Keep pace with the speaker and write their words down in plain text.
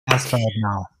Just right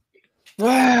now.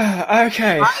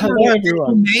 Okay. Hello,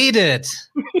 everyone. You made it.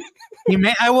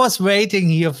 I was waiting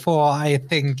here for, I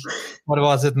think, what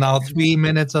was it now, 3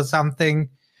 minutes or something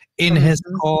in his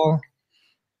call.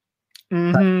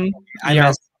 Don't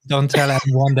tell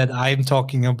anyone that I'm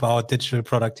talking about digital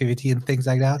productivity and things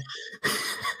like that.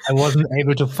 I wasn't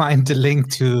able to find the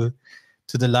link to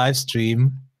the live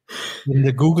stream in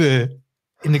the Google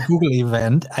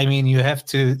event. I mean, you have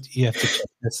to check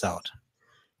this out.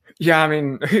 Yeah, I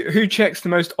mean, who checks the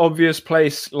most obvious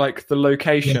place, like the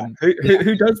location? Yeah.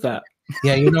 Who does that?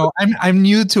 Yeah, I'm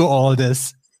new to all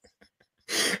this.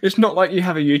 It's not like you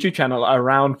have a YouTube channel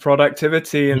around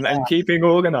productivity and keeping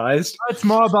organized. It's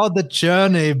more about the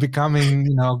journey,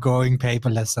 becoming, going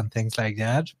paperless and things like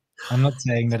that. I'm not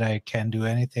saying that I can do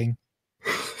anything.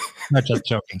 Not just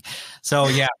joking. So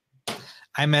yeah,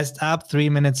 I messed up 3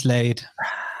 minutes late.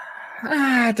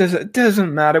 It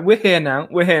doesn't matter. We're here now.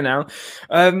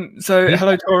 So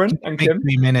hello, Torin and Kim.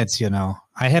 3 minutes,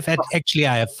 I have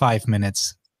 5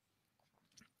 minutes.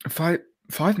 5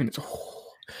 minutes.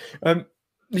 Oh.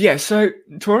 Yeah. So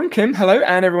Torin, Kim, hello,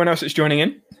 and everyone else that's joining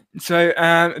in. So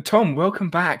Tom, welcome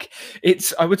back.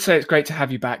 I would say it's great to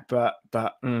have you back, but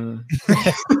no,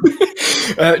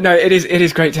 it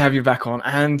is great to have you back on.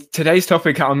 And today's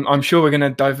topic, I'm sure we're going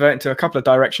to divert into a couple of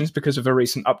directions because of a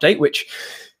recent update, which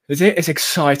is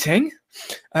exciting.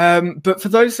 But for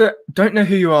those that don't know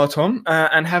who you are, Tom,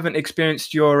 and haven't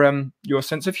experienced your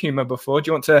sense of humor before, do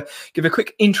you want to give a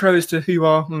quick intro as to who you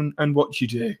are and what you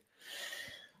do?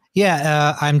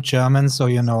 Yeah, I'm German, so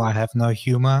I have no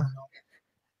humor.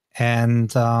 And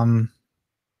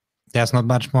there's not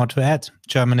much more to add.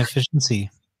 German efficiency.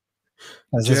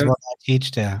 This is what I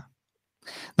teach there.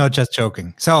 No, just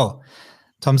joking. So,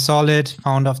 Tom Solid,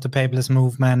 founder of the Paperless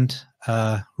Movement.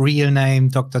 Real name,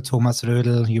 Dr. Thomas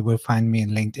Rödel. You will find me in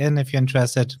LinkedIn if you're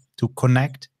interested to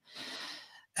connect.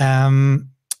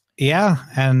 Yeah,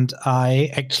 and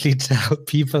I actually tell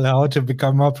people how to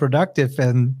become more productive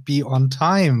and be on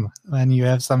time when you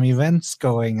have some events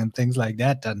going and things like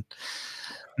that. And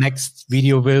next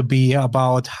video will be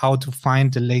about how to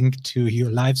find the link to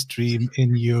your live stream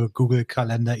in your Google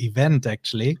Calendar event,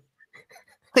 actually.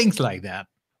 Things like that.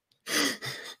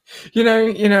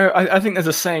 I think there's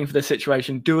a saying for this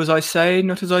situation: do as I say,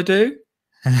 not as I do.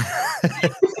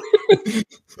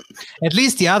 At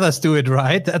least the others do it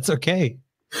right. That's okay.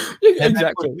 Yeah,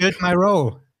 exactly. Build my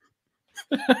role.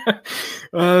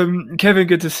 Kevin,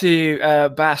 good to see you.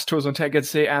 Bass, Tools on Tech, good to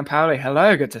see you. And Pauli,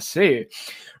 hello, good to see you.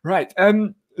 Right.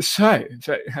 So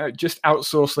just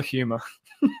outsource the humor.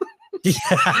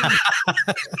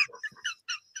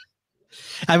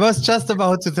 I was just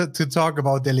about to talk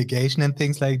about delegation and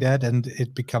things like that, and it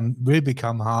will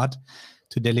become hard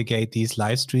to delegate these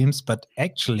live streams. But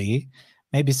actually,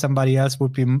 maybe somebody else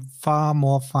would be far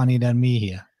more funny than me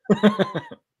here.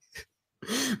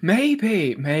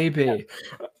 Maybe.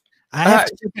 I have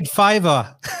to look at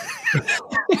Fiverr.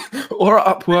 Or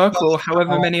Upwork, or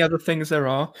however many other things there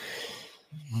are.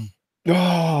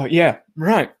 Oh, yeah,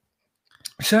 right.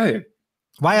 So,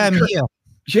 why I'm here?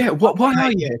 Yeah, why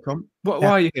are you here, Tom? Why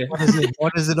are you here?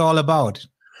 What is it all about?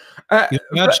 You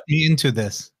nudged me into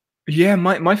this. Yeah,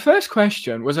 my first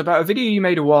question was about a video you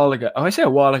made a while ago. Oh, I say a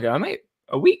while ago. I made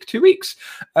a week, 2 weeks,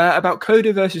 about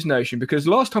Coda versus Notion, because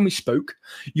last time we spoke,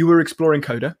 you were exploring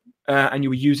Coda and you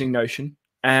were using Notion.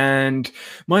 And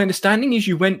my understanding is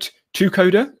you went to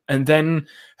Coda and then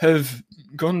have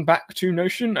gone back to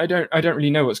Notion. I don't really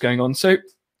know what's going on. So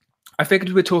I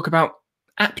figured we'd talk about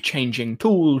app changing,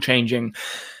 tool changing.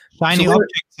 Shiny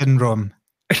object syndrome.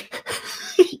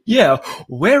 Yeah,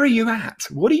 where are you at?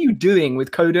 What are you doing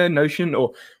with Coda, Notion,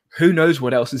 or who knows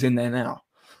what else is in there now?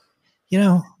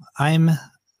 I'm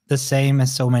the same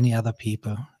as so many other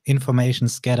people. Information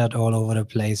scattered all over the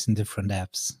place in different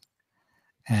apps.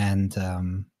 And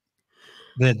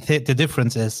the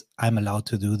difference is I'm allowed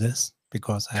to do this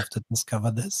because I have to discover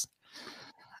this.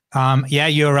 Yeah,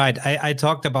 you're right. I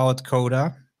talked about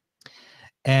Coda,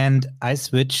 and I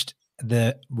switched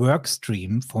the work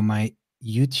stream for my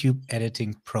YouTube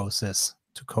editing process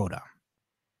to Coda.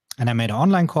 And I made an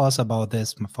online course about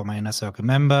this for my Inner Circle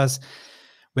members,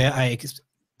 where I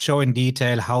show in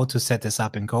detail how to set this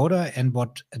up in Coda and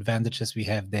what advantages we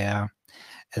have there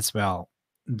as well.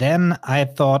 Then I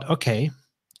thought, okay,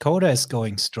 Coda is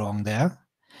going strong there.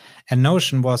 And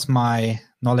Notion was my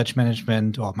knowledge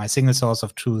management, or my single source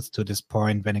of truth to this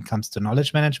point when it comes to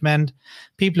knowledge management.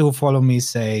 People who follow me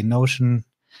say Notion,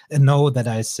 know that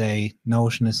I say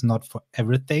Notion is not for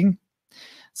everything.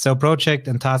 So project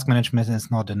and task management is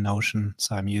not in Notion.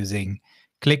 So I'm using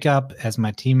ClickUp as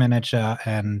my team manager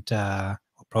and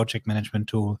project management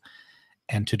tool.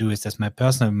 and Todoist as my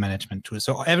personal management tool.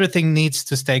 So everything needs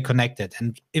to stay connected.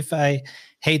 And if I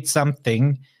hate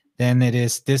something, then it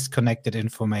is disconnected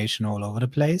information all over the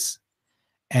place.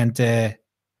 And the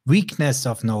weakness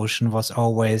of Notion was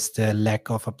always the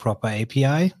lack of a proper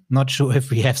API. Not sure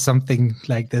if we have something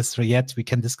like this yet. We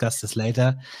can discuss this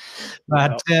later.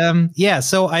 But yeah,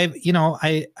 so I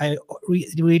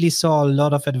really saw a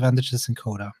lot of advantages in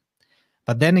Coda.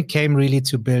 But then it came really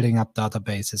to building up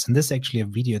databases. And this is actually a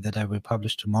video that I will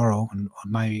publish tomorrow on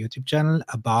my YouTube channel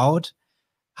about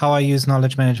how I use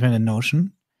knowledge management in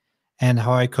Notion and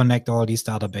how I connect all these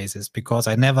databases, because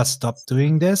I never stopped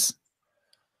doing this.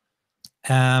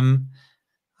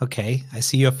 Okay, I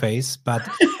see your face, but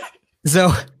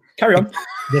so carry on.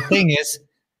 The thing is,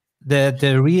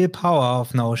 the real power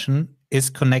of Notion is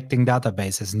connecting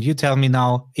databases. And you tell me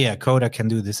now, yeah, Coda can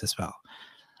do this as well.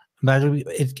 But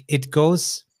it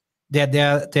goes there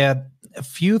are a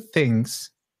few things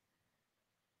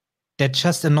that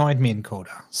just annoyed me in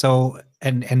Coda. So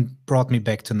and brought me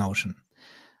back to Notion.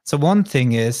 So one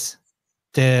thing is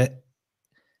the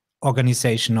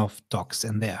organization of docs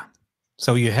in there.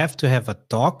 So you have to have a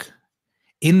doc.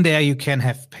 In there you can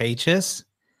have pages,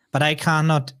 but I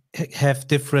cannot have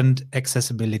different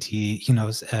accessibility,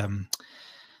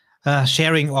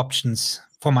 sharing options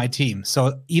for my team.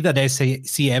 So either they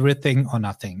see everything or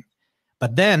nothing.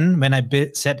 But then when I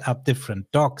set up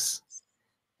different docs,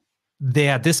 they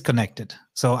are disconnected.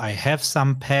 So I have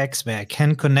some packs where I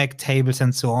can connect tables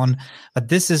and so on. But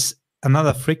this is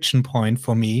another friction point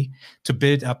for me to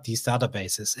build up these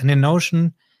databases. And in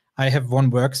Notion, I have one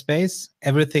workspace.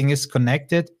 Everything is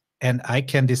connected, and I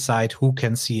can decide who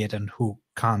can see it and who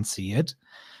can't see it.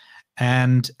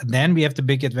 And then we have the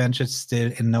big advantage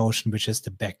still in Notion, which is the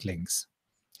backlinks.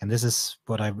 And this is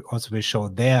what I also will show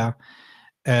there,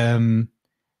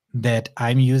 that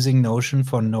I'm using Notion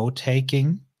for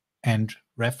note-taking and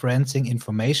referencing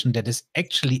information that is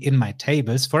actually in my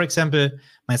tables. For example,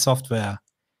 my software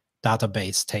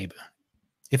database table.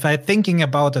 If I'm thinking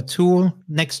about a tool,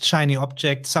 next shiny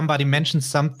object, somebody mentions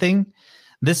something,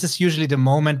 this is usually the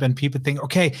moment when people think,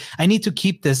 okay, I need to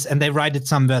keep this, and they write it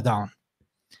somewhere down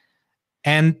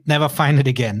and never find it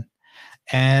again.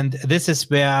 And this is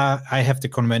where I have the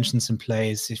conventions in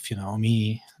place. If you know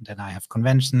me, then I have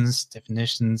conventions,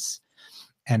 definitions.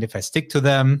 And if I stick to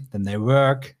them, then they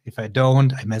work. If I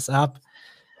don't, I mess up.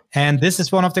 And this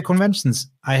is one of the conventions.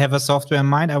 I have a software in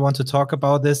mind. I want to talk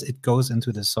about this. It goes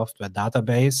into the software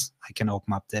database. I can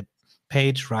open up the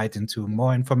page, write into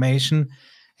more information.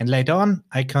 And later on,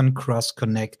 I can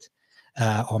cross-connect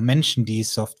or mention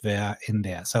these software in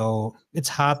there. So it's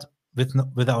hard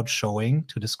without showing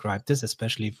to describe this,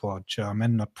 especially for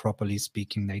German, not properly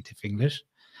speaking native English.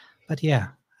 But yeah,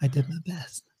 I did my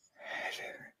best.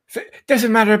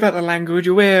 Doesn't matter about the language.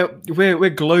 We're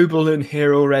global in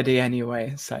here already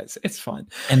anyway, so it's fine.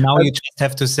 And now you just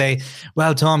have to say,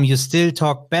 well, Tom, you still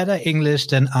talk better English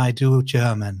than I do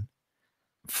German.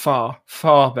 Far,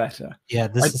 far better. Yeah,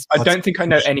 I don't think I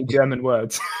know any German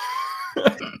words.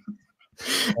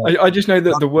 I just know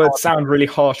that the words sound really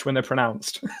harsh when they're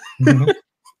pronounced.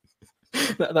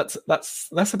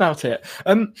 That's about it.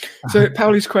 So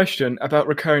Pauli's question about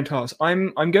recurring tasks.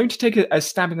 I'm going to take a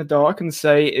stab in the dark and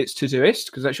say it's Todoist,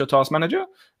 because that's your task manager.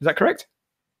 Is that correct?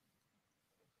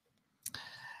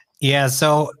 Yeah,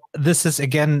 so this is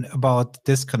again about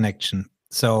disconnection.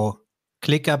 So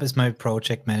ClickUp is my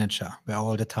project manager, where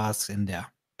all the tasks in there.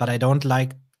 But I don't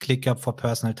like ClickUp for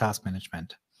personal task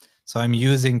management. So I'm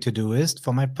using Todoist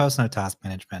for my personal task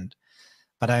management.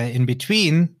 But in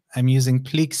between, I'm using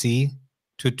Plixi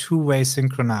to two-way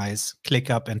synchronize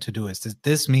ClickUp and Todoist.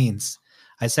 This means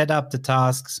I set up the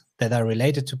tasks that are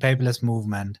related to paperless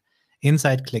movement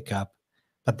inside ClickUp,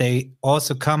 but they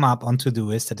also come up on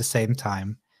Todoist at the same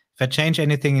time. If I change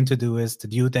anything in Todoist, the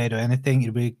due date or anything,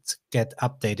 it will get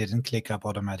updated in ClickUp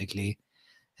automatically,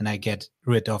 and I get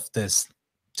rid of this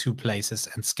two places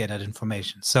and scattered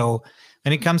information. So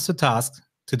when it comes to tasks,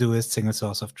 Todoist single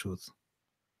source of truth.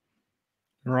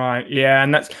 Right, yeah,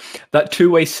 and that's that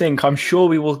two-way sync. I'm sure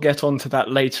we will get onto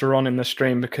that later on in the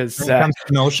stream because when it comes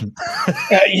to Notion.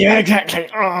 yeah, exactly.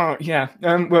 Oh, yeah,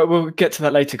 we'll get to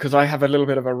that later because I have a little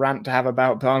bit of a rant to have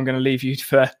about, but I'm going to leave you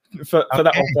for that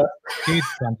one. Dude,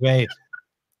 great.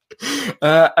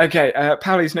 Okay,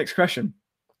 Pauli's next question.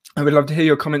 I would love to hear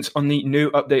your comments on the new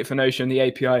update for Notion, the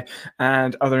API,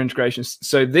 and other integrations.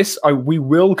 So we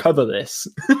will cover this.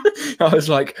 I was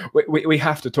like, we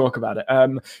have to talk about it.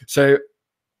 So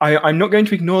I'm not going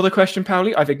to ignore the question,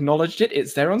 Pauli. I've acknowledged it.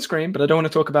 It's there on screen, but I don't want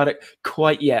to talk about it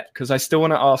quite yet because I still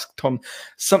want to ask Tom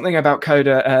something about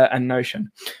Coda and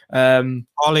Notion.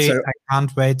 Pauli, I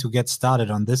can't wait to get started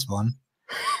on this one.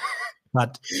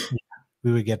 But yeah,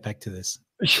 we will get back to this.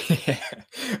 Yeah.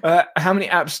 How many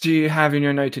apps do you have in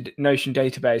your Notion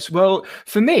database? Well,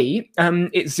 for me,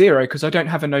 it's 0 because I don't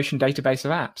have a Notion database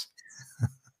of apps.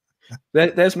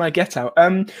 There's my get out.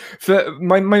 For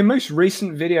my most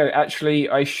recent video, actually,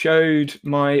 I showed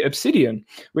my Obsidian,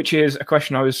 which is a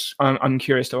question I'm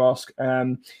curious to ask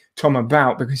Tom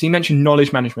about, because he mentioned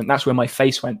knowledge management. That's where my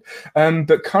face went.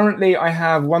 But currently, I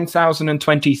have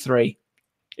 1,023.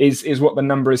 Is what the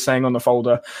number is saying on the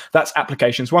folder. That's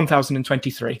applications,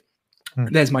 1,023.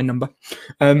 There's my number.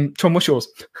 Tom, what's yours?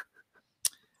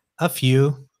 A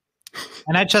few.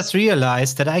 And I just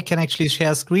realized that I can actually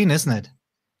share screen, isn't it?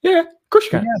 Yeah, of course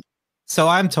you can. Yeah. So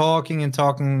I'm talking and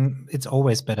talking. It's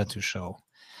always better to show.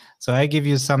 So I give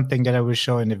you something that I will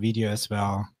show in the video as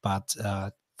well. But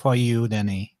for you,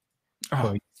 Danny,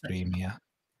 for your stream, yeah.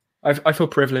 I feel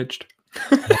privileged.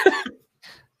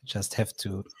 Just have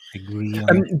to agree.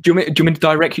 Do you want me to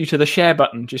direct you to the share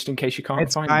button just in case you can't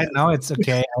find it? No, it's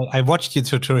okay. I watched your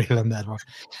tutorial on that one.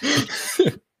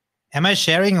 Am I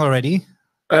sharing already?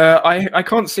 I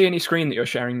can't see any screen that you're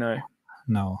sharing now.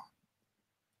 No.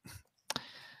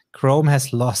 Chrome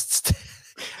has lost.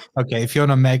 Okay, if you're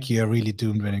on a Mac, you're really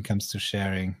doomed when it comes to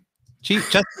sharing.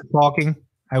 Just talking.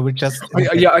 I would just.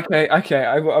 Yeah, okay.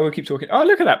 I will keep talking. Oh,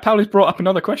 look at that. Paolo's brought up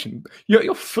another question.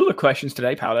 You're full of questions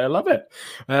today, Paolo. I love it.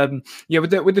 Yeah,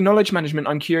 with the knowledge management,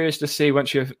 I'm curious to see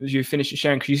once you finish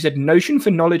sharing, because you said Notion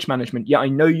for knowledge management. Yeah, I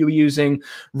know you were using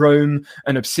Roam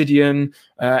and Obsidian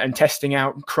and testing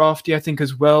out Crafty, I think,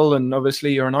 as well. And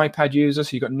obviously, you're an iPad user,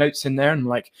 so you got notes in there. And I'm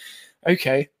like,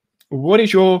 okay, what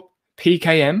is your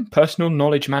PKM, personal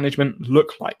knowledge management,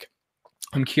 look like?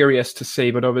 I'm curious to see,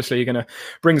 but obviously you're going to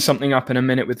bring something up in a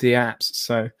minute with the apps.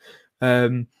 So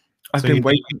I've been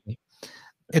waiting.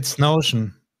 It's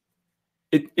Notion.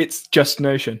 It's just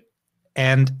Notion.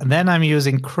 And then I'm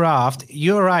using Craft.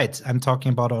 You're right. I'm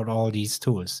talking about all these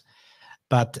tools.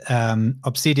 But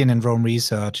Obsidian and Roam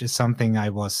Research is something I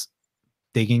was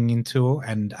digging into,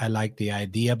 and I like the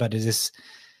idea, but it is,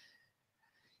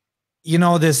 you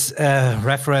know, this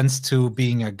reference to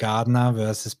being a gardener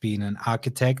versus being an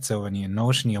architect. So when you're in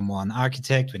Notion, you're more an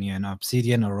architect. When you're in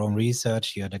Obsidian or Roam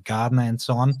Research, you're the gardener and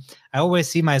so on. I always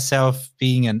see myself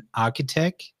being an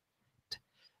architect,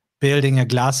 building a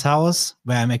glass house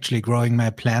where I'm actually growing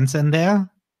my plants in there.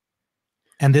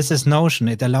 And this is Notion.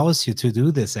 It allows you to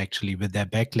do this actually with their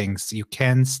backlinks. You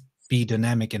can be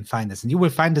dynamic and find this. And you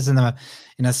will find this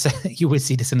you will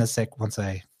see this in a sec once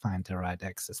I find the right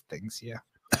access things here.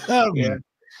 Yeah.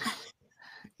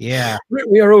 Yeah.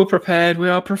 We are all prepared. We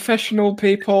are professional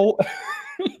people.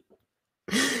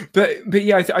 but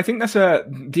yeah, I think that's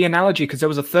the analogy, because there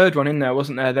was a third one in there,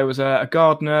 wasn't there? There was a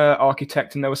gardener,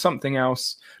 architect, and there was something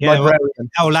else. Yeah,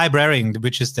 librarian,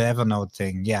 which is the Evernote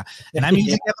thing. Yeah, and I'm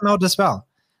using Evernote as well.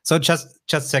 So just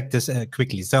check this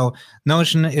quickly. So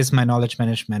Notion is my knowledge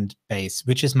management base,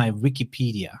 which is my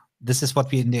Wikipedia. This is what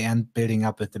we in the end building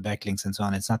up with the backlinks and so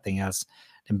on. It's nothing else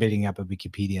than building up a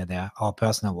Wikipedia there, our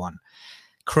personal one.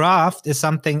 Craft is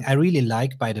something I really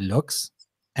like by the looks,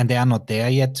 and they are not there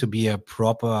yet to be a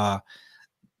proper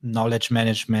knowledge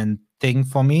management thing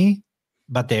for me,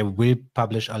 but they will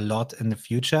publish a lot in the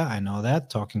future. I know that,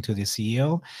 talking to the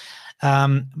CEO.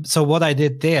 So what I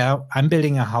did there, I'm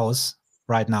building a house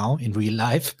right now in real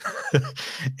life.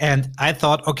 And I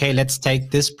thought, okay, let's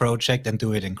take this project and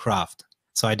do it in Craft.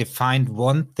 So I defined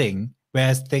one thing where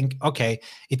I think, okay,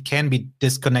 it can be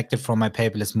disconnected from my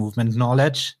paperless movement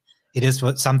knowledge. It is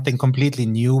something completely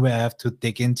new where I have to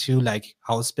dig into, like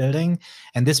house building.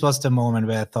 And this was the moment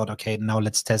where I thought, okay, now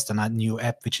let's test a new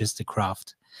app, which is the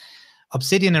Craft.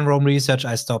 Obsidian and Roam Research,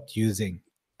 I stopped using.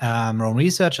 Roam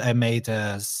Research, I made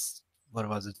a,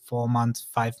 4-month,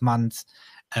 5-month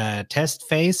test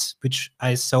phase, which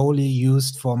I solely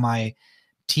used for my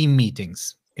team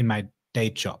meetings in my day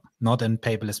job, not in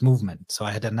paperless movement. So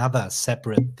I had another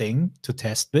separate thing to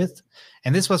test with.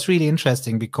 And this was really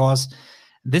interesting because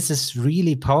this is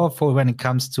really powerful when it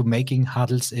comes to making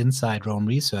huddles inside Roam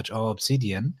Research or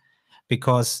Obsidian,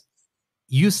 because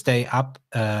you stay up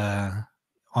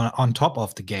on top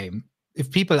of the game. If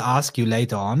people ask you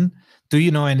later on, do you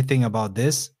know anything about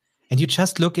this? And you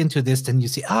just look into this, then you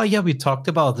see, oh yeah, we talked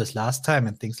about this last time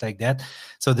and things like that.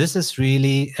 So this is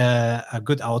really a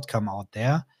good outcome out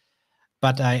there.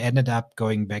 But I ended up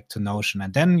going back to Notion.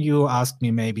 And then you asked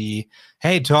me maybe,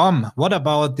 hey, Tom, what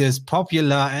about this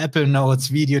popular Apple Notes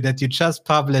video that you just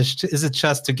published? Is it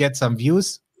just to get some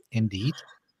views? Indeed.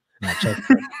 Not just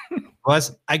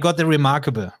was I got the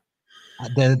remarkable.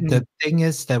 The thing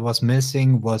is that was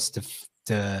missing was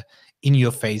the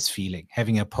in-your-face feeling,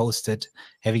 having a Post-it,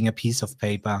 having a piece of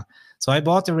paper. So I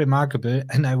bought the remarkable,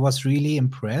 and I was really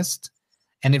impressed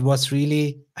And it was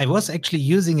really, I was actually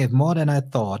using it more than I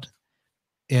thought.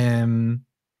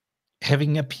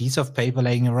 Having a piece of paper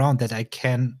laying around that I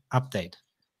can update.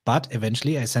 But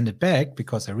eventually I sent it back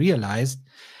because I realized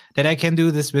that I can do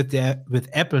this with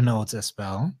Apple Notes as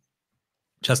well.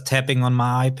 Just tapping on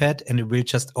my iPad, and it will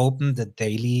just open the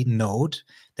daily note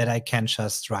that I can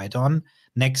just write on.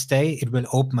 Next day, it will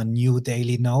open a new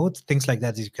daily note, things like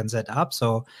that you can set up.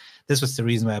 So this was the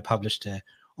reason why I published the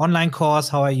online course,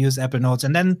 how I use Apple Notes.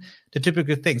 And then the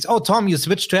typical things. Oh, Tom, you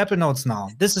switched to Apple Notes now.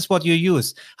 This is what you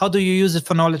use. How do you use it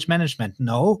for knowledge management?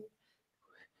 No.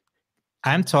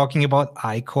 I'm talking about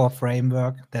iCore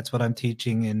framework. That's what I'm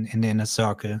teaching in the inner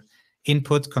circle.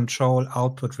 Input, control,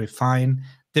 output, refine,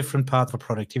 different parts of a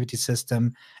productivity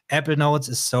system. Apple Notes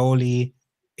is solely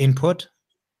input.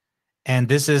 And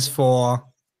this is for,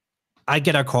 I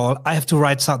get a call. I have to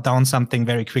write down something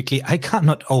very quickly. I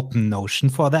cannot open Notion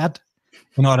for that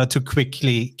in order to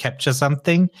quickly capture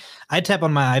something. I tap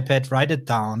on my iPad, write it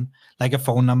down like a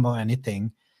phone number or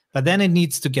anything. But then it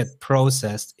needs to get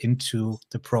processed into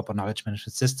the proper knowledge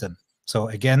management system. So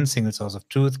again, single source of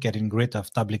truth, getting rid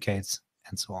of duplicates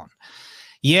and so on.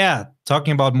 Yeah,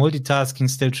 talking about multitasking,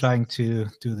 still trying to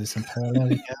do this in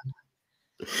parallel.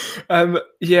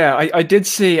 Yeah, I did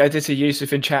see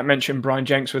Yusuf in chat mention Brian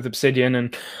Jenks with Obsidian,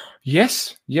 and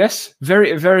yes,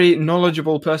 very, very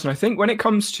knowledgeable person. I think when it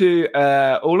comes to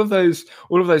all of those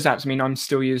apps, I mean, I'm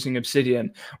still using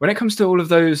Obsidian. When it comes to all of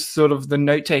those sort of the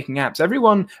note-taking apps,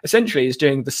 everyone essentially is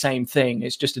doing the same thing.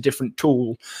 It's just a different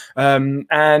tool.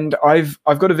 And I've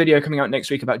got a video coming out next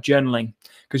week about journaling,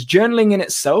 because journaling in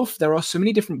itself, there are so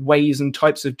many different ways and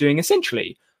types of doing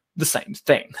essentially the same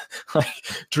thing.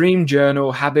 Like dream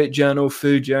journal, habit journal,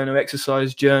 food journal,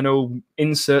 exercise journal,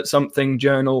 insert something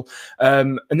journal,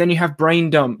 and then you have brain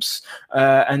dumps,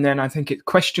 and then I think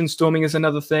question storming is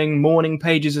another thing, morning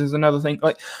pages is another thing.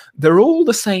 Like they're all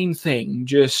the same thing,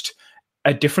 just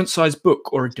a different size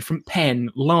book or a different pen,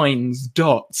 lines,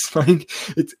 dots. Like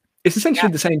it's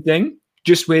essentially the same thing,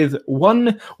 just with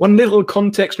one little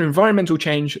context or environmental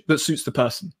change that suits the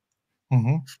person.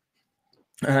 Mm-hmm.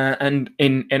 And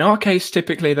in our case,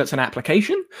 typically that's an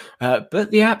application,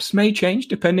 but the apps may change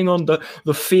depending on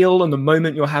the feel and the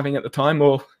moment you're having at the time,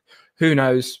 or who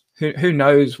knows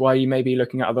why you may be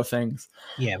looking at other things.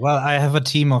 Yeah, well, I have a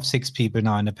team of 6 people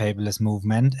now in the paperless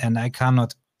movement, and I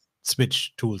cannot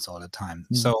switch tools all the time.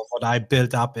 So what I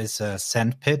built up is a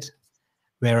sandpit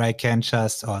where I can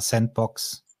just, or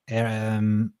sandbox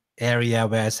area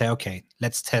where I say, okay,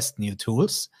 let's test new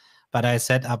tools. But I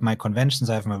set up my conventions,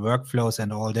 I have my workflows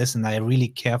and all this, and I really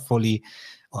carefully,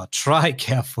 or try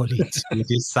carefully to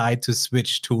decide to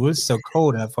switch tools. So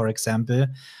Coda, for example,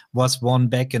 was one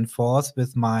back and forth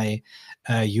with my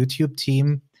YouTube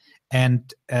team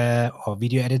and or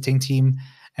video editing team.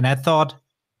 And I thought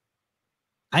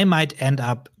I might end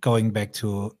up going back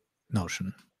to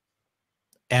Notion.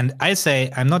 And I say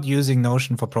I'm not using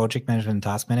Notion for project management and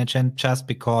task management just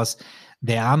because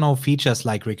there are no features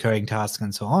like recurring tasks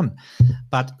and so on.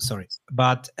 But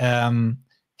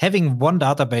having one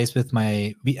database with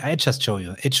my, I just show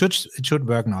you. It should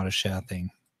work now, the share thing.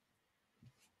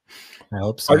 I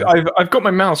hope so. I've got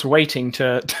my mouse waiting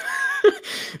to.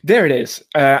 There it is.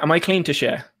 Am I clean to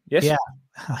share? Yes. Yeah.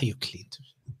 Are you clean to share?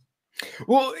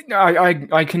 Well,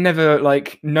 I can never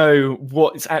like know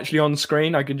what's actually on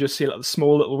screen. I can just see like the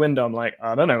small little window. I'm like,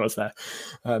 I don't know what's there.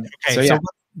 Okay, so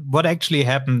what actually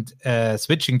happened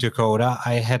switching to Coda,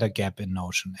 I had a gap in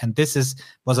Notion. And this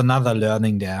was another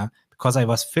learning there, because I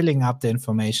was filling up the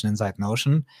information inside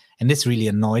Notion. And this really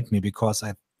annoyed me because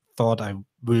I thought I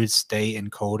will stay in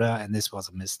Coda, and this was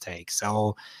a mistake.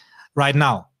 So right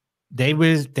now, they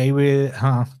will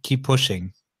keep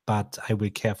pushing, but I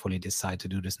will carefully decide to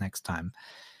do this next time.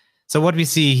 So what we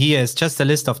see here is just a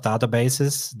list of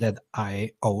databases that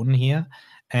I own here.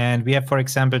 And we have, for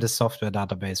example, the software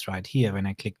database right here. When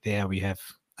I click there, we have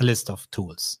a list of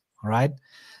tools, all right?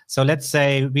 So let's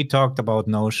say we talked about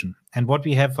Notion. And what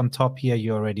we have on top here,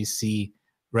 you already see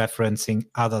referencing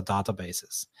other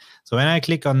databases. So when I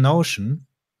click on Notion,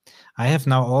 I have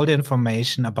now all the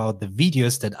information about the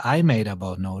videos that I made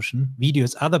about Notion,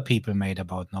 videos other people made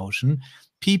about Notion,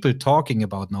 people talking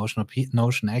about Notion, or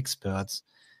Notion experts,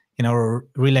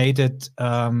 related,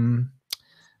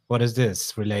 what is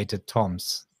this? Related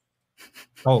Toms.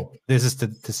 Oh, this is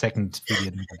the second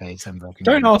video database I'm working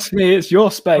on. Don't ask me, it's your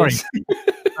space.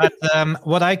 But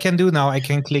what I can do now, I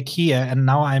can click here, and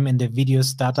now I'm in the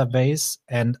videos database,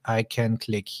 and I can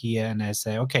click here and I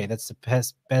say, okay, that's the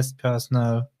best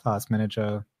personal task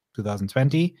manager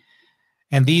 2020.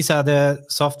 And these are the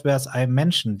softwares I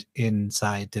mentioned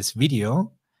inside this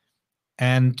video.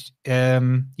 And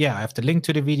yeah, I have the link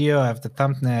to the video, I have the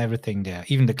thumbnail, everything there,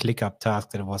 even the ClickUp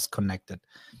task that was connected.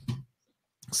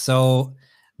 So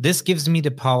this gives me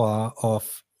the power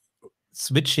of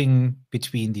switching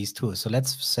between these tools. So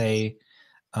let's say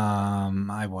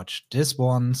I watched this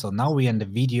one. So now we're in the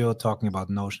video talking about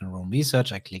Notion and Roam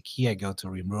Research. I click here, I go to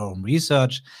Roam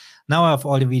Research. Now I have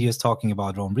all the videos talking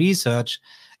about Roam Research,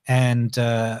 and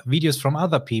videos from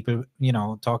other people, you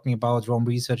know, talking about Roam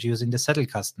Research using the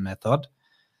Zettelkasten method.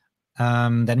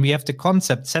 Then we have the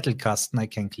concept Zettelkasten. I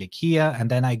can click here, and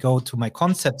then I go to my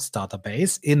concepts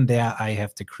database. In there, I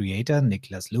have the creator,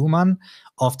 Niklas Luhmann,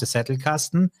 of the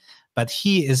Zettelkasten, but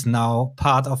he is now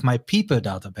part of my people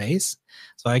database.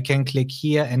 So I can click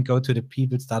here and go to the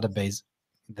people's database.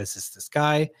 This is this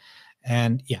guy,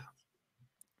 and yeah,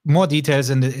 more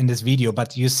details in this video,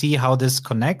 but you see how this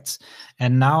connects.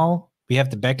 And now we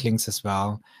have the backlinks as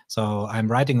well. So I'm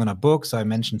writing on a book, so I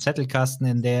mentioned Zettelkasten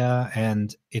in there,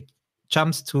 and it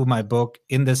jumps to my book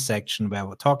in this section where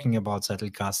we're talking about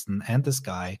Zettelkasten and this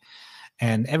guy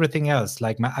and everything else,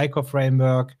 like my ICOR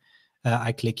framework.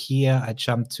 I click here, I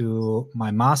jump to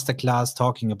my masterclass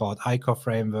talking about ICOR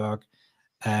framework,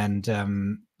 and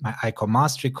my ICOR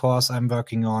mastery course I'm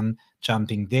working on,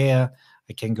 jumping there.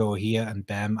 I can go here and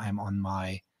bam, I'm on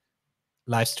my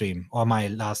live stream or my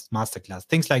last masterclass,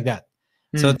 things like that.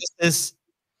 So this is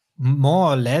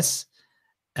more or less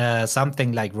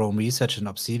something like Roam Research and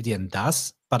Obsidian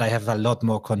does, but I have a lot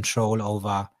more control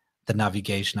over the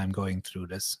navigation I'm going through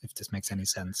this, if this makes any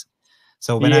sense.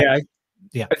 So when I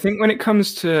think when it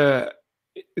comes to,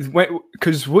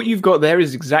 because what you've got there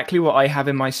is exactly what I have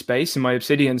in my space, in my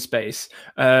Obsidian space.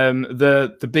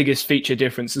 The biggest feature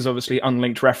difference is obviously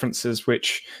unlinked references,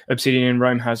 which Obsidian and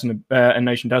Roam has and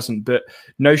Notion doesn't. But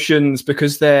Notion's,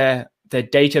 because their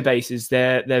databases,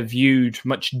 they're viewed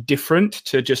much different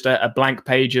to just a blank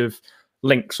page of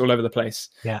links all over the place.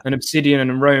 Yeah. And Obsidian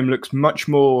and Roam looks much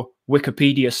more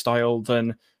Wikipedia style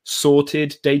than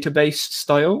sorted database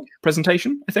style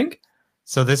presentation, I think.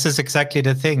 So this is exactly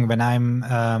the thing. When I'm,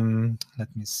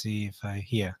 let me see if I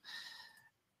here.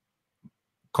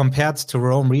 Compared to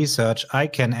Roam Research, I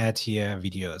can add here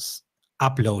videos,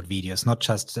 upload videos, not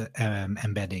just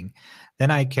embedding.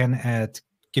 Then I can add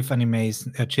GIF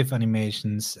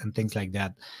animations and things like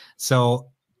that.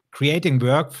 So creating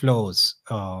workflows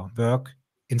or work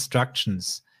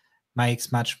instructions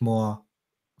makes much more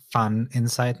fun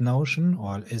inside Notion,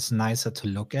 or is nicer to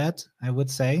look at, I would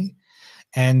say.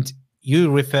 And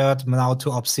you referred now to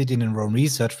Obsidian and Roam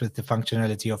Research with the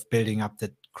functionality of building up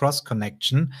the cross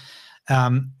connection.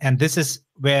 And this is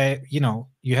where, you know,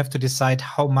 you have to decide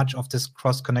how much of this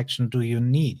cross connection do you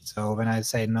need. So when I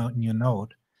say new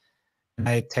node, and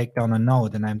I take down a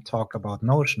node and I'm talk about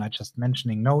Notion, I just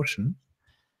mentioning Notion.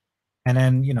 And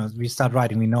then, you know, we start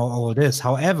writing, we know all this.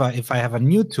 However, if I have a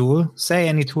new tool, say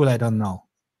any tool I don't know.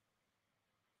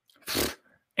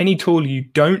 Any tool you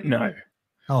don't know?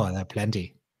 Oh, there are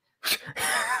plenty.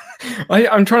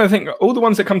 I'm trying to think. All the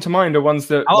ones that come to mind are ones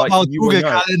that. How about Google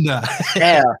Calendar?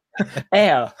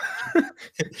 Air.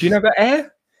 Do you know about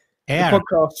Air? Air.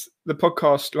 The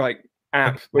podcast like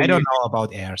app. I don't know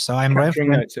about Air, so I'm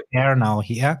referring to Air now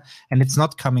here, and it's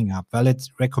not coming up. Well, it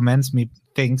recommends me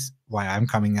things. Why I'm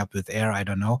coming up with Air, I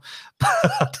don't know,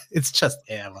 but it's just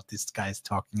Air what this guy is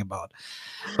talking about.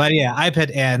 But yeah, iPad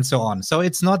Air and so on. So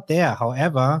it's not there.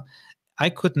 However, I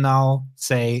could now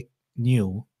say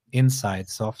new inside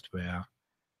software.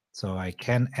 So I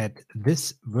can add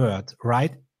this word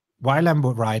right while I'm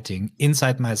writing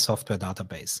inside my software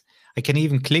database. I can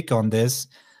even click on this.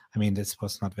 I mean, this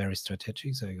was not very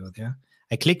strategic, so I go there.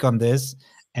 I click on this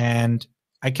and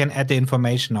I can add the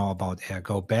information now about Air,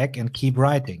 go back and keep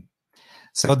writing.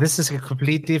 So this is a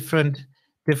completely different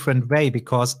way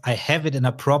because I have it in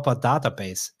a proper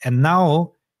database. And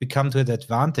now we come to the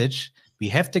advantage. We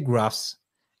have the graphs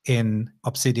in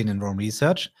Obsidian and Roam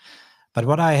Research. But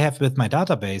what I have with my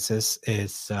databases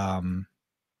is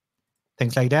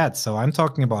things like that. So I'm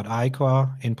talking about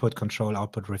ICOR, input, control,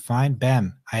 output, refine.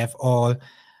 Bam, I have all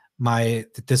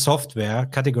the software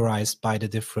categorized by the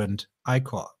different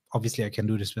ICOR. Obviously, I can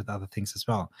do this with other things as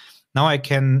well. Now I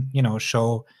can, you know,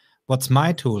 show what's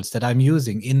my tools that I'm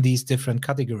using in these different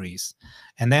categories.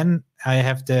 And then I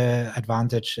have the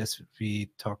advantage, as we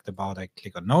talked about, I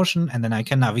click on Notion, and then I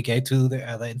can navigate to the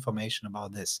other information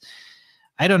about this.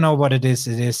 I don't know what it is.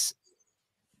 It is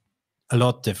a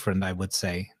lot different, I would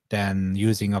say, than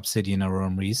using Obsidian or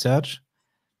Roam Research.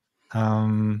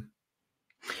 I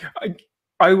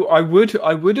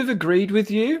would have agreed with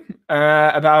you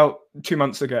about 2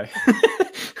 months ago.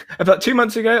 About 2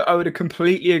 months ago, I would have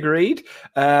completely agreed.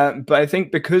 But I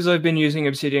think because I've been using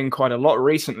Obsidian quite a lot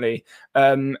recently,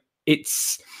 it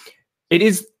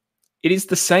is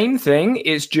the same thing.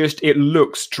 It's just it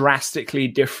looks drastically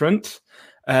different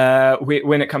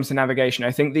when it comes to navigation.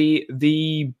 I think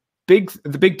the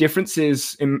big difference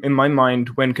is in my mind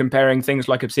when comparing things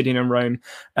like Obsidian and Roam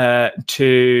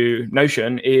to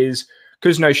Notion is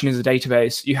because Notion is a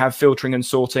database, you have filtering and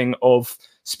sorting of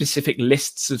specific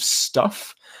lists of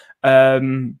stuff.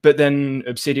 But then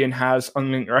Obsidian has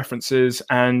unlinked references,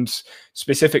 and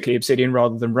specifically Obsidian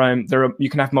rather than Roam, you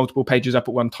can have multiple pages up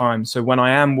at one time. So when I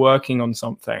am working on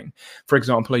something, for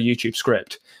example, a YouTube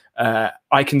script,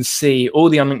 I can see all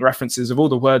the unlinked references of all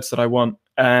the words that I want.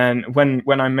 And when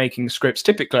I'm making scripts,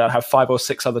 typically I'll have 5 or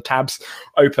 6 other tabs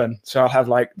open. So I'll have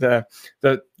like the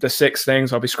 6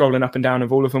 things. I'll be scrolling up and down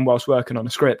of all of them whilst working on a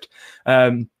script.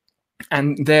 And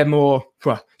they're more,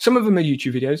 well, some of them are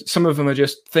YouTube videos. Some of them are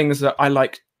just things that I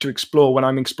like to explore when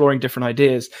I'm exploring different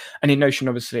ideas. And in Notion,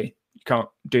 obviously, you can't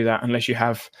do that unless you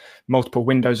have multiple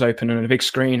windows open and a big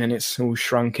screen and it's all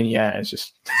shrunk. And yeah, it's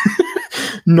just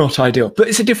not ideal. But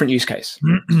it's a different use case.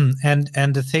 And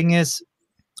the thing is,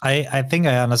 I think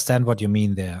I understand what you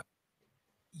mean there.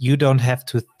 You don't have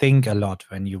to think a lot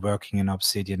when you're working in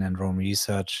Obsidian and Roam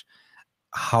Research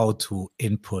how to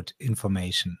input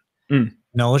information.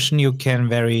 Notion, you can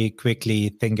very quickly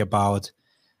think about,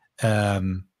 I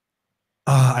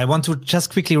want to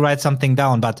just quickly write something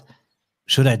down, but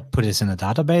should I put this in a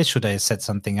database? Should I set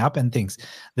something up and things?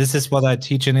 This is what I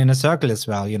teach in Inner Circle as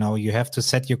well. You know, you have to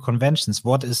set your conventions.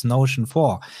 What is Notion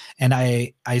for? And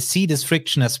I see this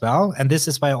friction as well. And this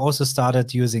is why I also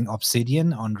started using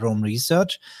Obsidian on Roam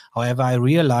Research. However, I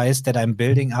realized that I'm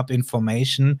building up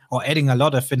information or adding a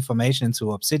lot of information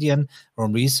into Obsidian,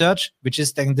 Roam Research, which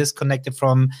is then disconnected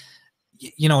from,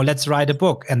 you know, let's write a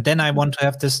book. And then I want to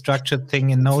have this structured thing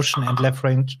in Notion and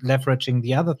leveraging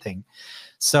the other thing.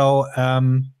 So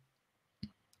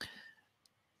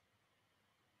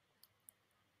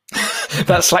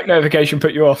that Slack notification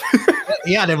put you off.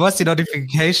 Yeah, there was the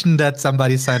notification that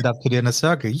somebody signed up to the Inner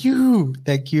Circle.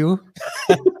 Thank you.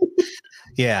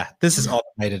 Yeah, this is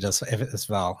automated as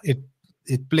well.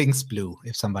 It blinks blue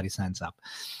if somebody signs up.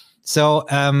 So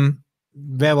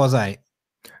where was I?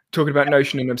 Talking about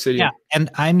Notion and Obsidian. Yeah,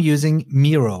 and I'm using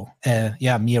Miro.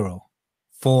 Miro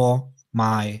for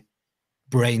my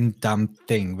brain dump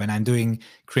thing when I'm doing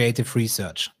creative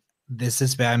research. This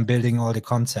is where I'm building all the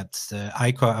concepts.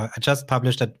 I just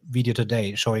published a video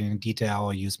today showing in detail how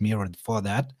I use Miro for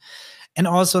that. And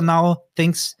also now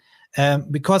things,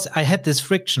 because I had this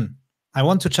friction, I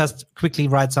want to just quickly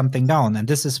write something down. And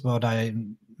this is what I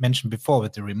mentioned before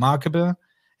with the Remarkable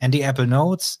and the Apple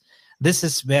Notes. This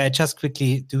is where I just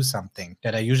quickly do something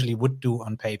that I usually would do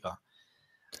on paper.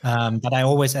 But I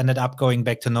always ended up going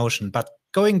back to Notion. But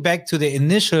going back to the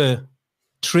initial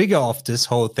trigger of this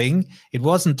whole thing, it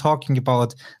wasn't talking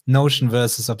about Notion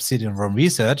versus Obsidian Roam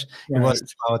Research. Right. It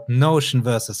was about Notion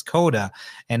versus Coda.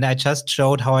 And I just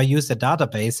showed how I use the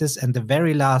databases. And the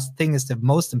very last thing is the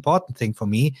most important thing for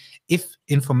me. If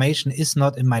information is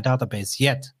not in my database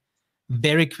yet,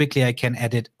 very quickly I can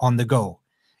add it on the go.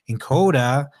 In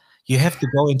Coda, you have to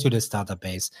go into this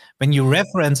database. When you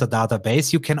reference a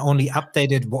database, you can only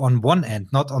update it on one end,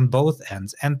 not on both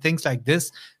ends. And things like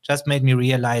this just made me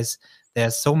realize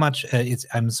there's so much,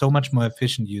 I'm so much more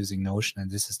efficient using Notion.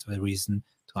 And this is the reason,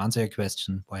 to answer your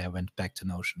question, why I went back to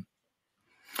Notion.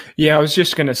 Yeah, I was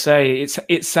just going to say,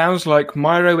 it sounds like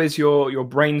Miro is your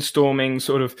brainstorming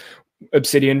sort of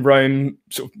Obsidian Roam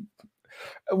sort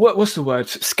of, what's the word?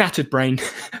 Scattered brain,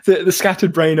 the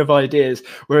scattered brain of ideas.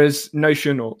 Whereas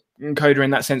Notion or Coda in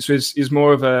that sense is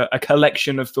more of a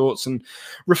collection of thoughts and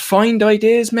refined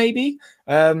ideas, maybe.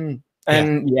 And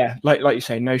yeah, like you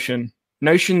say,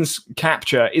 Notion's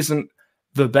capture isn't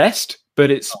the best,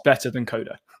 but it's better than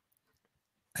Coda.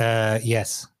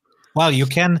 Yes. Well, you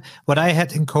can. What I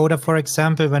had in Coda, for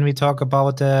example, when we talk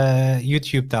about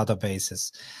YouTube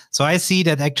databases. So I see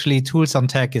that actually Tools on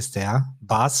Tech is there.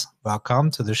 Bas, welcome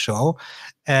to the show.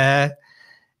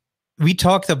 We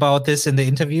talked about this in the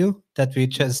interview that we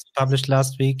just published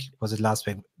last week. Was it last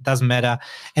week? Doesn't matter.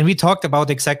 And we talked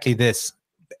about exactly this,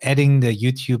 adding the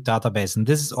YouTube database. And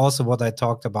this is also what I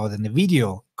talked about in the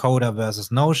video, Coda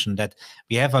versus Notion, that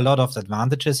we have a lot of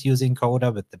advantages using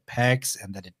Coda with the packs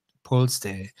and that it pulls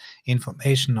the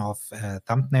information of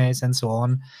thumbnails and so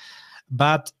on.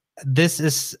 But this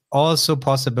is also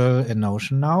possible in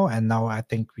Notion now. And now I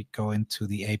think we go into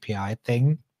the API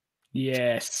thing.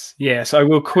 Yes. I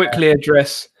will quickly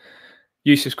address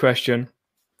Yusuf's question.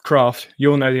 Craft,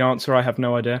 you'll know the answer. I have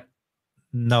no idea.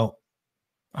 No.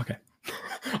 Okay.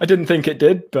 I didn't think it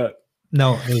did, but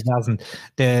no, it doesn't.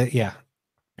 Yeah.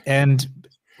 And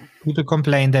people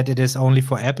complain that it is only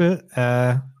for Apple.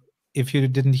 if you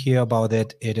didn't hear about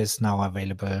it, it is now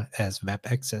available as web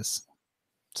access.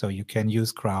 So you can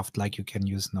use Craft like you can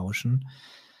use Notion.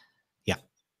 Yeah.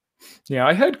 Yeah,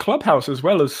 I heard Clubhouse as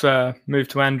well as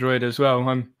moved to Android as well.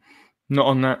 I'm not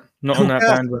on that. Not on that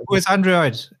bandwagon. Who is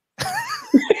Android?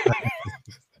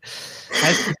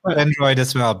 I prefer Android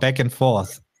as well, back and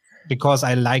forth, because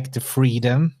I like the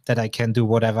freedom that I can do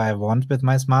whatever I want with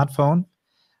my smartphone.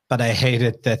 But I hate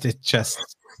it that it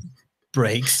just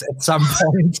breaks at some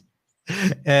point,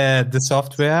 the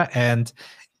software. And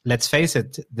let's face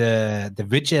it, the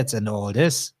widgets and all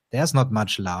this, there's not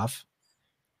much love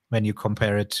when you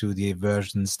compare it to the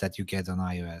versions that you get on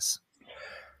iOS.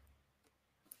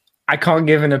 I can't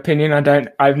give an opinion.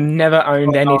 I've never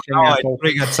owned anything Apple. I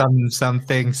triggered some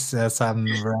things, some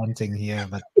ranting here,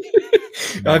 but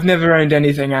I've never owned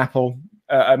anything Apple.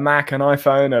 A Mac, an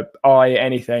iPhone,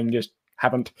 anything. Just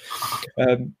haven't.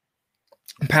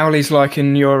 Pauli's like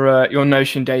in your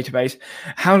Notion database.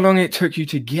 How long it took you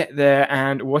to get there,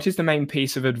 and what is the main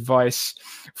piece of advice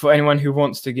for anyone who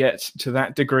wants to get to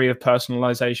that degree of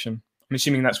personalization? I'm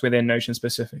assuming that's within Notion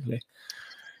specifically.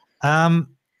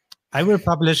 I will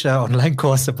publish an online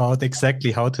course about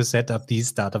exactly how to set up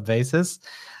these databases.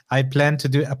 I plan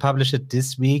to publish it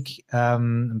this week,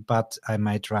 but I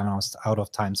might run out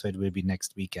of time, so it will be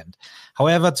next weekend.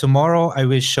 However, tomorrow I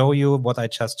will show you what I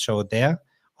just showed there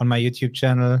on my YouTube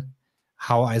channel,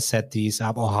 how I set these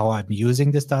up or how I'm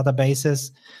using these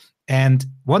databases. And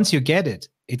once you get it,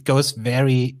 it goes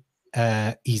very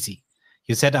easy.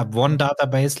 You set up one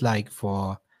database like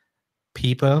for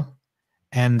people,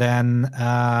 and then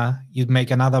you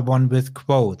make another one with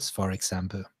quotes, for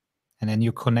example. And then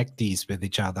you connect these with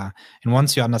each other. And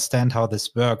once you understand how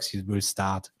this works, you will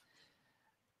start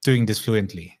doing this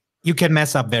fluently. You can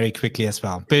mess up very quickly as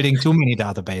well, building too many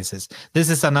databases.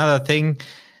 This is another thing.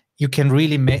 You can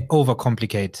really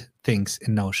overcomplicate things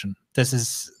in Notion.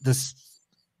 This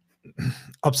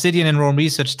Obsidian and Roam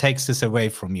Research takes this away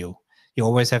from you. You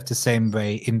always have the same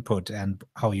way input and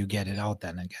how you get it out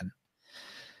then again.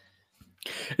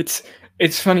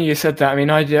 It's funny you said that. I mean,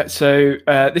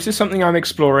 this is something I'm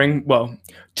exploring. Well,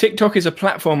 TikTok is a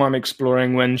platform I'm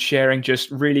exploring when sharing just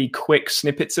really quick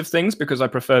snippets of things because I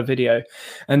prefer video.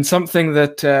 And something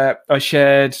that I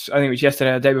shared, I think it was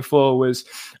yesterday or the day before, was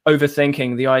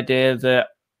overthinking. The idea that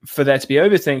for there to be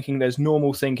overthinking, there's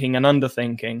normal thinking and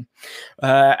underthinking.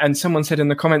 And someone said in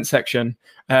the comment section,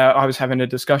 I was having a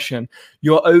discussion,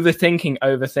 "You're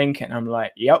overthinking. I'm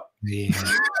like, yep. Yeah.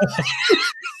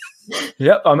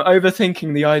 Yep, I'm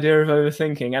overthinking the idea of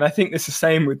overthinking, and I think it's the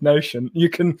same with Notion. You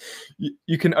can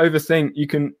overthink. You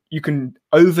can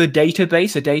over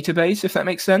database a database, if that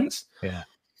makes sense. Yeah.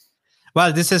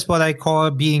 Well, this is what I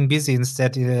call being busy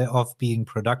instead of being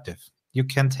productive. You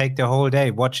can take the whole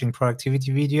day watching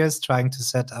productivity videos, trying to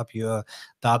set up your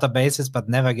databases, but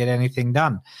never get anything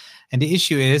done. And the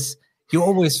issue is you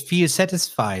always feel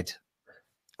satisfied.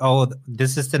 Oh,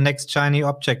 this is the next shiny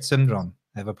object syndrome.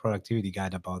 I have a productivity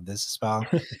guide about this as well.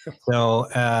 So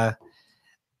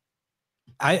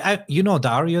you know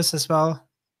Darius as well.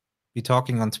 We're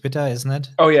talking on Twitter, isn't it?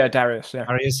 Oh yeah, Darius. Yeah.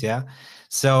 Darius, yeah.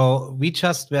 So we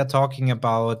just were talking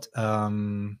about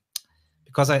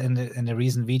because in the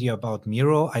recent video about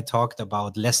Miro, I talked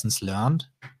about lessons learned.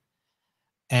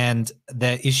 And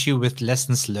the issue with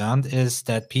lessons learned is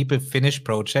that people finish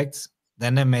projects,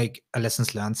 then they make a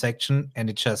lessons learned section, and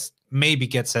it just maybe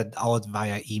gets it out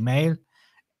via email.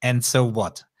 And so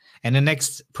what? And the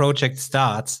next project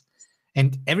starts,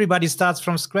 and everybody starts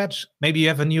from scratch. Maybe you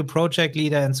have a new project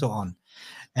leader and so on.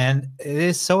 And it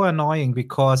is so annoying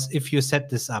because if you set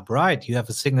this up right, you have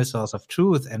a single source of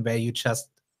truth, and where you just,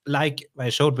 like I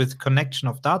showed with connection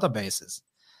of databases,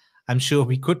 I'm sure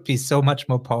we could be so much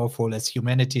more powerful as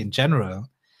humanity in general,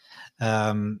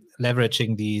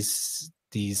 leveraging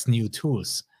these new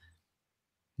tools.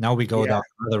 Now we go down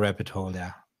another rabbit hole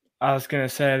there. I was going to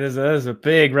say there's a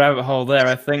big rabbit hole there.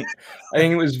 I think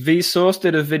it was Vsauce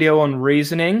did a video on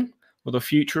reasoning, or the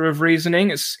future of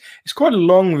reasoning. It's quite a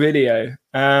long video.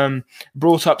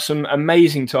 Brought up some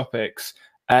amazing topics.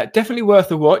 Definitely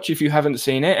worth a watch if you haven't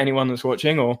seen it. Anyone that's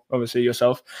watching, or obviously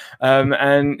yourself.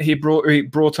 And he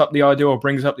brought up the idea, or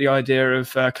brings up the idea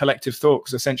of collective thought,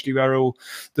 because essentially we're all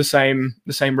the same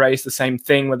race, the same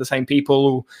thing, we're the same people,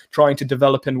 all trying to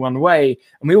develop in one way,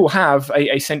 and we all have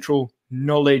a central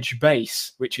knowledge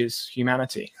base, which is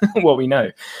humanity, what we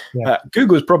know. Yeah.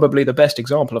 Google's probably the best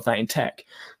example of that in tech.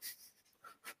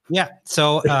 Yeah.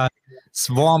 So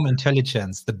swarm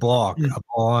intelligence, the Borg,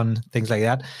 things like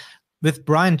that. With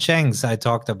Brian Jenks, I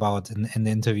talked about in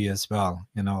the interview as well.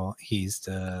 You know, he's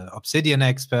the Obsidian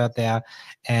expert there,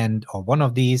 or one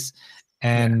of these.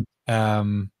 And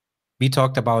we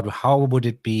talked about how would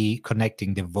it be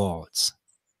connecting the vaults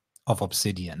of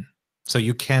Obsidian. So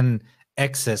you can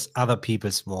access other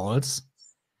people's vaults.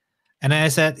 And I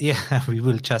said, yeah, we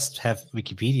will just have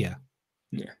Wikipedia.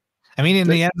 Yeah. I mean, in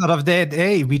the end of the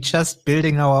day, we just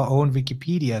building our own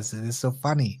Wikipedias. It is so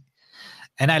funny.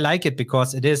 And I like it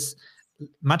because it is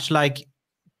much like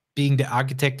being the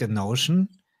architect in Notion,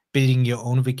 building your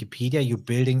own Wikipedia. You're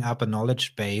building up a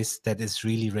knowledge base that is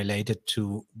really related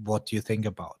to what you think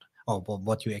about or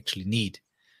what you actually need,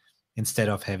 instead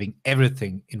of having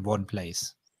everything in one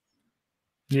place.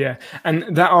 Yeah.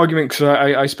 And that argument, because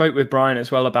I spoke with Brian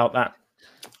as well about that.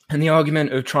 And the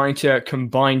argument of trying to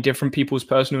combine different people's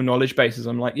personal knowledge bases,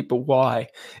 I'm like, yeah, but why?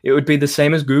 It would be the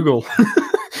same as Google.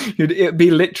 It'd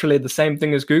be literally the same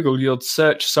thing as Google. You'd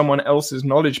search someone else's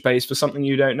knowledge base for something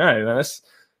you don't know. That's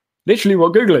literally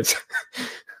what Google is.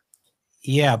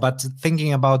 Yeah, but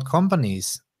thinking about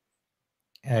companies,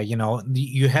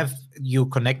 you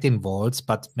connect in vaults,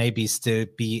 but maybe still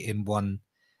be in one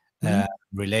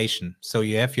relation. So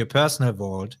you have your personal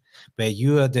vault where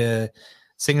you are the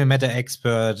single matter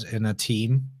expert in a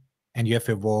team, and you have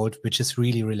your vault which is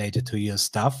really related to your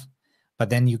stuff, but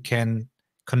then you can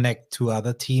connect to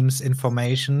other teams'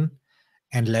 information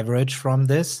and leverage from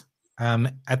this.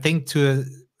 I think to a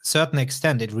certain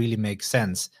extent it really makes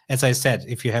sense. As I said,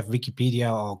 if you have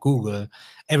Wikipedia or Google,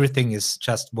 everything is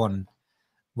just one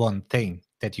thing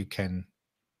that you can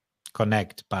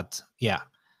connect. But yeah,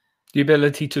 the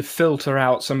ability to filter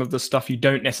out some of the stuff you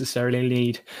don't necessarily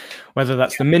need, whether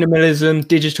that's the minimalism,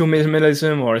 digital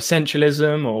minimalism, or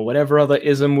essentialism, or whatever other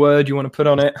ism word you want to put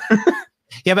on it.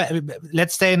 Yeah, but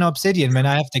let's stay in Obsidian. When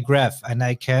I have the graph and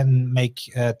I can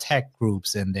make tag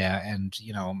groups in there and,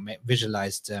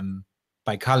 visualize them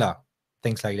by color,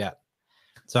 things like that.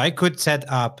 So I could set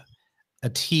up a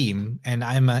team and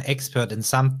I'm an expert in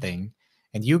something,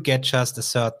 and you get just a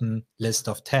certain list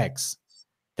of tags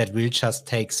that will just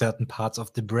take certain parts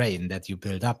of the brain that you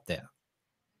build up there.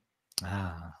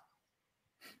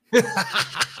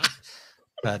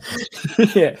 But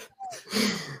yeah.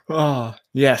 Oh,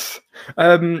 yes.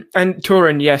 And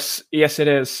Torin, yes, it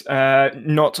is.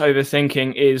 Not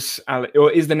Overthinking is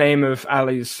the name of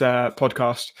Ali's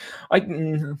podcast.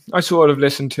 I sort of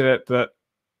listen to it, but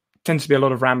it tends to be a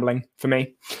lot of rambling for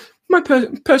me. My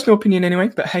personal opinion, anyway.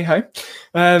 But hey ho.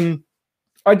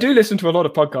 I do listen to a lot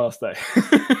of podcasts, though.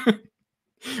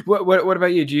 What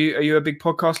about you? Are you a big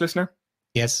podcast listener?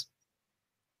 Yes,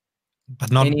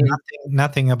 but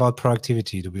nothing about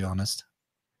productivity, to be honest.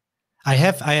 I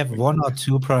have one or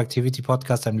two productivity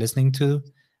podcasts I'm listening to,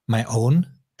 my own.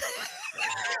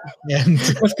 And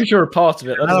that's because you're a part of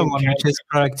it. Another one, which is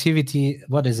productivity.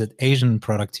 What is it? Asian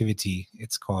productivity,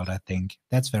 it's called, I think.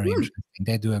 That's very interesting.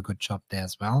 They do a good job there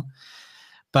as well.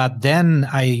 But then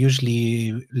I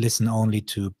usually listen only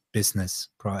to business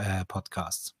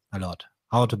podcasts a lot.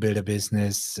 How to build a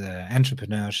business,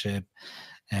 entrepreneurship,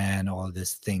 and all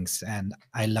these things. And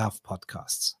I love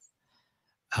podcasts.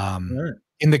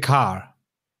 In the car.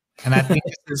 And I think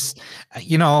this is,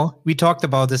 we talked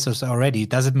about this already.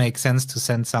 Does it make sense to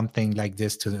send something like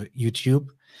this to YouTube?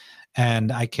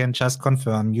 And I can just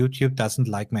confirm YouTube doesn't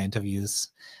like my interviews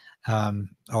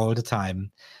all the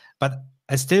time. But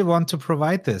I still want to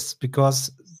provide this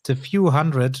because the few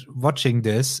hundred watching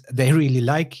this, they really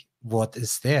like what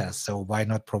is there. So why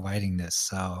not providing this?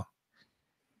 So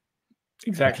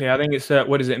exactly. I think it's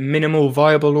minimal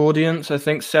viable audience, I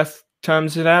think Seth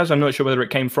terms it as. I'm not sure whether it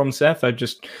came from Seth. I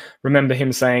just remember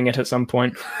him saying it at some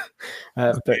point.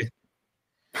 But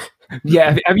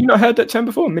yeah, have you not heard that term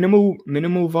before?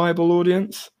 Minimal viable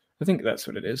audience? I think that's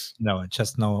what it is. No, I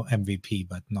just know MVP,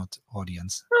 but not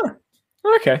audience. Oh,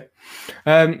 okay.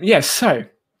 Yes. So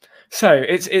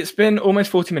it's been almost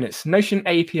 40 minutes. Notion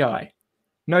API.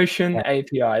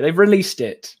 API. They've released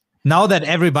it. Now that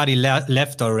everybody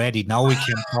left already, now we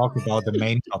can talk about the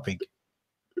main topic.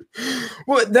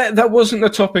 Well, that wasn't the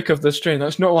topic of the stream.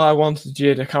 That's not why I wanted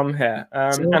you to come here.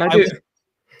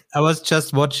 I was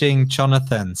just watching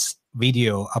Jonathan's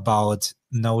video about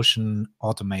Notion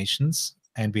automations,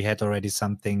 and we had already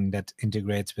something that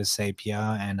integrates with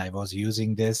Zapier, and I was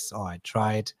using this, or I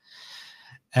tried.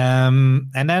 And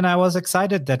then I was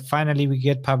excited that finally we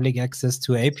get public access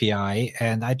to API,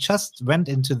 and I just went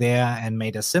into there and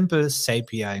made a simple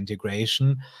Zapier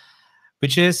integration,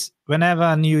 which is whenever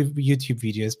a new YouTube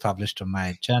video is published on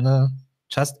my channel,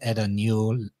 just add a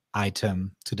new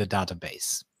item to the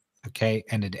database. Okay,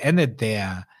 and it ended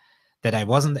there that I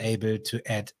wasn't able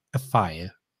to add a file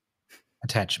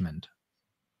attachment,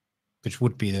 which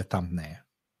would be the thumbnail,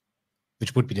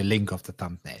 which would be the link of the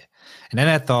thumbnail. And then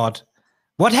I thought,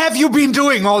 what have you been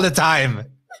doing all the time?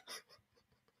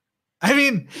 I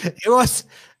mean, it was.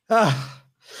 Well,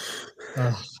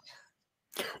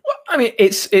 I mean,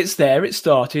 it's there. It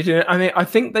started. I mean, I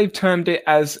think they've termed it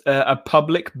as a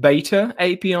public beta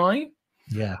API.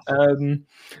 Yeah.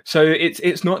 So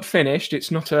it's not finished.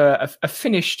 It's not a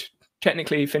finished,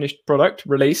 technically finished product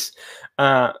release.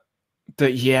 But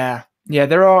yeah,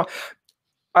 there are.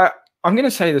 I'm going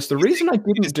to say this. The reason I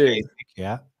didn't do. Basic,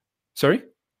 yeah. Sorry.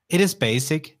 It is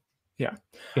basic. Yeah.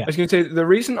 I was going to say the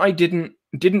reason I didn't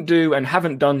do and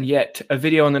haven't done yet a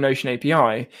video on the Notion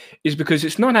API is because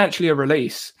it's not actually a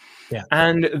release. Yeah.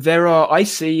 And I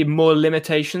see more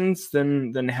limitations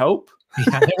than help.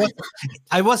 Yeah,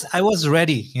 I was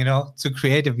ready, to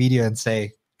create a video and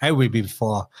say I will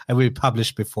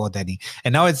publish before Danny.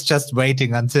 And now it's just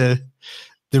waiting until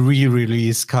the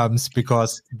re-release comes,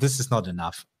 because this is not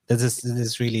enough. This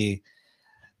is really.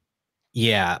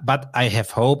 Yeah, but I have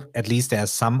hope. At least there are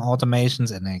some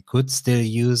automations and I could still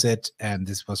use it. And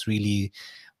this was really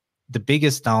the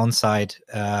biggest downside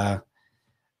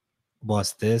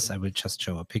was this. I will just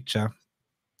show a picture.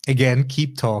 Again,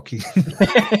 keep talking.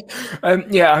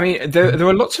 Yeah, I mean, there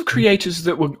were lots of creators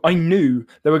I knew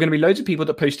there were going to be loads of people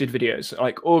that posted videos.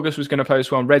 Like August was going to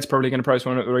post one, Red's probably going to post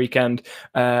one at the weekend.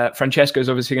 Francesco's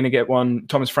obviously going to get one.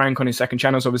 Thomas Frank on his second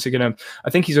channel is obviously going to, I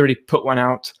think he's already put one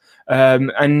out.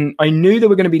 And I knew there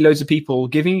were going to be loads of people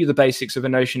giving you the basics of a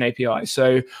Notion API.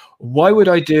 So why would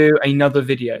I do another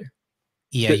video?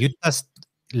 Yeah, you just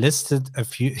listed a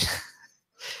few.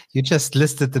 You just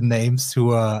listed the names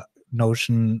who are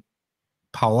Notion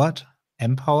empowered,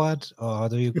 or how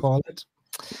do you call it?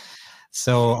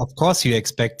 So of course you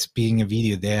expect being a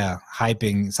video there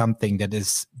hyping something that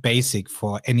is basic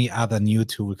for any other new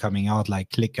tool coming out, like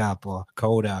ClickUp or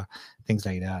Coda, things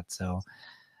like that. So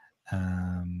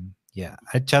yeah,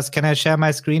 can I share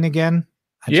my screen again?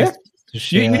 Yeah.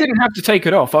 You didn't have to take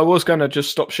it off. I was going to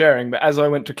just stop sharing, but as I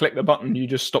went to click the button, you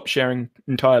just stopped sharing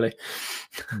entirely.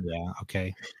 Yeah,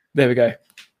 okay. There we go.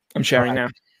 I'm sharing now.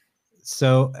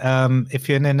 So if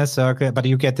you're in Inner Circle, but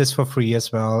you get this for free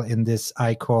as well in this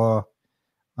iCore.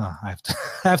 Oh, I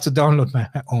have to download my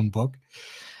own book.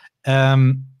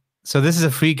 So this is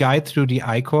a free guide through the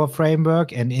iCore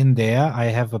framework. And in there, I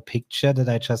have a picture that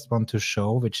I just want to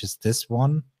show, which is this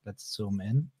one. Let's zoom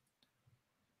in.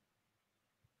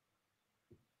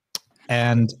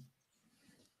 And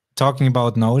talking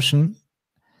about Notion,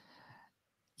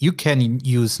 you can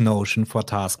use Notion for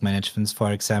task management,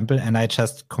 for example, and I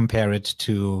just compare it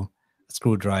to a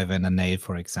screwdriver and a nail,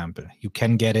 for example. You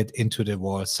can get it into the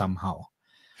wall somehow.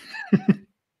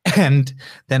 And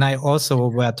then I also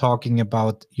were talking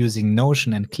about using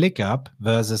Notion and ClickUp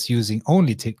versus using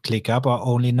only ClickUp or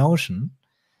only Notion.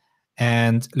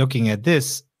 And looking at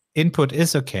this, input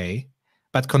is okay,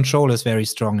 but control is very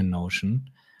strong in Notion.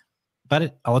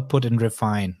 But output and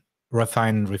refine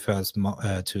refers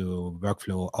to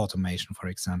workflow automation, for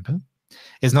example,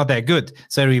 is not that good.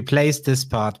 So I replaced this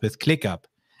part with ClickUp.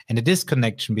 And the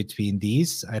disconnection between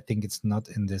these, I think it's not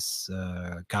in this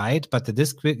guide, but the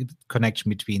disconnection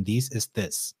between these is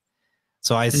this.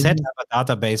 So I set up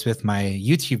a database with my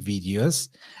YouTube videos,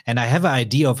 and I have an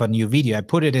idea of a new video. I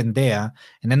put it in there,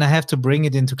 and then I have to bring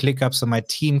it into ClickUp so my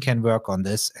team can work on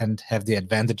this and have the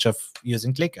advantage of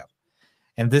using ClickUp.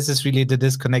 And this is really the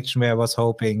disconnection where I was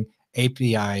hoping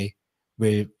API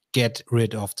will get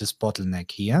rid of this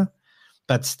bottleneck here.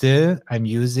 But still,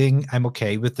 I'm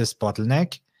okay with this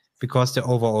bottleneck because the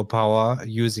overall power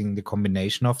using the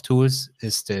combination of tools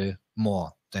is still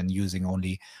more than using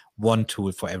only one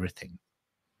tool for everything.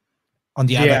 On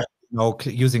the other hand,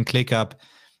 using ClickUp,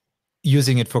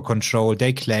 using it for control,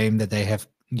 they claim that they have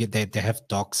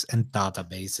docs and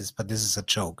databases, but this is a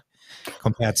joke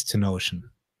compared to Notion.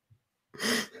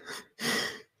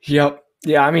 Yep.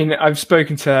 Yeah, I mean, I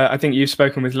think you've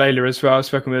spoken with Layla as well. I've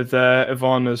spoken with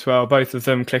Yvonne as well, both of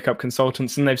them ClickUp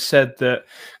consultants, and they've said that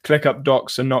ClickUp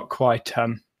docs are not quite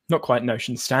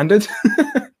Notion standard.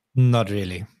 Not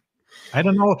really. I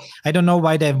don't know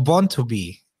why they want to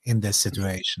be in this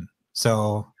situation.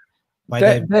 So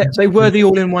why they were the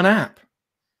all-in-one app.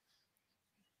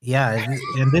 Yeah,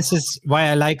 and this is why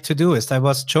I like Todoist. I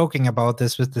was joking about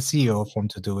this with the CEO from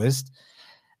Todoist.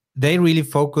 They really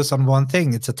focus on one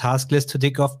thing. It's a task list to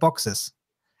tick off boxes.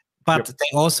 But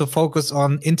they also focus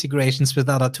on integrations with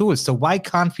other tools. So why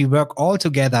can't we work all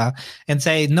together and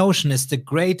say Notion is the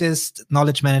greatest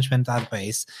knowledge management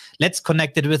database? Let's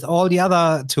connect it with all the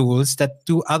other tools that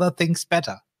do other things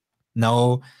better.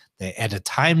 No, they add a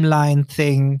timeline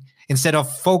thing instead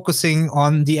of focusing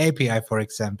on the API, for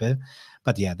example.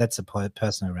 But yeah, that's a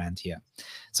personal rant here.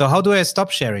 So how do I stop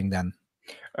sharing then?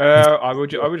 I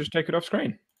would just take it off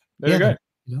screen. There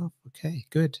we go. Okay,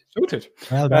 good. Sorted.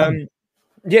 Well done.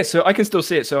 Yeah, so I can still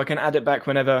see it, so I can add it back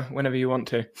whenever you want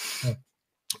to.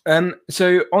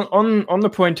 So on the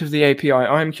point of the API,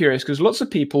 I'm curious because lots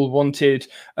of people wanted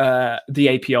the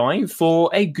API for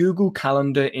a Google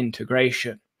Calendar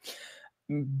integration,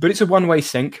 but it's a one-way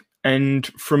sync, and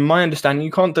from my understanding,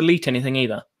 you can't delete anything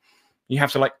either. You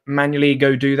have to like manually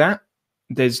go do that.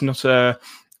 There's not a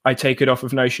I take it off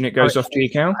of Notion, it goes off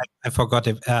GCal. I forgot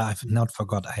it. I've not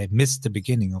forgot. I missed the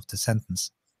beginning of the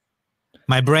sentence.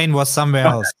 My brain was somewhere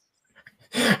else.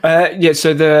 Yeah,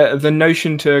 so the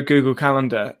Notion to Google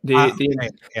Calendar,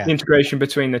 the integration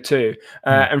between the two,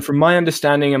 and from my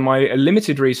understanding and my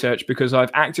limited research, because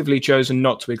I've actively chosen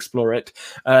not to explore it,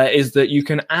 is that you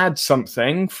can add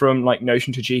something from like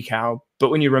Notion to GCal, but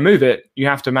when you remove it, you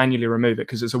have to manually remove it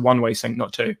because it's a one-way sync,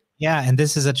 not two. Yeah, and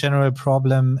this is a general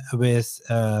problem with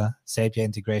Zapier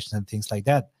integration and things like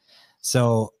that.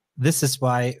 So this is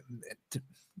why.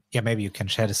 Yeah, maybe you can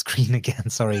share the screen again.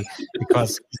 Sorry,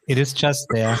 because it is just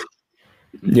there.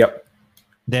 Yep.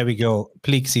 There we go.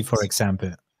 Plexi, for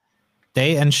example.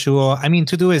 They ensure, I mean,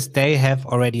 Todoist, they have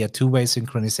already a two-way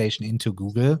synchronization into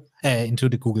Google, into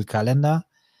the Google Calendar.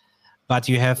 But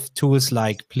you have tools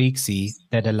like Plexi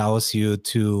that allows you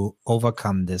to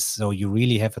overcome this. So you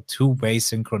really have a two-way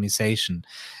synchronization.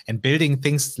 And building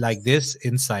things like this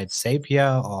inside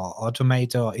Zapier or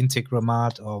Automator or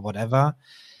Integromat or whatever,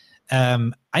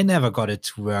 I never got it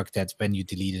to work that when you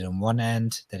delete it on one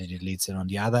end, that it deletes it on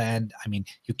the other end. I mean,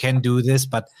 you can do this,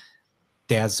 but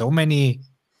there are so many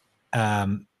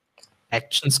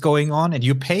actions going on, and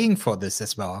you're paying for this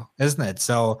as well, isn't it?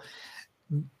 So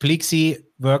Plexi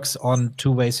works on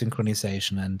two-way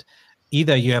synchronization, and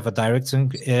either you have a direct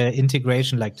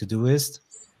integration like Todoist,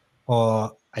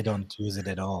 or I don't use it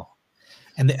at all.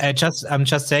 And I'm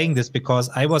just saying this because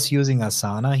I was using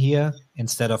Asana here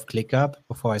instead of ClickUp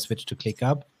before I switched to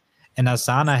ClickUp. And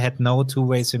Asana had no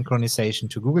two-way synchronization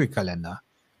to Google Calendar.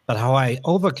 But how I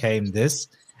overcame this,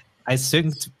 I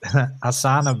synced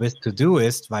Asana with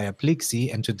Todoist via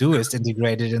Plexi, and Todoist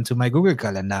integrated into my Google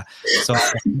Calendar. So I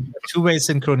have two-way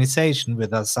synchronization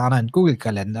with Asana and Google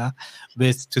Calendar,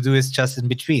 with Todoist just in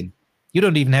between. You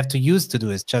don't even have to use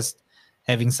Todoist, just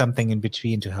having something in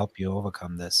between to help you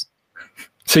overcome this.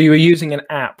 So you were using an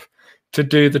app to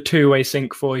do the two-way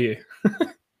sync for you?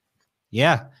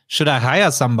 Yeah. Should I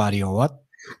hire somebody or what?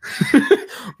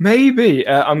 Maybe.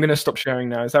 I'm going to stop sharing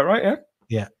now. Is that right? Yeah?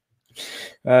 Yeah.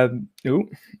 Oh,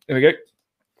 there we go.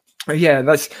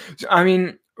 Yeah, I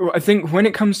mean, I think when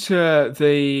it comes to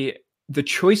the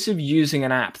choice of using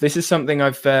an app, this is something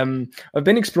I've been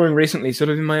exploring recently, sort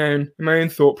of in my own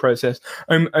thought process,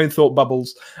 own thought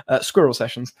bubbles, squirrel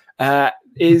sessions.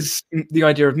 Is the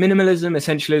idea of minimalism,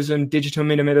 essentialism, digital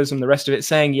minimalism, the rest of it.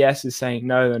 Saying yes is saying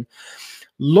no, and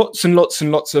lots and lots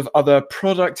and lots of other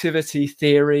productivity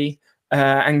theory,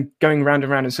 and going round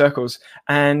and round in circles,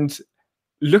 and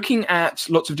looking at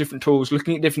lots of different tools,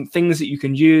 looking at different things that you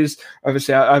can use.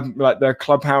 Obviously, I'm like the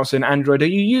Clubhouse and Android. Are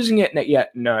you using it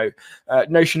yet? No.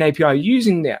 Notion API,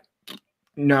 using that?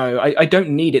 No, I don't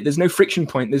need it. There's no friction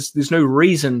point. There's no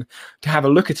reason to have a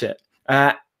look at it.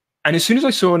 And as soon as I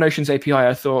saw Notion's API,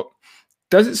 I thought,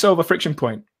 does it solve a friction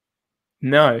point?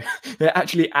 No, it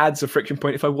actually adds a friction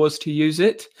point if I was to use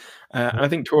it. And I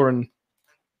think Torin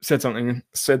said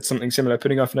something similar,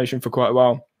 putting off Notion for quite a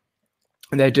while.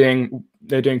 And they're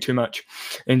doing too much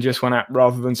in just one app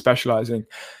rather than specializing.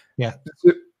 Yeah.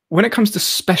 So when it comes to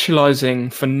specializing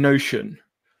for Notion,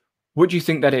 what do you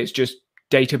think that is? Just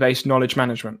database knowledge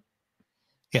management?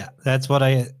 Yeah, that's what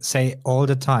I say all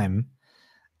the time.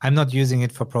 I'm not using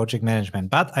it for project management,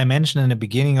 but I mentioned in the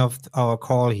beginning of our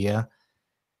call here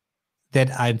that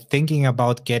I'm thinking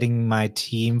about getting my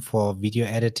team for video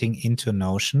editing into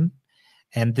Notion.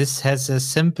 And this has a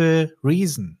simple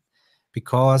reason,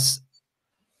 because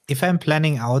if I'm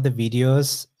planning out the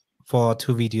videos for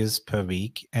 2 videos per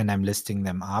week and I'm listing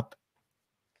them up,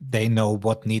 they know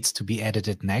what needs to be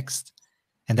edited next,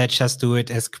 and I just do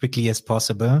it as quickly as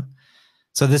possible.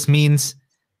 So this means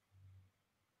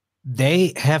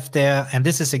they have their, and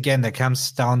this is again, that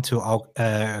comes down to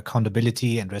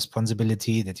accountability and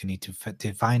responsibility, that you need to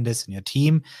define this in your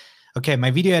team. Okay, my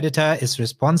video editor is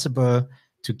responsible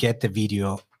to get the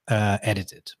video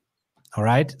edited. All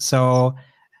right, so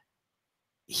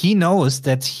he knows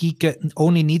that he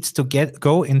only needs to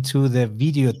go into the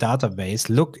video database,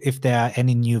 look if there are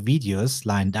any new videos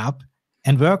lined up,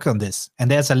 and work on this. And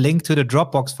there's a link to the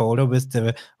Dropbox folder with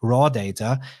the raw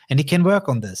data, and he can work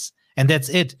on this. And that's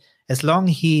it. As long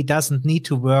as he doesn't need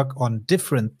to work on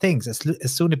different things, as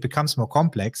soon as it becomes more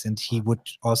complex, and he would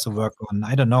also work on,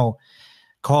 I don't know,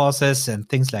 courses and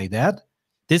things like that,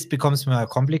 This becomes more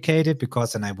complicated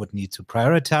because then I would need to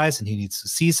prioritize, and he needs to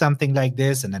see something like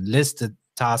this and then list the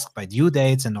task by due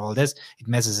dates and all this. It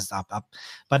messes it up.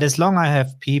 But as long as I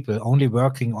have people only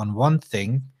working on one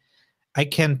thing, I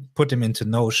can put them into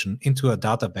Notion, into a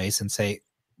database, and say,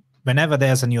 whenever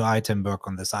there's a new item, work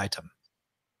on this item.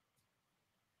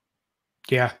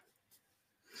 Yeah.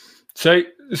 So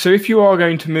if you are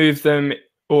going to move them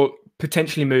or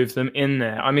potentially move them in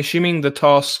there, I'm assuming the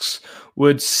tasks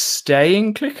would stay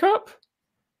in ClickUp?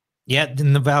 Yeah,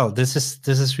 well, this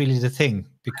is really the thing,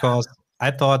 because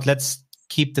I thought let's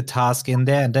keep the task in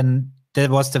there, and then there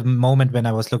was the moment when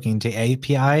I was looking into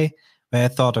API where I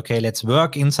thought, okay, let's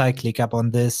work inside ClickUp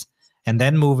on this and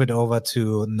then move it over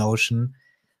to Notion.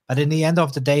 But in the end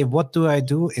of the day, what do I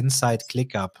do inside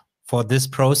ClickUp for this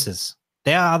process?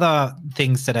 There are other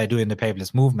things that I do in the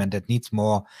paperless movement that needs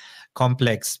more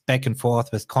complex back and forth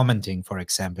with commenting, for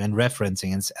example, and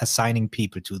referencing and assigning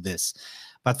people to this.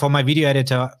 But for my video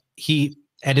editor, he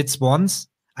edits once,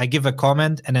 I give a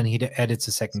comment, and then he edits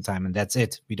a second time, and that's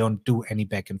it. We don't do any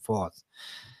back and forth.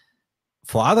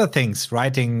 For other things,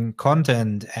 writing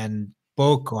content and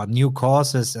book or new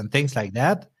courses and things like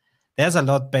that, there's a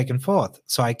lot back and forth.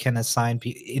 So I can assign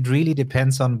people. It really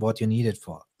depends on what you need it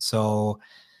for. So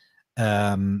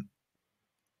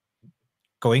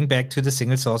going back to the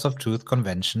single source of truth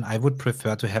convention, I would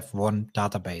prefer to have one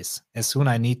database. As soon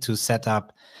as I need to set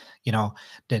up,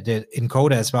 the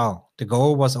encoder as well. The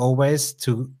goal was always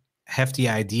to have the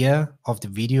idea of the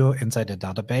video inside the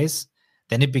database.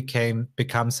 Then it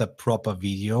becomes a proper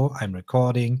video. I'm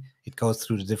recording. It goes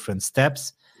through the different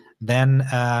steps. Then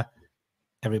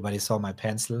everybody saw my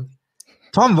pencil.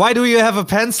 Tom, why do you have a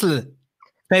pencil?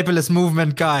 Paperless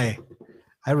movement guy.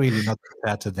 I really not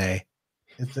prepared today.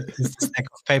 It's a stack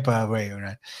of paper away,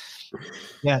 right?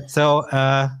 Yeah. So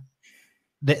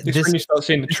this when you start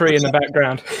seeing the tree in the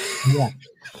background. Yeah.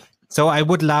 So I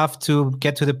would love to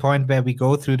get to the point where we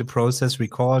go through the process,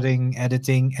 recording,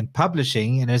 editing, and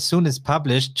publishing. And as soon as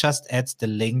published, just adds the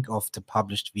link of the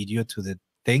published video to the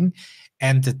thing.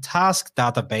 And the task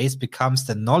database becomes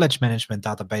the knowledge management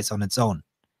database on its own,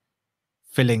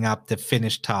 filling up the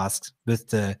finished tasks with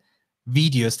the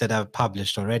videos that are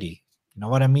published already. You know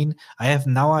what I mean? I have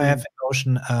a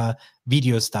Notion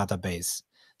videos database.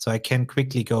 So I can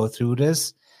quickly go through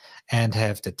this and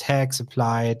have the tags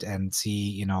applied and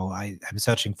see, I'm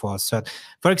searching for a certain,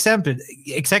 for example,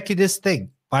 exactly this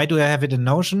thing. Why do I have it in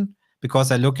Notion?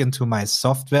 Because I look into my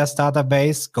softwares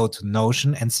database, go to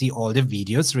Notion, and see all the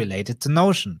videos related to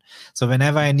Notion. So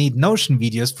whenever I need Notion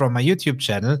videos from my YouTube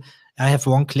channel, I have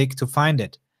one click to find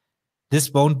it.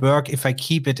 This won't work if I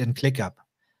keep it in ClickUp.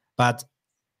 But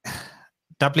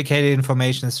duplicated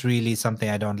information is really something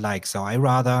I don't like. So I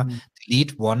rather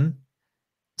delete one.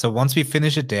 So once we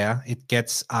finish it there, it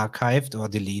gets archived or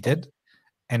deleted,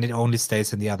 and it only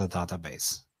stays in the other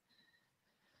database.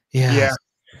 Yeah.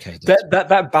 Okay.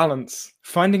 That balance,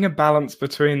 finding a balance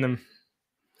between them.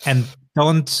 And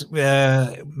don't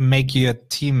make your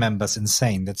team members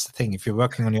insane. That's the thing. If you're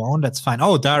working on your own, that's fine.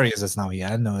 Oh, Darius is now here.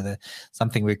 I know that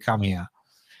something will come here.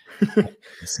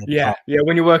 Yeah.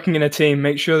 When you're working in a team,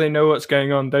 make sure they know what's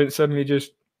going on. Don't suddenly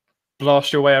just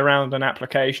blast your way around an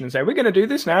application and say, we're going to do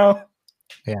this now.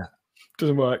 Yeah.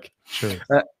 Doesn't work. True.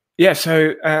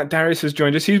 So Darius has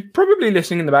joined us. He's probably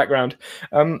listening in the background.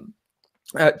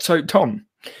 So Tom,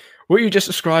 what you just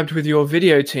described with your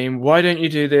video team, why don't you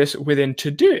do this within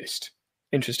Todoist?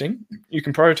 Interesting. You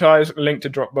can prioritize, link to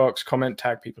Dropbox, comment,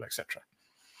 tag people, etc.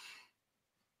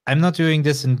 I'm not doing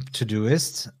this in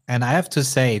Todoist, and I have to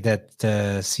say that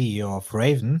the CEO of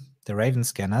Raven, the Raven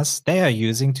Scanners, they are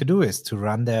using Todoist to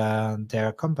run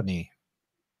their company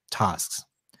tasks.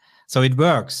 So it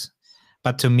works.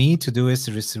 But to me,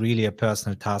 Todoist is really a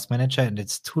personal task manager, and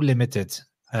it's too limited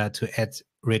to add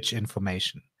rich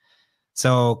information.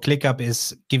 So ClickUp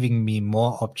is giving me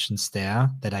more options there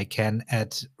that I can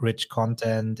add rich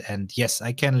content. And yes,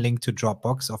 I can link to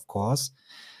Dropbox, of course,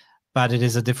 but it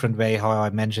is a different way how I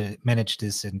manage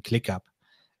this in ClickUp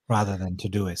rather than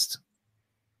Todoist.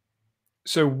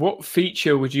 So what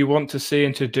feature would you want to see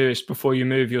in Todoist before you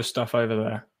move your stuff over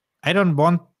there? I don't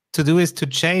want Todoist to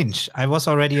change. I was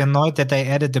already annoyed that they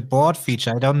added the board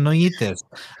feature. I don't need this.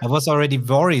 I was already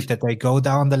worried that they go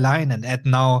down the line and add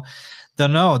now,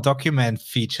 don't know, document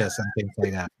features and things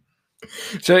like that.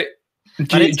 So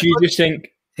do you just think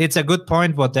it's a good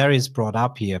point what Darius brought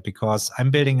up here, because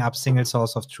I'm building up single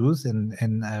source of truth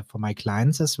for my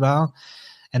clients as well.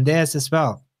 And there's as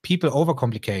well, people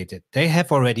overcomplicate it. They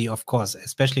have already, of course,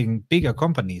 especially in bigger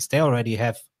companies, they already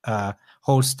have a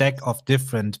whole stack of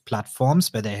different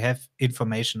platforms where they have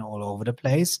information all over the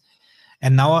place.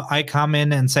 And now I come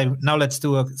in and say, now let's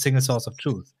do a single source of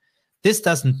truth. This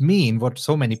doesn't mean what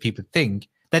so many people think,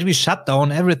 that we shut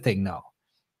down everything now.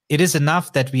 It is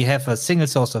enough that we have a single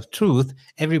source of truth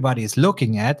everybody is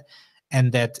looking at,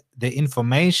 and that the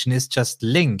information is just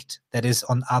linked, that is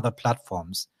on other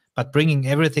platforms. But bringing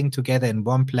everything together in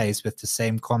one place with the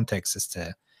same context is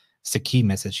the key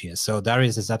message here. So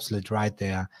Darius is absolutely right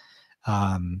there,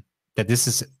 that this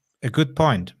is a good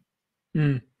point.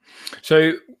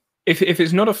 So if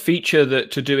it's not a feature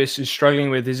that Todoist is struggling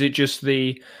with, is it just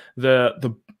the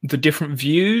different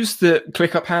views that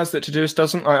ClickUp has that Todoist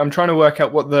doesn't? I'm trying to work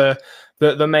out what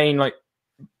the main like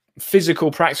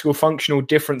physical, practical, functional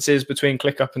difference is between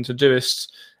ClickUp and Todoist,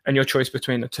 and your choice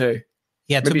between the two.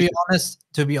 Yeah, to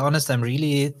be honest, I'm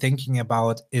really thinking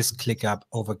about, is ClickUp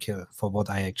overkill for what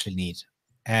I actually need?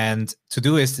 And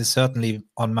Todoist is certainly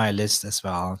on my list as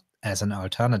well as an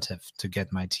alternative to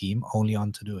get my team only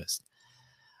on Todoist.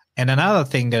 And another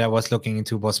thing that I was looking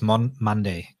into was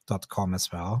Monday.com as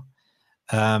well.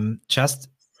 Just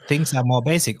things are more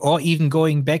basic, or even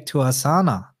going back to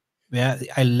Asana, where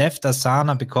I left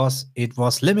Asana because it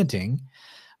was limiting.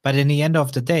 But in the end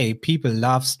of the day, people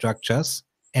love structures,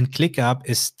 and ClickUp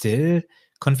is still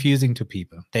confusing to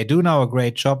people. They do now a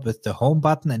great job with the home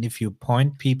button, and if you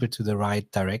point people to the right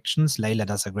directions, Layla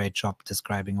does a great job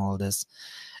describing all this,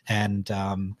 and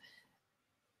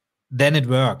then it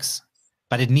works.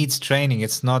 But it needs training.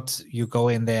 It's not you go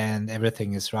in there and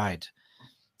everything is right.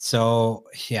 So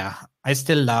yeah, I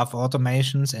still love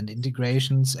automations and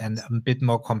integrations and a bit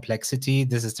more complexity.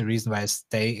 This is the reason why I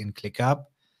stay in ClickUp.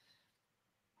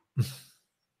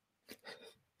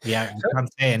 Yeah, I can't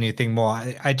say anything more.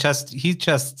 He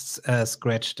just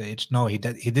scratched the itch. No, he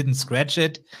didn't scratch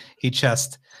it. He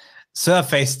just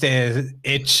surfaced the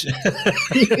itch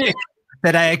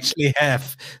that I actually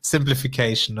have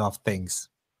simplification of things.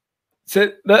 So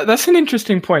that's an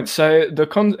interesting point. So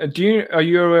are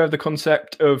you aware of the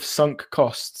concept of sunk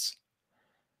costs?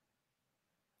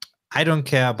 I don't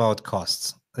care about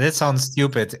costs. That sounds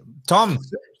stupid. Tom,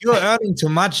 you're earning too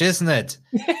much, isn't it?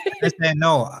 I say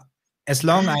no. As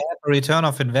long as I have a return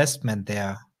of investment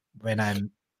there, when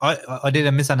I'm, or did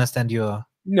I misunderstand your?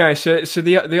 No. So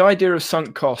the idea of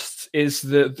sunk costs is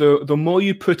that the more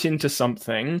you put into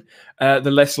something,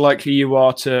 the less likely you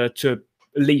are to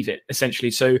leave it, essentially.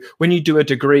 So when you do a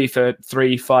degree for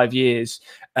 3-5 years,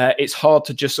 it's hard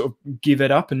to just sort of give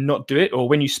it up and not do it. Or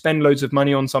when you spend loads of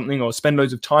money on something or spend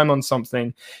loads of time on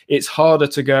something, it's harder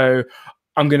to go,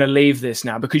 I'm going to leave this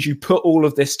now, because you put all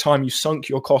of this time, you sunk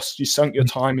your costs, you sunk your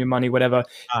time, your money, whatever,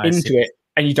 into it,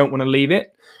 and you don't want to leave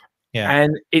it. Yeah.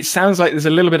 And it sounds like there's a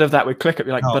little bit of that with ClickUp.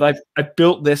 You're like, but I've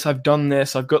built this, I've done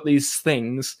this, I've got these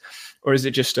things. Or is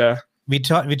it just we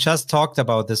just talked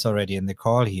about this already in the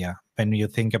call here, when you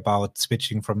think about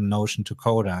switching from Notion to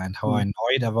Coda and how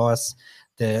annoyed I was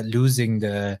losing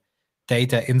the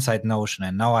data inside Notion,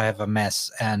 and now I have a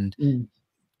mess, and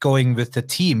going with the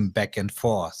team back and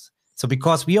forth. So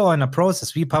because we are in a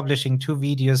process, we're publishing 2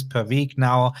 videos per week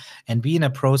now, and we in a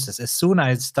process. As soon as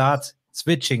I start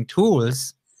switching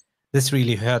tools, this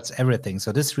really hurts everything.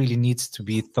 So this really needs to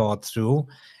be thought through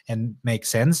and make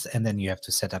sense. And then you have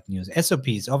to set up new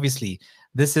SOPs. Obviously,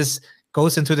 this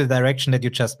goes into the direction that you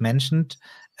just mentioned,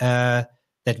 that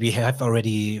we have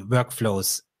already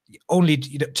workflows. Only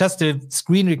just the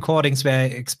screen recordings where I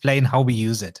explain how we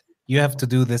use it. You have to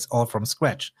do this all from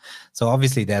scratch. So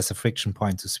obviously there's a friction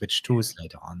point to switch tools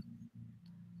later on.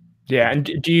 Yeah,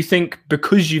 and do you think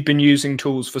because you've been using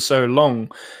tools for so long,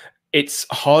 it's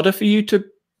harder for you to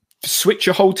switch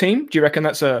your whole team? Do you reckon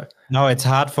that's No, it's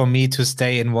hard for me to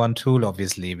stay in one tool,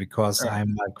 obviously, because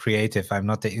I'm a creative. I'm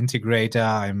not the integrator.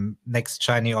 I'm next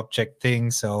shiny object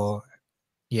thing. So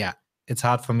yeah, it's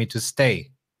hard for me to stay.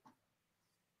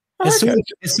 As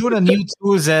soon a new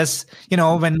tool says,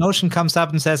 when Notion comes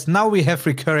up and says, now we have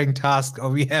recurring tasks, or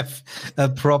we have a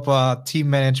proper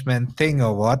team management thing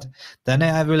or what, then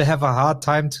I will have a hard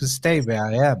time to stay where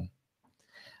I am.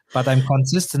 But I'm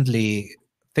consistently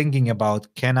thinking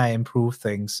about, can I improve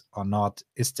things or not?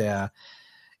 Is there,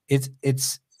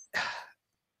 it's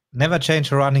never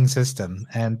change a running system.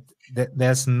 And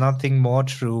there's nothing more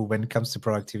true when it comes to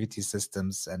productivity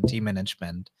systems and team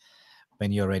management.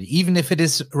 When you're ready, even if it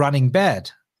is running bad,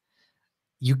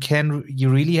 you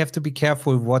really have to be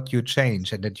careful what you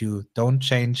change, and that you don't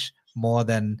change more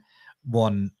than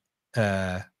one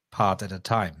part at a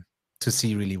time to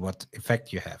see really what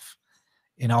effect you have.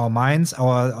 In our minds,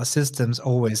 our systems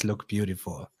always look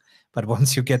beautiful, but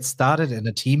once you get started and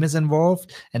a team is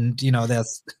involved, and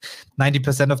there's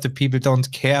 90% of the people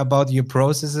don't care about your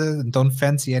processes and don't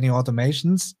fancy any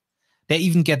automations. They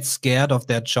even get scared of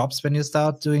their jobs when you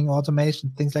start doing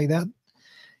automation, things like that.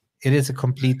 it is a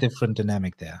complete different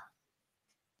dynamic there.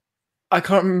 I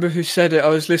can't remember who said it. I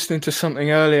was listening to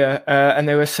something earlier, and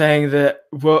they were saying that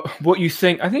what you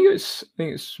think. I think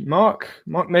it's Mark.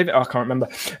 Maybe I can't remember.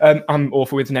 I'm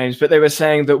awful with names, but they were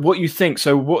saying that what you think,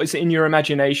 so what is in your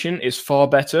imagination, is far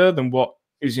better than what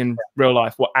is in real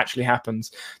life. What actually happens.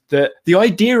 The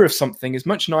idea of something is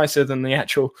much nicer than the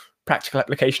actual practical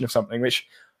application of something, which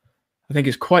I think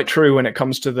is quite true when it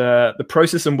comes to the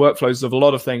process and workflows of a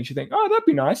lot of things. You think, oh, that'd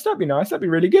be nice. That'd be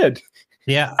really good.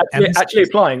 Yeah, actually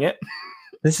applying it.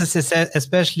 This is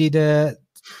especially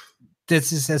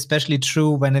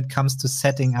true when it comes to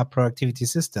setting up productivity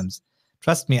systems.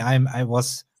 Trust me, I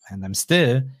was and I'm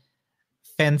still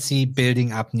fancy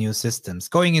building up new systems,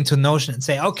 going into Notion and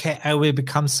say, okay, I will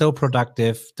become so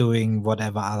productive doing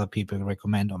whatever other people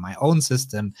recommend on my own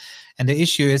system. And the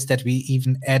issue is that we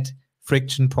even add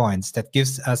friction points that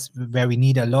gives us where we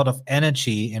need a lot of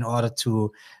energy in order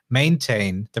to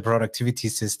maintain the productivity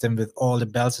system with all the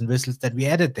bells and whistles that we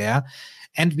added there.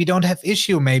 And we don't have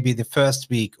issue maybe the first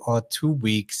week or 2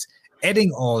 weeks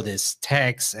adding all this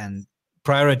tags and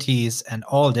priorities and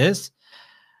all this.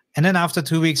 And then after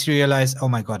 2 weeks, you realize, oh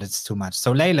my God, it's too much.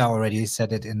 So Layla already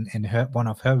said it in one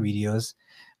of her videos,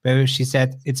 where she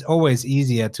said it's always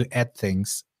easier to add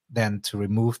things than to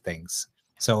remove things.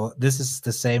 So this is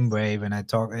the same way when I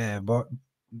talk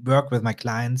work with my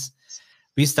clients.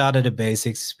 We start at the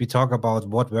basics. We talk about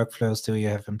what workflows do you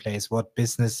have in place, what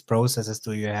business processes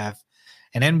do you have,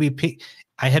 and then we pick.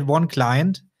 I had one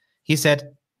client. He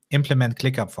said, "Implement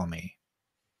ClickUp for me."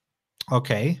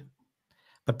 Okay,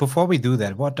 but before we do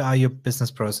that, what are your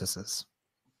business processes?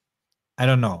 I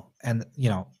don't know, and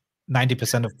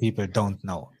 90% of people don't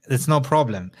know. It's no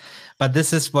problem, but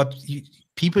this is what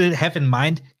people have in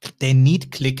mind. They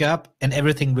need ClickUp and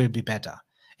everything will be better.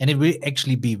 And it will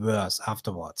actually be worse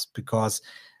afterwards because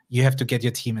you have to get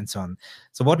your team and so on.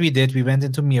 So what we did, we went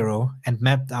into Miro and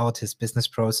mapped out his business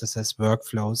processes,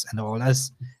 workflows, and all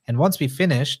this. And once we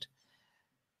finished,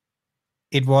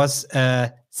 it was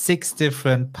 6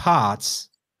 different parts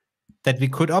that we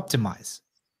could optimize.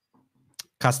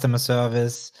 Customer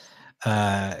service,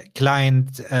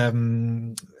 client,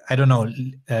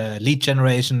 lead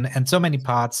generation, and so many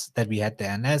parts that we had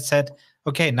there. And I said,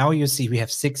 okay, now you see we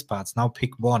have 6 parts. Now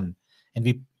pick one, and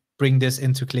we bring this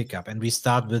into ClickUp, and we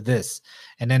start with this,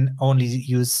 and then only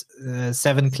use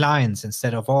 7 clients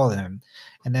instead of all of them.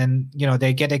 And then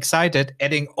they get excited,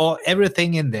 adding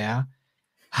everything in there.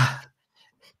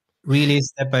 Really,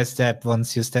 step by step.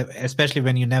 Once you step, especially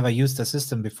when you never used the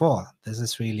system before, this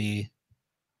is really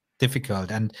difficult.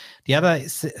 And the other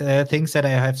things that I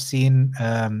have seen,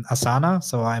 Asana.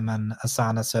 So I'm an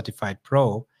Asana certified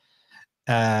pro.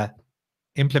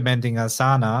 Implementing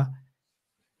Asana,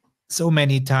 so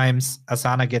many times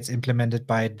Asana gets implemented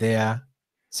by their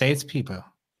salespeople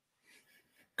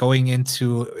going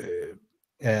into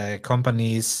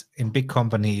companies, in big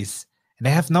companies, and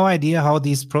they have no idea how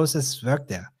these processes work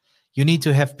there. You need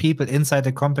to have people inside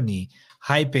the company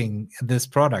hyping this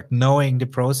product, knowing the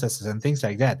processes and things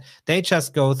like that. They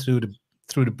just go through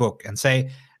the book and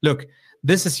say, look,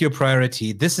 this is your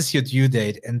priority, this is your due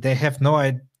date, and they have no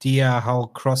idea how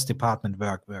cross-department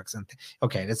work works. And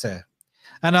okay, that's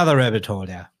another rabbit hole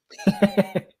there.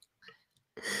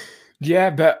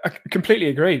 Yeah, but I completely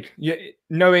agreed. Yeah,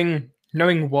 knowing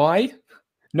why,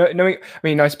 knowing. I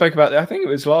mean, I spoke about that. I think it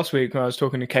was last week when I was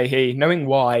talking to Kei. Knowing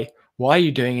why are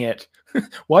you doing it?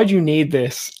 Why do you need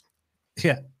this?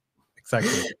 Yeah,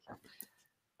 exactly.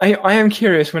 I am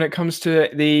curious when it comes to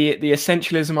the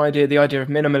essentialism idea, the idea of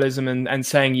minimalism and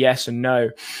saying yes and no.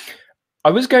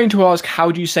 I was going to ask,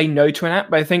 how do you say no to an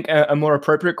app? But I think a more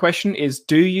appropriate question is,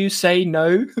 do you say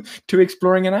no to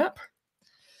exploring an app?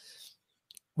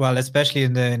 Well, especially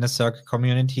in the Circle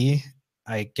community,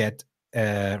 I get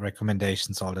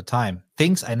recommendations all the time.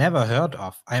 Things I never heard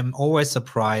of. I'm always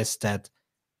surprised that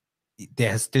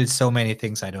there's still so many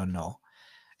things I don't know.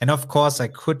 And of course, I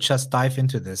could just dive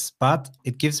into this, but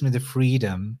it gives me the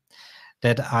freedom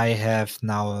that I have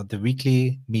now the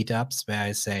weekly meetups where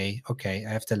I say, okay, I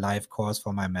have the live course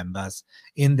for my members.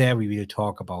 In there, we will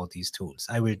talk about these tools.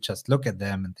 I will just look at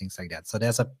them and things like that. So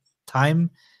there's a time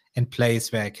and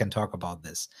place where I can talk about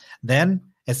this. Then,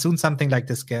 as soon as something like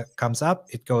this comes up,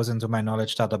 it goes into my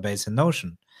knowledge database in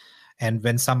Notion. And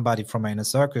when somebody from my Inner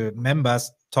Circle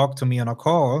members talk to me on a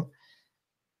call,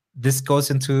 this goes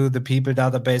into the people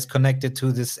database connected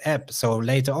to this app. So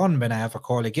later on, when I have a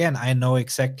call again, I know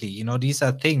exactly, these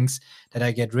are things that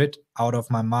I get rid out of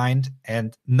my mind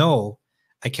and know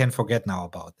I can forget now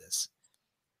about this.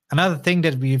 Another thing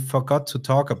that we forgot to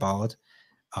talk about,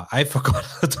 I forgot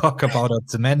to talk about or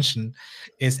to mention,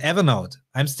 is Evernote.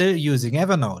 I'm still using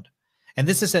Evernote. And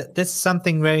this is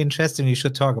something very interesting we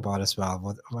should talk about as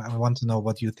well. I want to know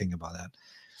what you think about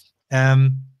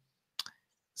that.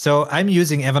 So I'm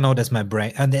using Evernote as my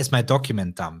brain and as my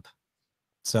document dump.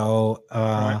 So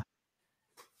Right.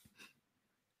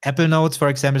 Apple Notes, for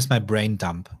example, is my brain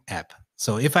dump app.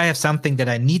 So if I have something that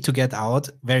I need to get out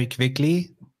very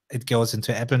quickly, it goes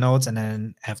into Apple Notes and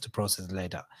then I have to process it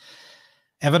later.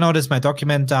 Evernote is my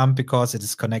document dump because it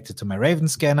is connected to my Raven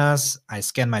scanners. I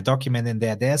scan my document in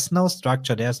there. There's no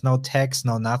structure. There's no text,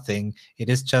 no nothing. It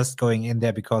is just going in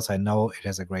there because I know it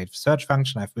has a great search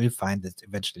function. I will find it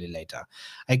eventually later.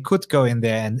 I could go in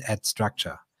there and add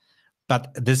structure,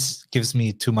 but this gives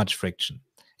me too much friction.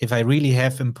 If I really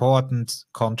have important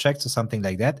contracts or something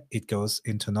like that, it goes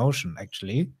into Notion,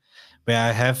 actually, where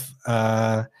I have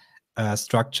a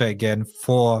structure again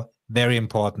for very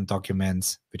important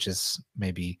documents, which is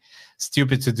maybe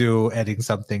stupid to do, adding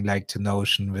something like to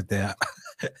Notion with their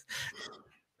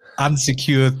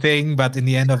unsecure thing. But in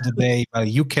the end of the day, well,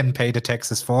 you can pay the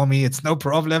taxes for me. It's no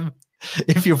problem.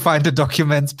 If you find the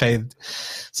documents paid.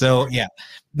 So yeah,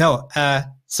 no.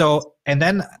 And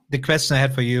then the question I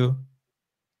had for you,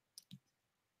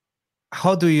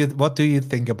 what do you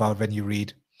think about when you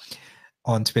read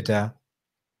on Twitter?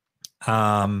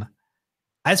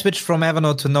 I switched from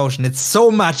Evernote to Notion. It's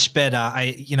so much better.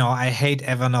 I hate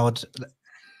Evernote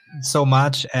so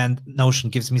much, and Notion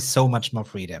gives me so much more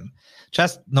freedom.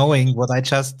 Just knowing what I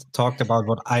just talked about,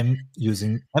 what I'm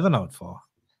using Evernote for.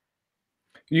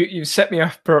 You set me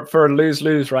up for a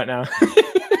lose-lose right now.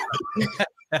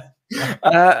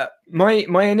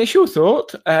 My initial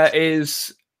thought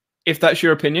is, if that's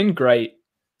your opinion, great.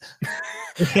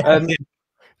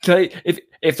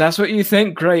 If that's what you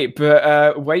think, great.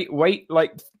 But wait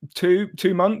like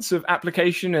two months of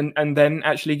application and then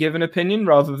actually give an opinion,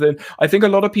 rather than, I think a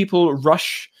lot of people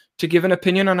rush to give an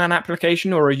opinion on an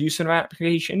application or a use of an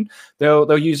application.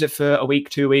 They'll use it for a week,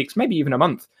 2 weeks, maybe even a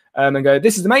month, and go,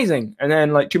 this is amazing. And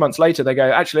then like 2 months later, they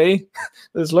go, actually,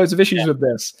 there's loads of issues with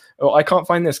this, or I can't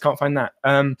find this, can't find that.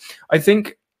 I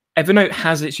think Evernote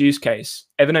has its use case.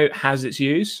 Evernote has its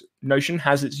use. Notion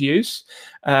has its use.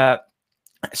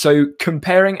 So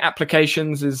comparing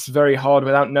applications is very hard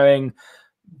without knowing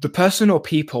the person or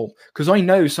people, because I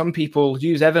know some people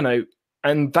use Evernote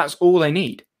and that's all they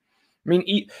need. I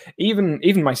mean,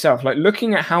 even myself, like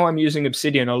looking at how I'm using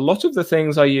Obsidian, a lot of the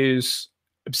things I use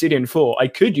Obsidian for, I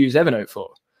could use Evernote for.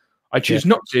 I choose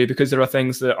not to, because there are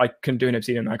things that I can do in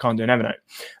Obsidian I can't do in Evernote.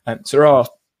 So there are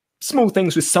small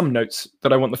things with some notes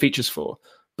that I want the features for.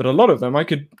 But a lot of them I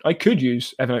could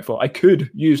use Evernote for. I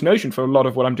could use Notion for a lot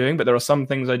of what I'm doing, but there are some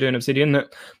things I do in Obsidian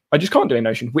that I just can't do in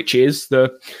Notion, which is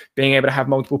the being able to have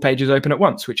multiple pages open at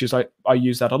once, which is I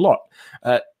use that a lot.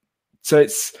 So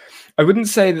I wouldn't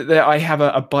say that I have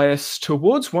a bias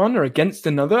towards one or against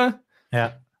another.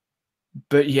 Yeah.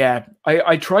 But yeah,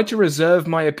 I try to reserve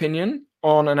my opinion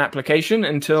on an application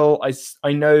until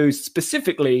I know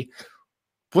specifically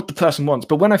what the person wants.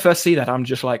 But when I first see that, I'm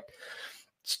just like,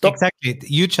 stop. Exactly.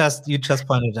 You just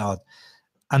pointed out,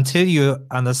 until you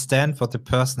understand what the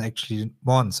person actually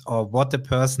wants or what the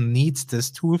person needs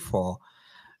this tool for,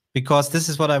 because this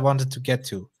is what I wanted to get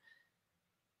to.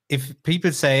 If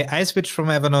people say, I switched from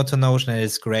Evernote to Notion and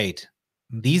it's great,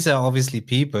 these are obviously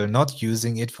people not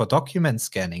using it for document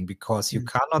scanning, because you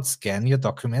cannot scan your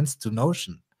documents to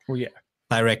Notion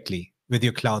directly with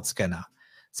your cloud scanner.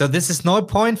 So this is no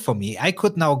point for me. I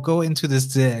could now go into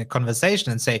this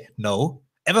conversation and say, no,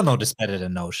 Evernote is better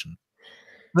than Notion,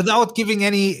 without giving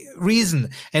any reason,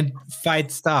 and fight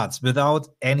starts without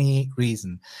any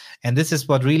reason. And this is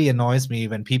what really annoys me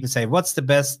when people say, what's the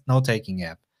best note-taking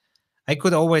app? I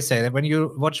could always say that when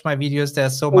you watch my videos,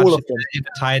 there's so much in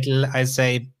the title. I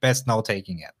say best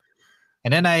note-taking app.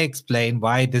 And then I explain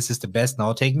why this is the best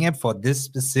note-taking app for this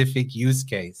specific use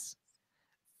case,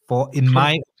 in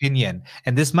my opinion.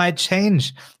 And this might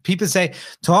change. People say,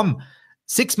 Tom,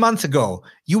 6 months ago,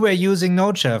 you were using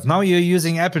Notechef. Now you're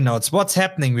using Apple Notes. What's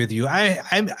happening with you? I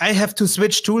have to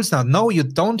switch tools now. No, you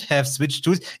don't have switch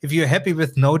tools. If you're happy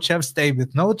with Notechef, stay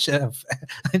with Notechef.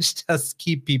 I just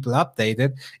keep people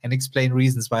updated and explain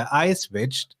reasons why I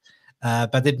switched.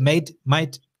 But it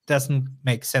doesn't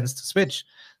make sense to switch.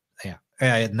 Yeah,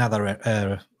 another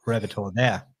rabbit hole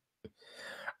there.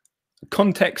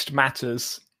 Context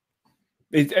matters.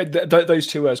 Those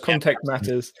two words, context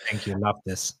matters. Thank you. Love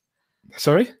this.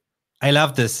 Sorry? I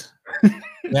love this.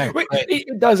 Yeah,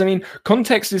 it does. I mean,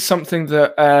 context is something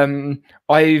that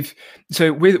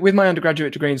with my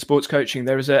undergraduate degree in sports coaching,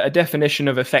 there is a definition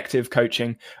of effective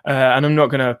coaching, and I'm not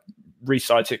going to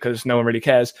recite it because no one really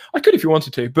cares. I could if you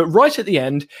wanted to, but right at the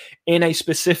end, in a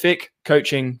specific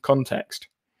coaching context,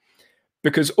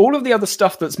 because all of the other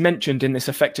stuff that's mentioned in this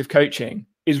effective coaching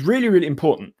is really, really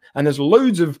important. And there's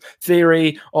loads of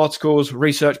theory, articles,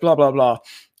 research, blah, blah, blah,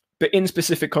 but in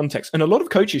specific context. And a lot of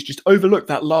coaches just overlook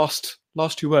that last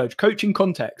two words, coaching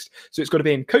context. So it's got to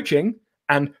be in coaching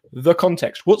and the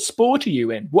context. What sport are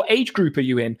you in? What age group are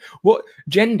you in? What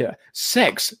gender,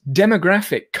 sex,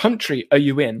 demographic, country are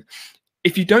you in?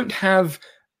 If you don't have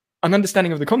an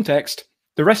understanding of the context,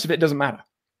 the rest of it doesn't matter.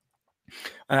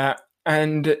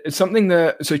 And it's something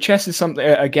that, so chess is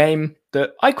a game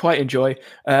that I quite enjoy.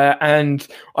 And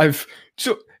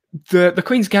the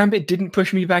Queen's Gambit didn't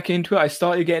push me back into it. I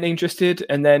started getting interested,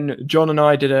 and then John and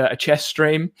I did a chess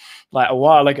stream like a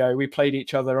while ago. We played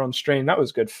each other on stream. That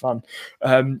was good fun.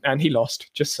 And he lost,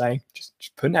 just saying,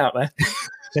 just putting it out there.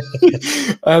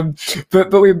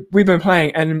 But we've been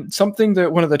playing, and something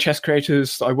that one of the chess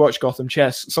creators I watched, Gotham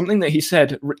Chess, something that he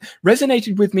said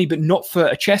resonated with me, but not for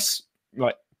a chess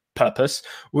like purpose,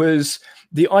 was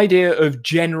the idea of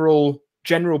general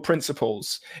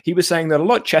principles. He was saying that a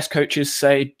lot of chess coaches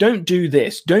say, don't do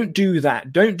this, don't do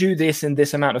that, don't do this in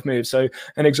this amount of moves. So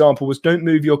an example was, don't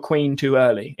move your queen too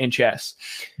early in chess.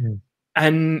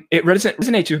 And it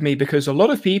resonated with me because a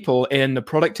lot of people in the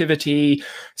productivity,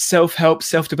 self-help,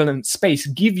 self-development space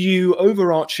give you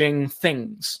overarching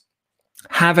things.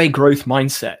 Have a growth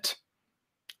mindset.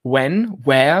 When,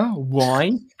 where,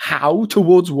 why, how,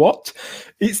 towards what?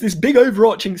 It's this big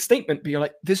overarching statement, but you're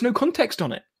like, there's no context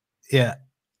on it. Yeah.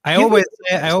 I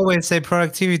always say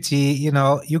productivity,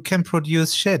 you can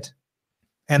produce shit.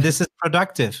 And this is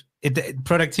productive.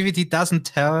 Productivity doesn't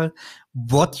tell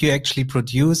what you actually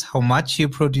produce, how much you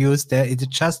produce. It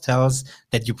just tells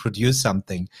that you produce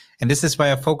something. And this is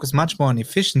why I focus much more on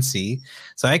efficiency.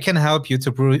 So I can help you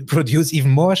to produce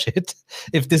even more shit.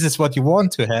 If this is what you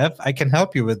want to have, I can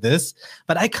help you with this.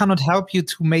 But I cannot help you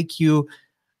to make you,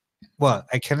 well,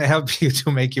 I can help you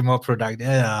to make you more productive.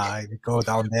 I go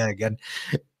down there again.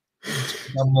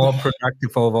 More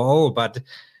productive overall. But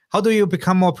how do you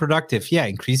become more productive? Yeah,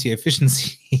 increase your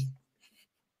efficiency.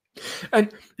 And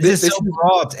this is so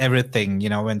broad, everything,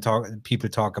 when people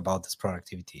talk about this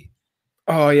productivity.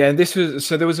 Oh yeah, and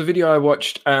there was a video I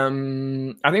watched. I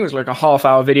think it was like a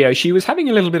half-hour video. She was having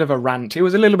a little bit of a rant. It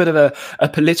was a little bit of a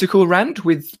political rant,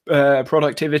 with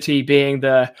productivity being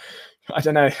the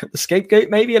scapegoat,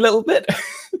 maybe a little bit.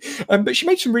 But she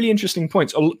made some really interesting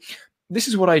points. This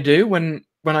is what I do when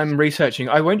I'm researching.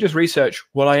 I won't just research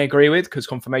what I agree with, because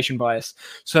confirmation bias.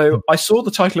 So I saw the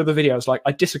title of the video. I was like,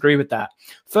 I disagree with that.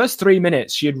 First 3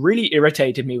 minutes, she had really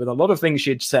irritated me with a lot of things she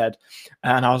had said,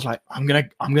 and I was like, I'm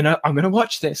gonna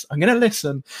watch this. I'm gonna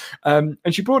listen. And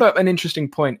she brought up an interesting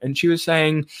point, and she was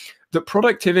saying that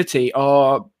productivity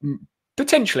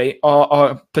potentially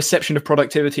our perception of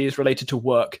productivity is related to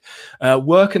work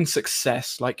and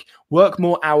success. Like, work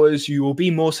more hours, you will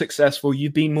be more successful,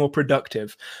 you've been more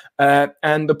productive.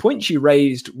 And the point she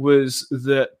raised was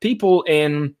that people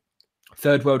in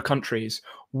third world countries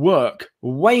work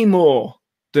way more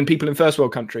than people in first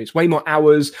world countries, way more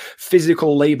hours,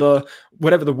 physical labor,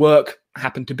 whatever the work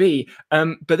happened to be.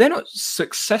 But they're not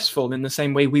successful in the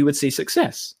same way we would see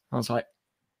success. I was like,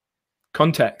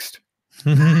 context.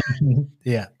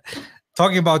 Yeah.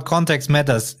 Talking about context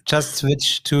matters. Just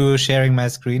switch to sharing my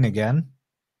screen again.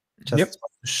 Just to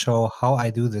show how I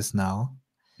do this now.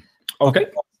 Okay.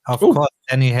 Of course,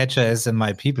 Danny Hatcher is in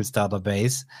my people starter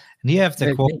base. And here I have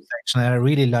the quote section, and I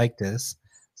really like this.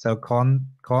 So context.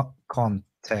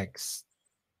 CONTEXT.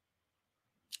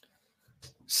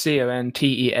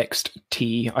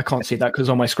 I can't see that because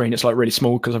on my screen it's like really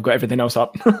small because I've got everything else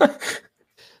up.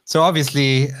 So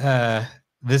obviously,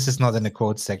 this is not in the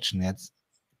quote section yet.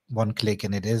 One click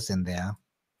and it is in there.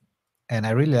 And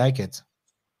I really like it.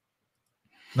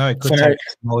 No, it could have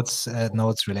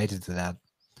notes related to that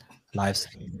live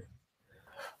stream.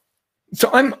 So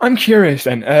I'm curious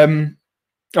then. Am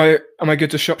I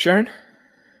good to stop sharing?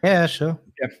 Yeah, sure.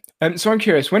 Yeah. So I'm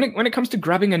curious, when it comes to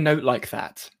grabbing a note like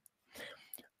that,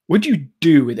 what do you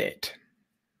do with it?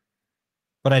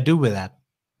 What I do with that?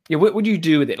 Yeah, what would you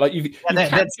do with it? Like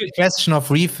that's a question of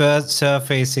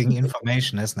resurfacing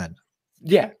information, isn't it?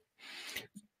 Yeah.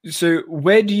 So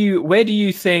where do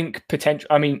you think potential?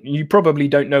 I mean, you probably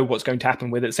don't know what's going to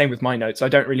happen with it. Same with my notes. I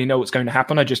don't really know what's going to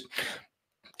happen. I just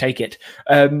take it.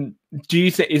 Do you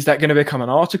think, is that going to become an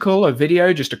article, a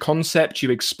video, just a concept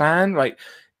you expand? Like,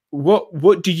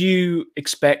 what do you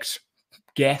expect,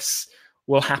 guess,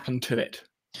 will happen to it?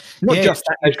 Not just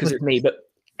that note because it's me, but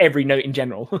every note in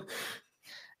general.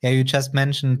 Yeah, you just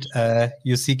mentioned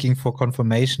you're seeking for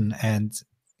confirmation, and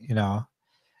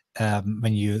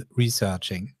when you're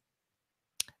researching,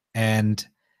 and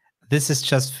this is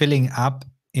just filling up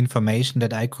information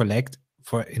that I collect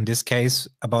for in this case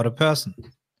about a person.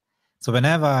 So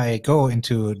whenever I go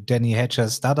into Danny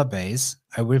Hatcher's database,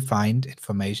 I will find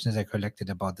information that I collected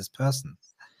about this person.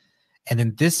 And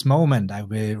in this moment, I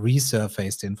will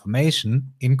resurface the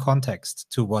information in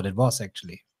context to what it was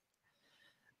actually.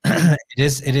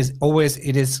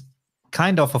 It is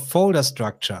kind of a folder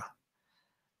structure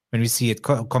when we see it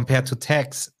compared to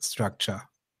text structure.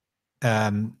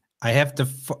 I have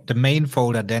the main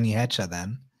folder Danny Hatcher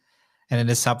then, and in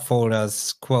the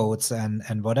subfolders quotes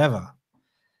and whatever.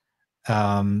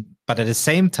 But at the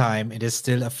same time, it is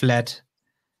still a flat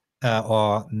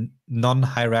or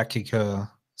non-hierarchical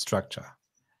structure.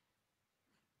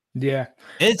 Yeah,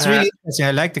 it's really interesting.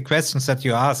 I like the questions that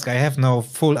you ask. I have no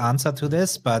full answer to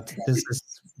this, but this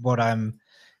is what I'm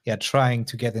trying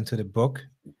to get into the book,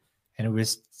 and it will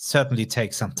certainly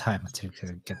take some time to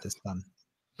get this done.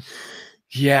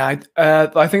 Yeah,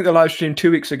 I think the live stream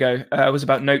 2 weeks ago was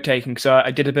about note taking. So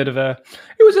I did it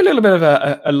was a little bit of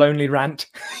a lonely rant.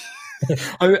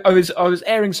 I was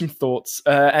airing some thoughts,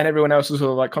 and everyone else was sort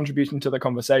of like contributing to the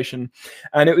conversation.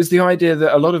 And it was the idea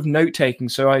that a lot of note taking.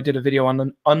 So I did a video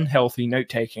on unhealthy note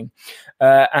taking,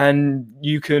 and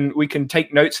we can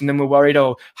take notes, and then we're worried.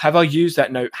 Oh, have I used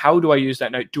that note? How do I use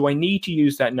that note? Do I need to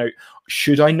use that note?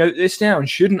 Should I note this down?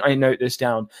 Shouldn't I note this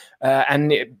down?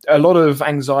 And a lot of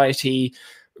anxiety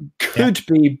could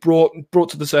be brought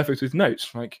to the surface with notes,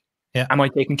 like. Yeah. Am I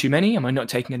taking too many? Am I not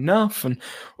taking enough? And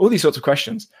all these sorts of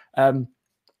questions. So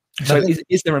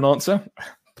is there an answer?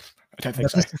 I don't think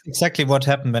so. That's exactly what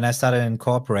happened when I started in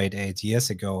corporate 8 years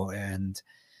ago. And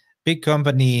big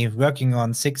company working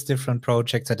on 6 different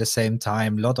projects at the same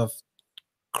time, a lot of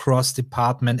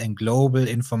cross-department and global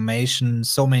information,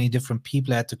 so many different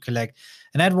people I had to collect.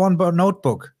 And I had one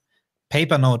notebook,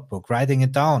 paper notebook, writing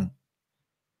it down.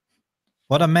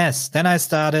 What a mess. Then I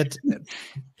started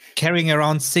carrying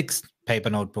around 6 paper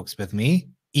notebooks with me,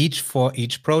 each for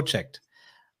each project.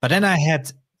 But then I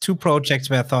had 2 projects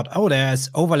where I thought, oh, there's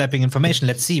overlapping information.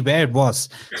 Let's see where it was.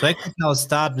 So I could now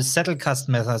start with settle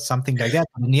customers or something like that.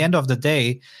 But in the end of the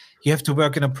day, you have to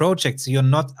work in a project. So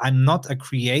I'm not a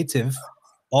creative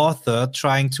author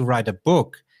trying to write a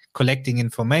book, collecting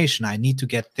information. I need to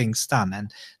get things done.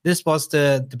 And this was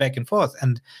the back and forth.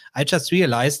 And I just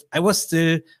realized I was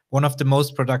still one of the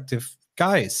most productive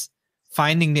guys,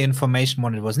 finding the information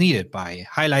when it was needed by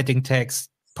highlighting text,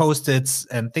 post-its,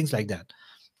 and things like that.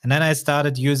 And then I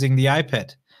started using the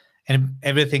iPad, and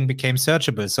everything became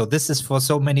searchable. So this is for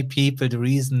so many people the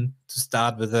reason to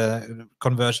start with a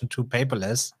conversion to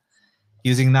paperless,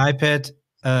 using an iPad,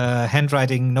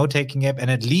 handwriting, note-taking app,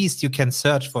 and at least you can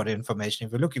search for the information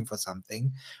if you're looking for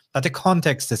something, but the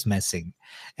context is missing.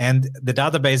 And the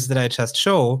database that I just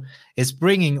show is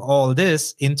bringing all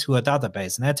this into a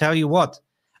database. And I tell you what,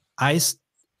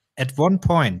 at one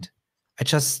point, I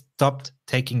just stopped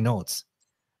taking notes.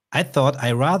 I thought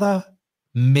I rather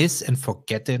miss and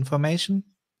forget the information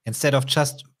instead of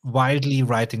just wildly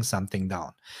writing something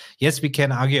down. Yes, we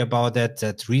can argue about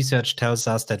that research tells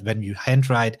us that when you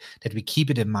handwrite, that we keep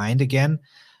it in mind again.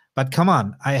 But come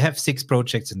on, I have 6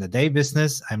 projects in the day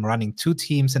business. I'm running 2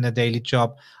 teams in a daily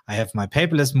job. I have my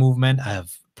paperless movement. I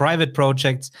have private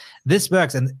projects. This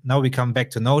works. And now we come back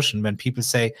to Notion when people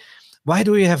say, why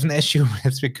do you have an issue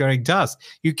with recurring tasks?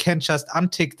 You can just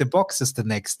untick the boxes the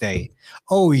next day.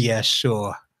 Oh, yeah,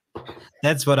 sure.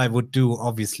 That's what I would do,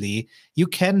 obviously. You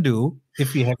can do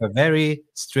if you have a very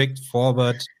strict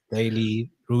forward daily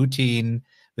routine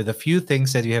with a few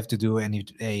things that you have to do.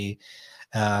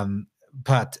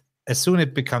 But as soon as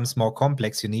it becomes more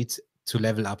complex, you need to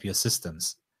level up your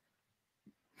systems.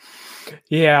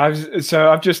 Yeah,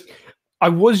 I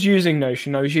was using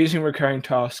Notion. I was using recurring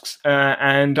tasks,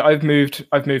 and I've moved to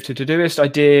Todoist. I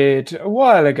did a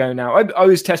while ago now. I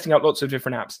was testing out lots of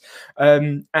different apps,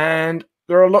 and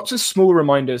there are lots of small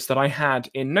reminders that I had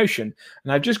in Notion.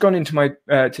 And I've just gone into my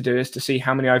Todoist to see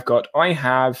how many I've got. I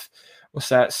have, what's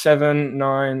that? 7,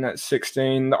 9, that's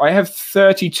 16. I have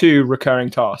 32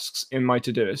 recurring tasks in my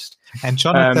Todoist. And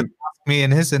Jonathan asked me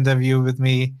in his interview with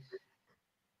me,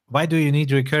 why do you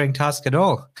need recurring tasks at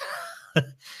all?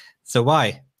 So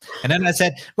why? And then I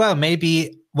said, well,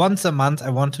 maybe once a month I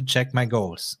want to check my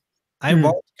goals. I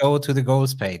won't go to the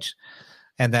goals page.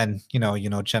 And then,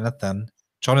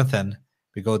 Jonathan,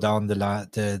 we go down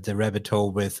the rabbit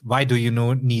hole with why do you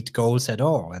need goals at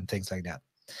all and things like that.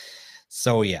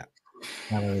 So yeah,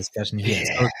 another discussion here.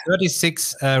 Yeah. So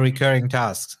 36 recurring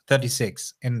tasks,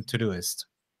 36 in Todoist.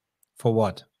 For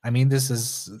what? I mean, this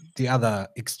is the other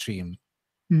extreme.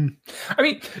 I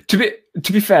mean, to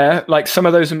be fair, like some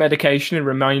of those are medication and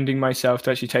reminding myself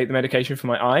to actually take the medication for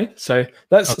my eye. So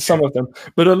that's Okay. some of them.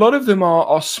 But a lot of them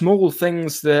are small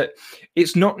things that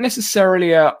it's not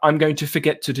necessarily I'm going to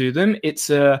forget to do them. It's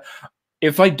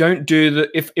if I don't do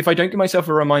if I don't give myself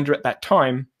a reminder at that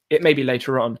time, it may be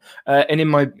later on. And in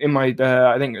my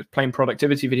I think it's plain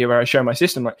productivity video where I show my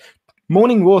system like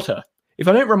morning water. If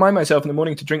I don't remind myself in the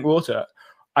morning to drink water,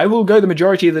 I will go the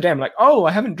majority of the day. I'm like, oh,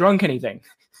 I haven't drunk anything.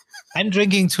 I'm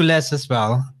drinking too less as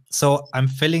well. So I'm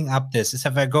filling up this.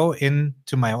 If I go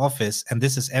into my office and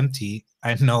this is empty,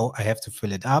 I know I have to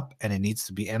fill it up and it needs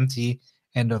to be empty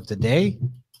end of the day.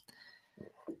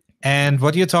 And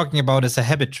what you're talking about is a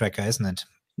habit tracker, isn't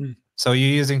it? So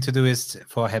you're using Todoist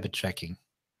for habit tracking.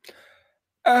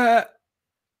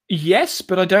 Yes,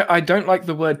 but I don't like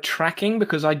the word tracking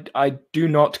because I do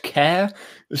not care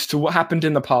as to what happened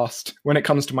in the past when it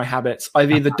comes to my habits.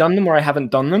 I've either done them or I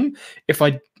haven't done them. If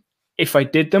I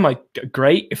did them,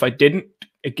 great. If I didn't,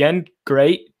 again,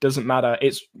 great. Doesn't matter.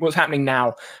 It's what's happening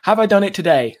now. Have I done it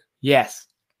today? Yes.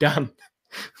 Done.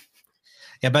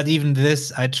 Yeah, but even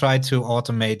this, I try to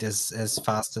automate as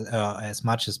fast as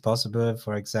much as possible.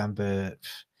 For example,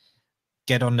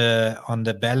 get on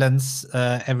the balance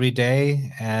every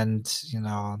day, and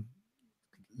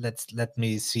let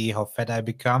me see how fat I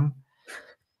become.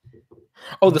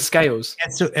 Oh, the scales.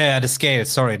 So, the scale.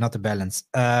 Sorry, not the balance.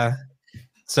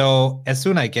 So as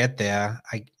soon as I get there,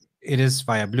 it is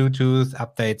via Bluetooth,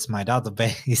 updates my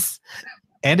database,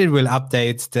 and it will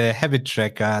update the habit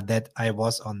tracker that I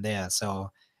was on there. So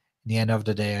at the end of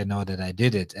the day, I know that I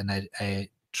did it, and I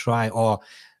try, or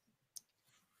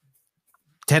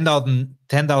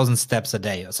 10,000 steps a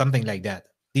day or something like that.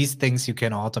 These things you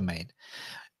can automate.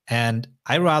 And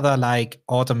I rather like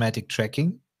automatic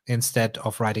tracking instead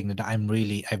of writing it. I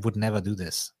would never do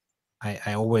this.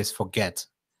 I always forget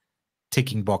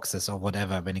ticking boxes or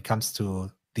whatever when it comes to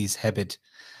these habit,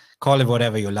 call it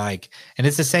whatever you like. And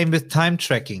it's the same with time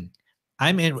tracking.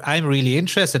 I'm really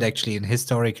interested actually in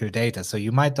historical data. So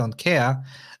you might don't care.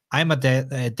 I'm a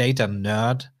data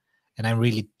nerd, and I'm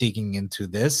really digging into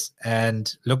this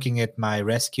and looking at my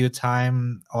rescue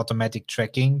time, automatic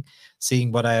tracking,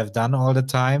 seeing what I have done all the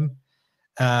time.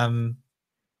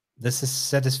 This is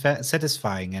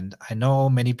satisfying. And I know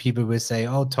many people will say,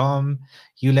 oh, Tom,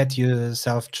 you let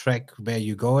yourself track where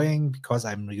you're going because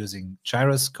I'm using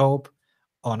gyroscope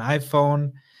on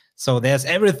iPhone. So there's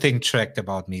everything tracked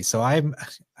about me. So I'm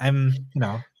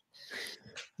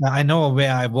I know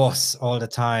where I was all the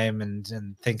time and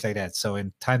things like that. So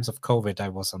in times of COVID, I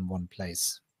was on one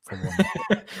place for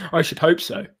one. I should hope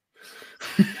so.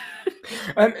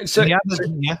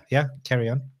 Yeah, carry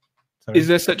on. Sorry. Is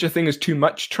there such a thing as too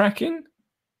much tracking?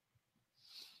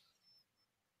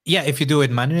 Yeah, if you do it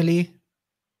manually,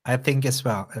 I think as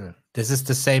well. This is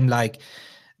the same like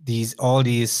all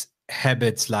these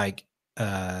habits like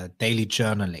daily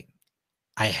journaling.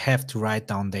 I have to write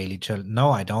down daily journal.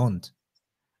 No, I don't.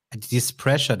 This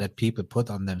pressure that people put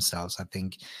on themselves, I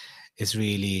think, is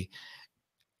really,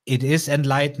 it is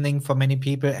enlightening for many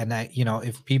people. And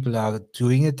if people are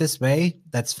doing it this way,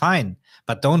 that's fine.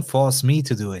 But don't force me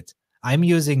to do it. I'm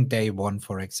using Day One,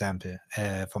 for example,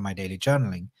 for my daily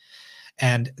journaling.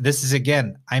 And this is,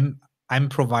 again, I'm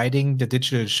providing the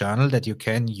digital journal that you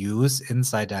can use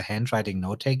inside a handwriting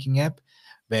note-taking app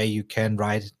where you can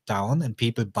write it down, and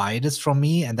people buy this from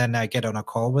me. And then I get on a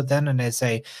call with them and they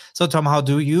say, so Tom, how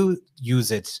do you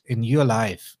use it in your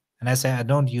life? And I say, I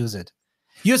don't use it.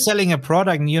 You're selling a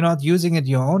product and you're not using it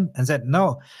your own? And said,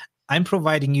 no, I'm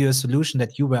providing you a solution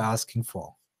that you were asking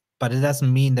for, but it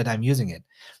doesn't mean that I'm using it.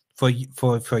 For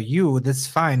you, that's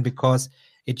fine because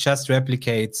it just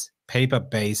replicates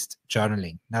paper-based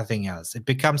journaling, nothing else. It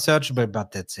becomes searchable,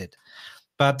 but that's it.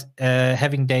 But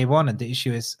having Day One, and the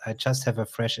issue is I just have a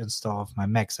fresh install of my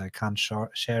Mac, so I can't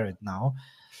share it now.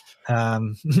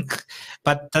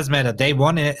 But doesn't matter. Day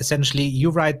One, essentially, you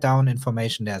write down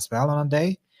information there as well on a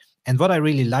day. And what I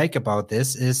really like about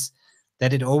this is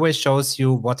that it always shows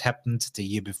you what happened the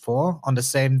year before on the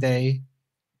same day,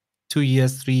 2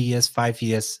 years, 3 years, 5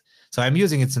 years. So I'm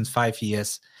using it since 5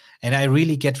 years. And I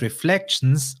really get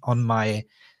reflections on my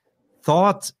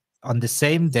thought on the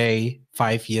same day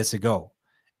 5 years ago.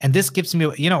 And this gives me,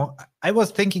 I was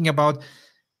thinking about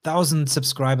 1,000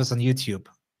 subscribers on YouTube.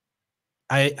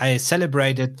 I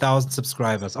celebrated 1,000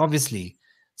 subscribers, obviously.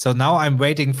 So now I'm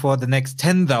waiting for the next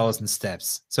 10,000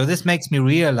 steps. So this makes me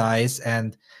realize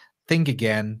and think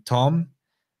again, Tom,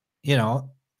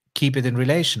 keep it in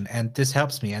relation. And this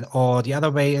helps me. Or the other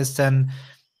way is then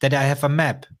that I have a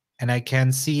map and I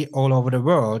can see all over the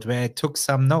world where I took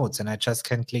some notes, and I just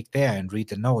can click there and read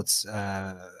the notes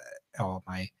or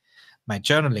my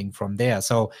journaling from there.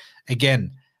 So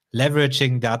again,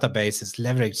 leveraging databases,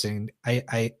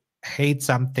 I hate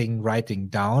something writing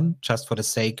down just for the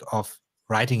sake of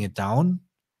writing it down.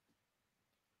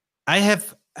 I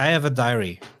have a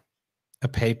diary, a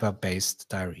paper-based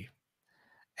diary,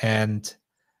 and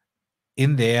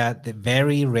in there,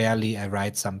 very rarely I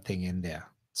write something in there.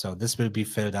 So this will be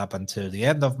filled up until the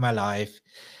end of my life.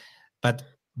 But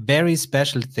very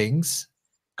special things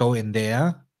go in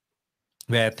there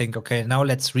where I think, okay, now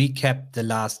let's recap the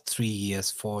last 3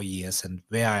 years, 4 years, and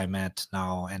where I'm at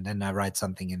now. And then I write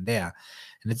something in there.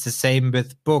 And it's the same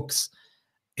with books.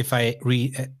 If I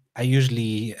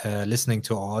usually listening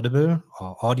to Audible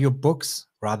or audiobooks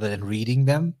rather than reading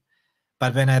them.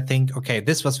 But when I think, okay,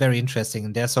 this was very interesting,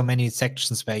 and there's so many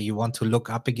sections where you want to look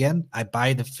up again, I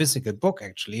buy the physical book,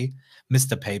 actually,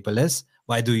 Mr. Paperless.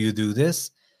 Why do you do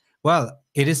this? Well,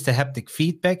 it is the haptic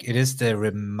feedback. It is the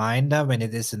reminder when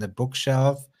it is in the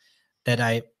bookshelf that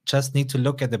I just need to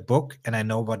look at the book and I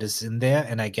know what is in there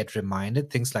and I get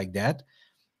reminded, things like that.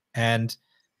 And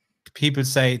people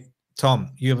say,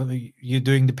 Tom, you're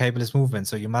doing the paperless movement,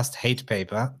 so you must hate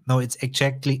paper. No, it's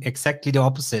exactly the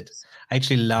opposite. I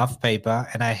actually love paper,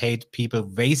 and I hate people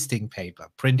wasting paper,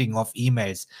 printing off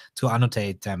emails to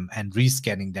annotate them and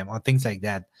rescanning them or things like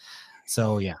that.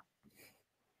 So yeah,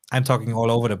 I'm talking all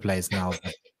over the place now.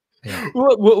 But, yeah.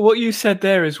 What you said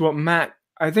there is what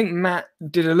I think Matt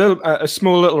did a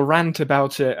small little rant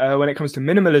about it when it comes to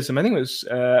minimalism. I think it was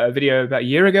a video about a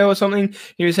year ago or something.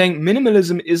 He was saying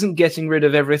minimalism isn't getting rid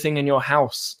of everything in your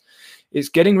house. It's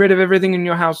getting rid of everything in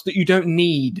your house that you don't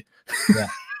need. Yeah.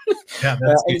 Yeah,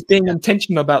 it's being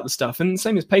intentional about the stuff. And the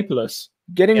same as paperless.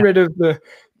 Getting rid of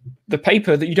the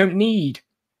paper that you don't need.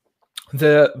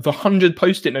 The 100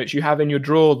 post-it notes you have in your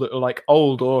drawer that are like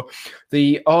old, or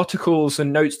the articles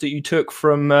and notes that you took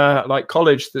from like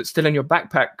college that's still in your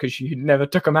backpack because you never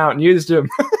took them out and used them.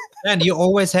 And you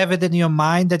always have it in your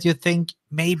mind that you think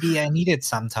maybe I need it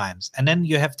sometimes. And then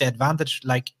you have the advantage,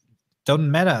 like,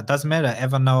 doesn't matter,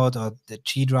 Evernote or the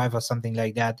G Drive or something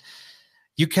like that.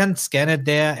 You can scan it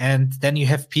there and then you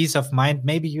have peace of mind.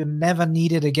 Maybe you never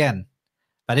need it again,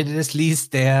 but it is at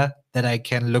least there that I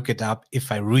can look it up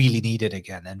if I really need it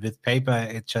again. And with paper,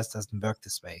 it just doesn't work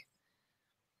this way.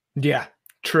 Yeah,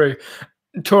 true.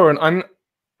 Torun,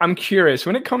 I'm curious.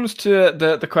 When it comes to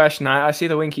the question, I see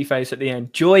the winky face at the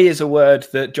end. Joy is a word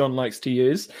that John likes to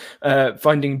use.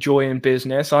 Finding joy in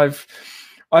business. I've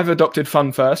adopted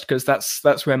fun first because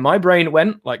that's where my brain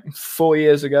went like 4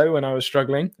 years ago when I was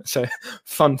struggling. So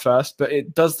fun first, but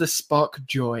it does this spark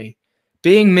joy.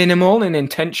 Being minimal and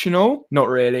intentional, not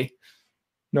really.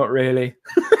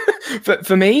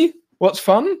 For me, what's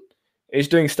fun is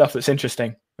doing stuff that's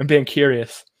interesting and being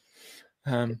curious.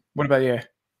 What about you?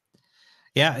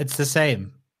 Yeah, it's the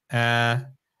same. As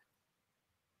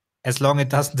long as it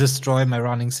doesn't destroy my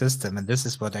running system, and this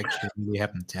is what actually really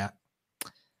happened. Yeah.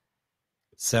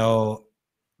 So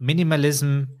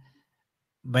minimalism,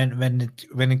 when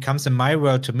it comes in my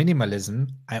world to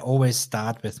minimalism, I always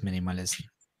start with minimalism.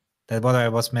 That's what I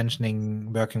was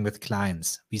mentioning working with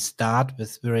clients. We start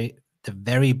with the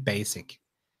very basic,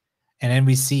 and then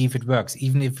we see if it works.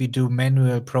 Even if we do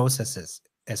manual processes,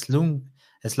 as long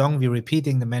we're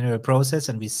repeating the manual process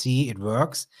and we see it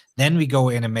works, then we go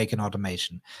in and make an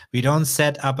automation. We don't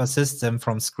set up a system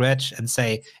from scratch and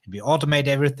say, we automate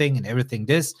everything and everything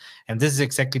this, and this is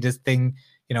exactly this thing.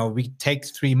 You know, we take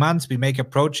 3 months, we make a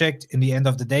project. In the end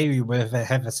of the day, we will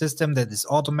have a system that is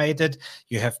automated.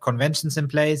 You have conventions in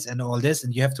place and all this,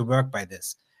 and you have to work by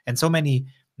this. And so many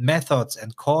methods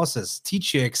and courses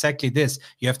teach you exactly this.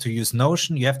 You have to use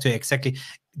Notion. You have to exactly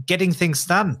getting things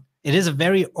done. It is a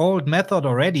very old method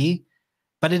already,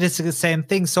 but it is the same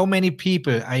thing. So many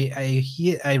people,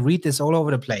 I read this all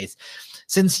over the place.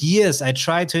 Since years, I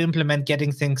try to implement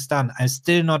getting things done. I'm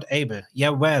still not able.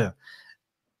 Yeah, well,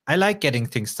 I like getting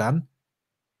things done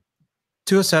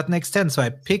to a certain extent. So I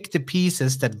pick the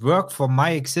pieces that work for my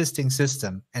existing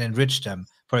system and enrich them.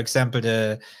 For example,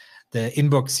 the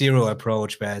inbox zero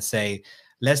approach, where I say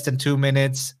less than 2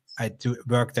 minutes, I do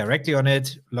work directly on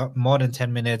it. More than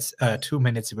 10 minutes, 2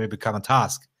 minutes, it will become a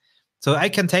task. So I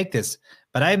can take this,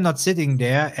 but I'm not sitting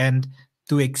there and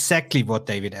do exactly what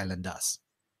David Allen does.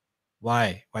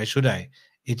 Why should I?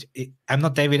 I'm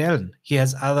not David Allen. He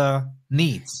has other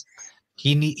needs.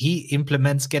 He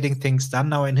implements getting things done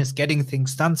now in his getting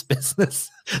things done business.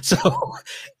 So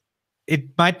it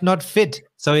might not fit.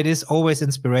 So it is always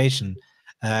inspiration.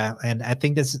 And I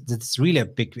think that's really a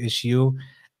big issue,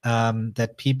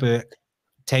 that people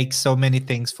take so many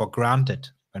things for granted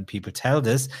when people tell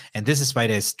this. And this is why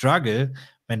they struggle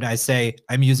when I say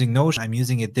I'm using Notion, I'm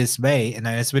using it this way, and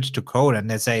I switch to Coda, and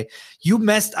they say, you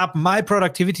messed up my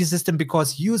productivity system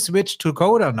because you switched to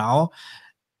Coda now.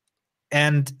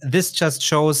 And this just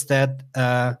shows that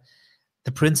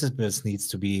the principles need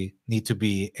to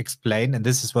be explained, and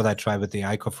this is what I try with the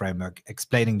ICO framework,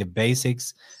 explaining the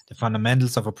basics, the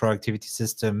fundamentals of a productivity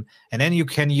system, and then you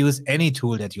can use any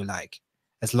tool that you like,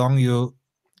 as long as you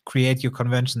create your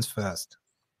conventions first.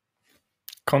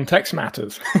 Context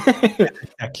matters.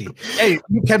 Exactly. Hey,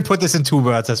 you can put this in 2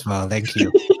 words as well. Thank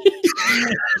you.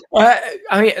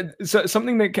 I mean, so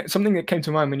something that came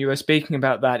to mind when you were speaking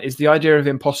about that is the idea of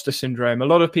imposter syndrome. A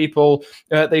lot of people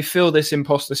they feel this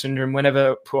imposter syndrome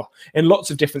whenever in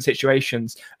lots of different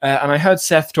situations. And I heard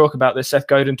Seth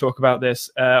Godin talk about this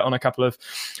on a couple of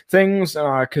things.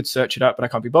 I could search it up, but I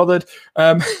can't be bothered.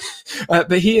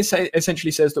 But he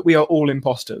essentially says that we are all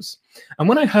imposters. And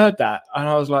when I heard that, and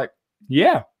I was like,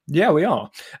 yeah, we are.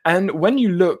 And when you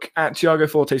look at Tiago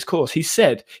Forte's course, he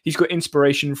said he's got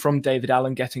inspiration from David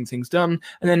Allen getting things done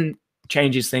and then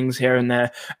changes things here and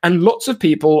there. And lots of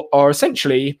people are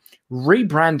essentially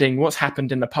rebranding what's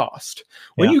happened in the past.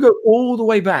 When you go all the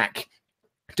way back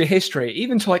to history,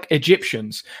 even to like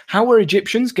Egyptians, how were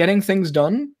Egyptians getting things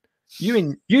done?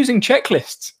 Using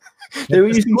checklists. They were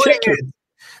using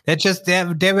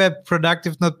checklists. They were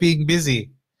productive, not being busy.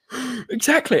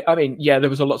 Exactly. I mean, yeah, there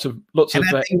was lots of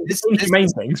main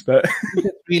things, but this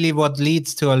is really what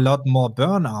leads to a lot more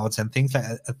burnouts and things like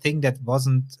a thing that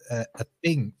wasn't a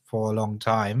thing for a long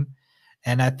time.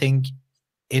 And I think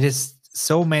it is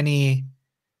so much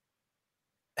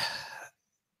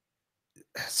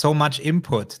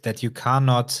input that you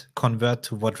cannot convert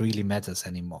to what really matters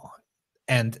anymore.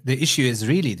 And the issue is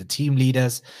really the team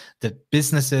leaders, the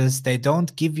businesses, they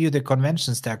don't give you the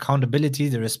conventions, the accountability,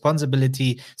 the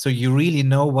responsibility, so you really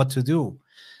know what to do.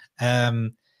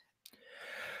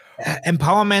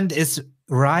 Empowerment is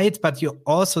right, but you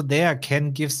also there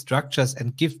can give structures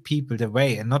and give people the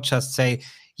way and not just say,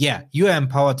 yeah, you are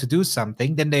empowered to do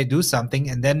something, then they do something,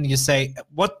 and then you say,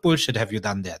 what bullshit have you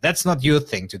done there? That's not your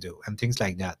thing to do, and things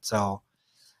like that. So,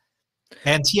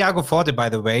 and Tiago Forte, by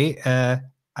the way,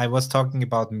 I was talking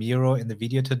about Miro in the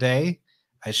video today.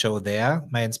 I show there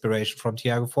my inspiration from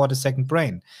Tiago Forte, Second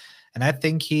Brain. And I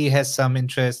think he has some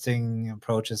interesting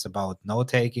approaches about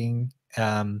note-taking,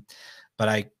 but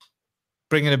I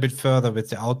bring it a bit further with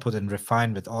the output and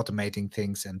refine with automating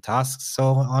things and tasks, so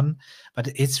on. But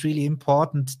it's really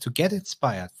important to get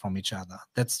inspired from each other.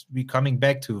 That's we coming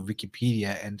back to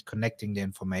Wikipedia and connecting the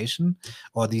information,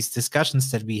 or these discussions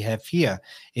that we have here.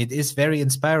 It is very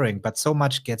inspiring, but so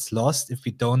much gets lost if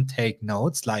we don't take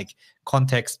notes, like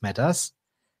context matters.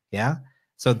 Yeah.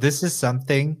 So this is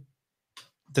something,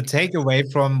 the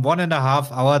takeaway from 1.5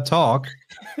 hour talk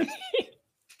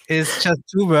is just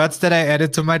 2 words that I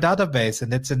added to my database,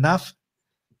 and it's enough.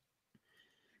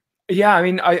 Yeah, I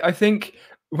mean, I think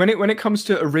when it comes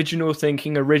to original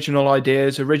thinking, original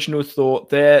ideas, original thought,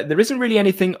 there isn't really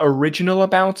anything original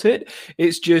about it.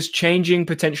 It's just changing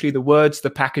potentially the words, the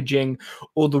packaging,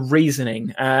 or the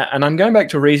reasoning. And I'm going back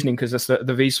to reasoning because that's the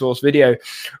Vsauce video.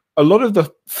 A lot of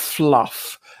the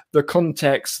fluff, the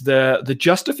context, the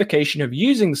justification of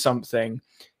using something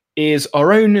is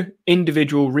our own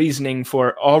individual reasoning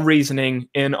for our reasoning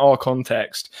in our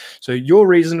context. So your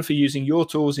reason for using your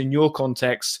tools in your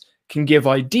context can give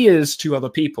ideas to other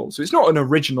people. So it's not an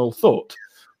original thought.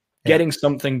 Yeah. Getting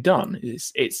something done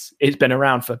it's been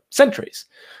around for centuries.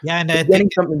 Yeah, and getting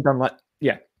something done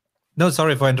No,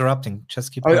 sorry for interrupting.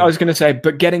 Just keep going. I was going to say,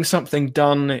 but getting something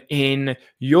done in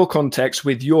your context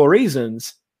with your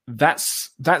reasons, that's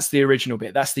the original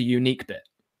bit. That's the unique bit.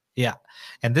 Yeah.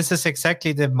 And this is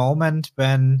exactly the moment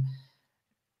where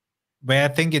I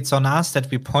think it's on us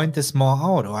that we point this more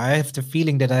out. Or I have the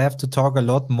feeling that I have to talk a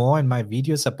lot more in my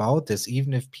videos about this,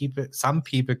 even if some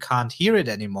people can't hear it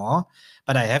anymore.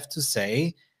 But I have to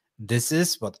say, this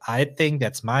is what I think,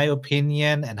 that's my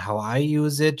opinion and how I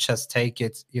use it. Just take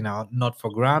it, not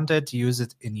for granted, use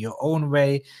it in your own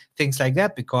way, things like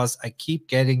that, because I keep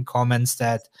getting comments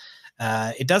that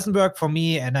it doesn't work for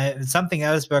me and something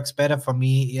else works better for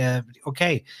me. Yeah,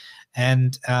 okay.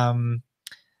 And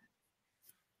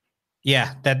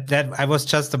yeah, that I was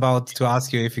just about to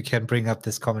ask you if you can bring up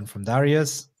this comment from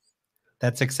Darius.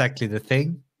 That's exactly the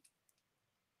thing.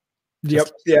 Yep.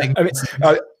 Yeah.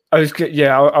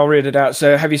 I'll read it out.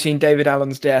 So, have you seen David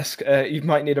Allen's desk? You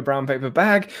might need a brown paper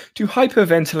bag to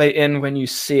hyperventilate in when you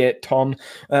see it, Tom.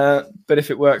 But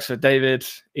if it works for David,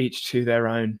 each to their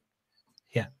own.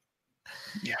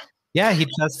 Yeah.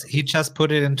 He just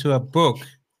put it into a book.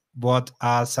 What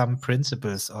are some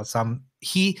principles or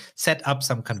he set up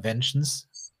some conventions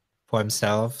for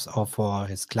himself or for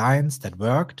his clients that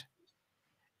worked,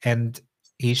 and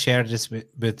he shared this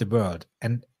with the world.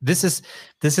 And this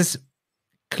is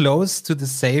close to the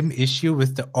same issue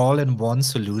with the all-in-one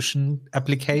solution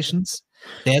applications.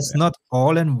 There's not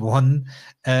all-in-one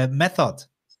method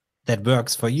that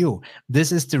works for you.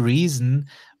 This is the reason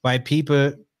why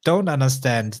people don't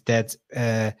understand that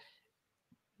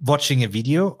watching a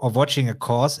video or watching a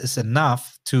course is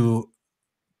enough to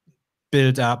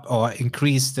build up or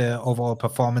increase the overall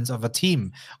performance of a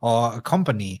team or a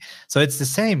company. So it's the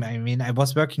same. I mean, I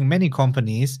was working in many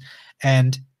companies,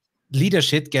 and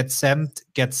leadership gets sent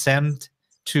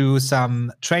to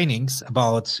some trainings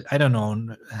about, I don't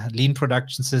know, lean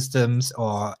production systems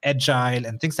or agile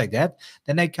and things like that.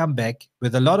 Then they come back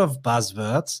with a lot of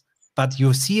buzzwords, but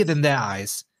you see it in their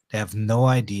eyes. They have no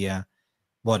idea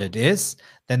what it is.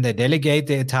 Then they delegate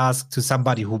their task to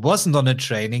somebody who wasn't on a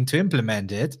training to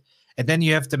implement it. And then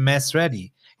you have the mess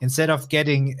ready instead of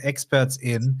getting experts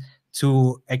in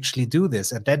to actually do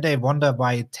this. And then they wonder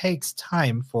why it takes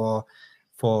time for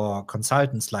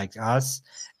consultants like us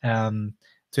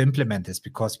to implement this,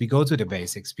 because we go to the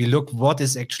basics. We look what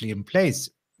is actually in place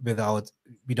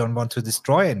we don't want to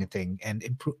destroy anything,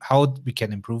 and how we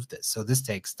can improve this. So this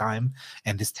takes time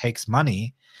and this takes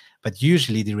money, but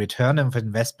usually the return of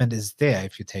investment is there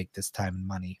if you take this time and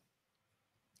money.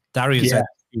 Darius,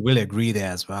 you will agree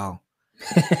there as well.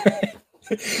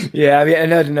 Yeah, I mean,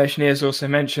 Nerd Notion has also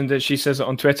mentioned that she says it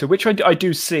on Twitter, which I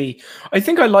do see. I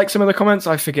think I like some of the comments.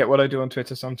 I forget what I do on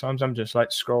Twitter sometimes. I'm just like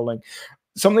scrolling.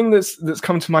 Something that's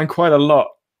come to mind quite a lot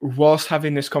whilst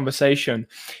having this conversation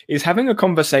is having a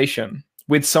conversation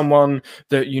with someone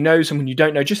that you know, someone you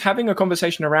don't know. Just having a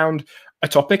conversation around a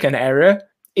topic, an area,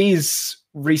 is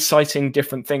reciting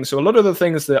different things. So a lot of the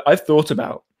things that I've thought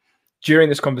about during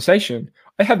this conversation,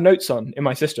 I have notes on in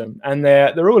my system, and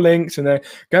they're all linked and they're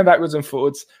going backwards and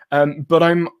forwards. But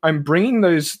I'm bringing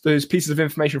those pieces of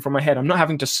information from my head. I'm not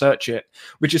having to search it,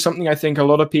 which is something I think a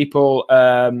lot of people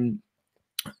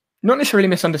not necessarily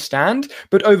misunderstand,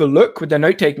 but overlook with their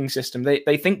note-taking system.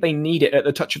 They think they need it at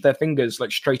the touch of their fingers,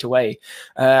 like straight away.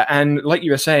 And like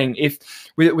you were saying, if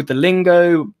with the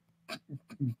lingo,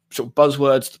 sort of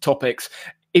buzzwords, the topics,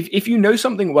 if you know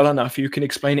something well enough, you can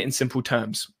explain it in simple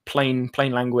terms, plain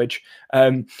language.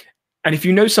 And if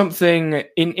you know something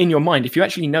in your mind, if you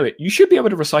actually know it, you should be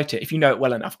able to recite it if you know it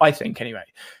well enough, I think, anyway.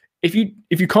 If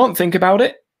you can't think about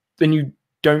it, then you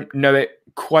don't know it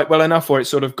quite well enough, or it's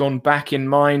sort of gone back in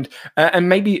mind. And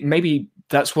maybe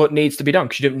that's what needs to be done,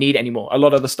 because you don't need it anymore. A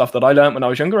lot of the stuff that I learned when I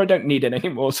was younger, I don't need it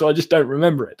anymore, so I just don't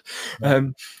remember it.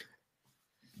 But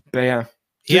yeah.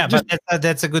 Yeah, but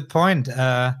that's a good point.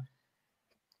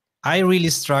 I really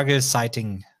struggle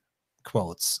citing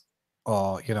quotes,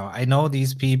 or I know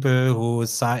these people who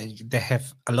they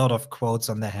have a lot of quotes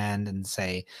on their hand and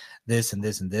say this and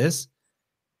this and this,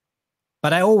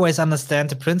 but I always understand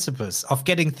the principles of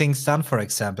getting things done. For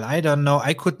example, I don't know,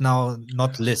 I could now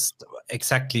not list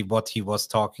exactly what he was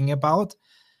talking about,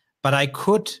 but I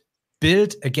could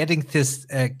build a getting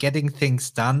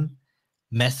things done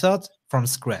method from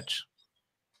scratch,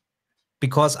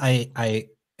 because I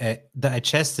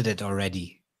digested it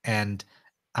already and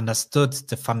understood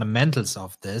the fundamentals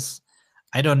of this.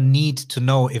 I don't need to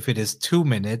know if it is 2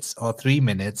 minutes or 3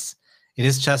 minutes. It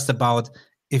is just about,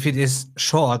 if it is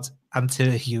short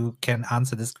until you can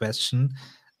answer this question,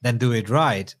 then do it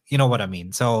right. You know what I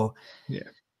mean? So yeah,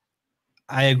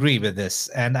 I agree with this.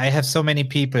 And I have so many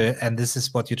people, and this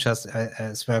is what you just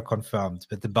as well confirmed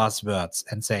with the buzzwords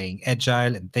and saying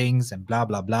agile and things and blah,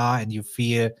 blah, blah. And you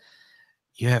feel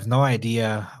you have no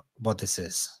idea what this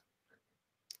is.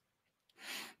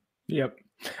 Yep.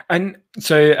 And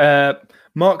so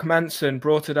Mark Manson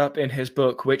brought it up in his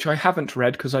book, which I haven't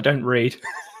read because I don't read,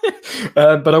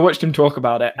 but I watched him talk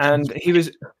about it. And he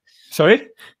was, sorry?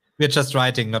 We're just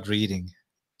writing, not reading.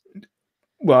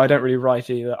 Well, I don't really write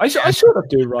either. I sort of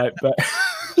do write, but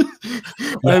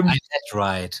I did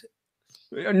write.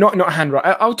 Not handwrite.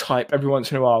 I'll type every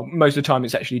once in a while. Most of the time,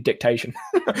 it's actually dictation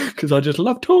because I just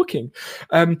love talking.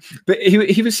 But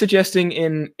he was suggesting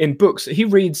in books. He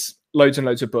reads loads and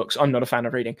loads of books. I'm not a fan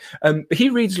of reading. He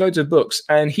reads loads of books,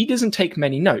 and he doesn't take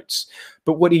many notes.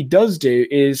 But what he does do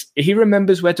is he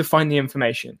remembers where to find the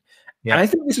information. Yeah. And I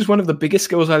think this is one of the biggest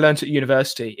skills I learned at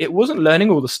university. It wasn't learning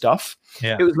all the stuff.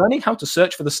 Yeah. It was learning how to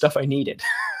search for the stuff I needed.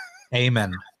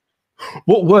 Amen.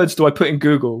 What words do I put in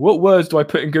Google? What words do I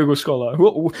put in Google Scholar?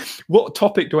 What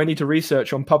topic do I need to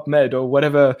research on PubMed or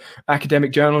whatever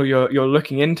academic journal you're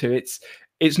looking into?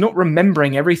 It's not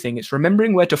remembering everything. It's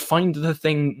remembering where to find the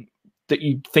thing that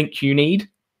you think you need.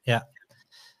 Yeah.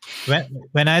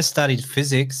 When I studied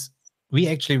physics, we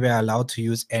actually were allowed to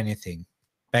use anything.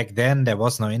 back then there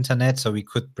was no internet, so we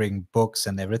could bring books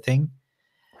and everything.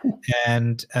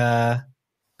 And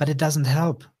but it doesn't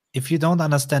help if you don't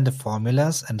understand the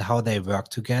formulas and how they work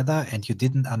together, and you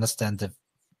didn't understand the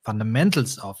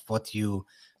fundamentals of what you've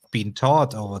been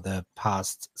taught over the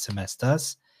past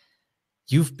semesters.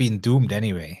 You've been doomed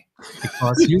anyway,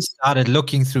 because you started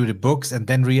looking through the books and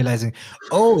then realizing,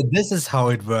 oh, this is how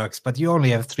it works, but you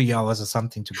only have 3 hours or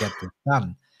something to get this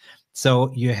done.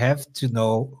 So you have to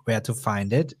know where to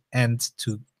find it and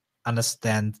to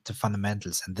understand the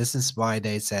fundamentals. And this is why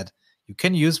they said you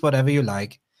can use whatever you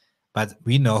like, but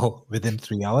we know within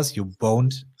 3 hours you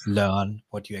won't learn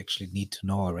what you actually need to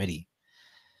know already.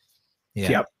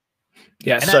 Yeah.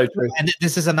 Yeah, and so true. And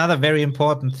this is another very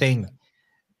important thing.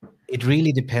 It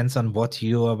really depends on what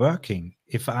you are working.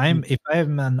 If I'm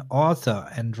an author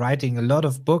and writing a lot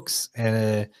of books,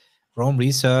 Rome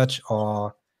Research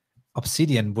or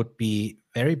Obsidian would be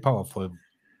very powerful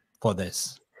for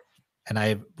this, and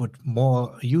I would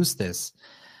more use this.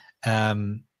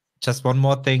 Just one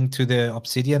more thing to the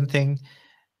Obsidian thing.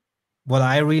 What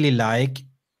I really like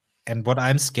and what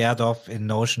I'm scared of in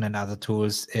Notion and other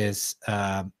tools is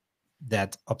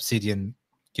that Obsidian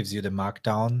gives you the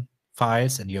markdown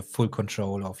files and you have full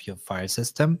control of your file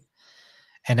system.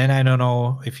 And then I don't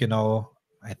know if you know,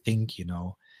 I think you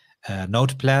know,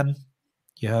 NotePlan.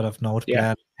 You heard of NotePlan?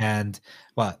 Yeah. And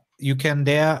well, you can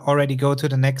there already go to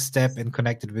the next step and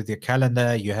connect it with your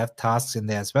calendar. You have tasks in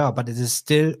there as well, but it is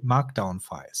still markdown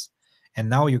files. And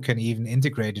now you can even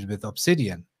integrate it with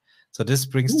Obsidian. So this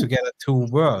brings together two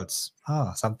worlds.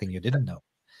 Ah, something you didn't know.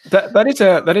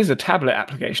 That is a tablet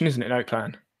application, isn't it,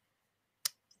 NotePlan?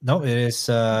 No, it is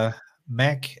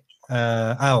Mac.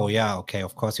 Oh yeah, okay.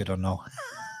 Of course you don't know.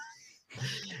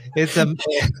 It's a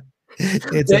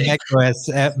Mac OS,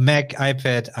 Mac,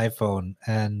 iPad, iPhone,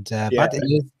 and but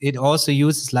it also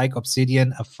uses, like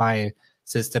Obsidian, a file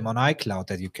system on iCloud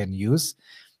that you can use,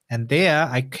 and there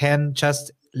I can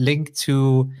just link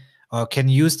to or can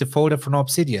use the folder from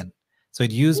Obsidian. So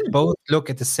it both look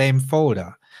at the same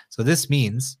folder. So this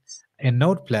means in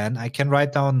NotePlan, I can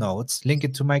write down notes, link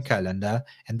it to my calendar,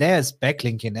 and there's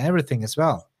backlinking and everything as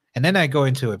well. And then I go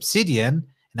into Obsidian,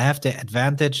 and I have the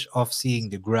advantage of seeing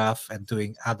the graph and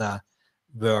doing other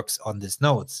works on these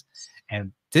notes.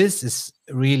 And this is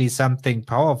really something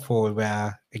powerful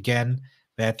where, again,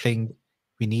 where I think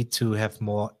we need to have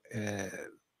more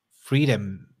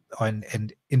freedom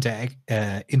and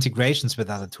integrations with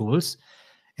other tools.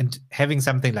 And having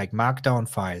something like markdown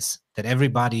files that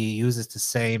everybody uses the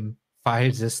same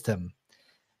file system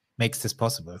makes this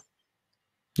possible.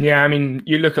 Yeah, I mean,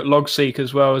 you look at Logseek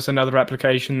as well as another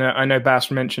application that I know Bas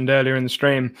mentioned earlier in the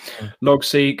stream.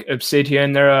 Logseek,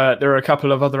 Obsidian. There are a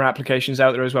couple of other applications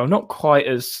out there as well, not quite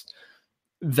as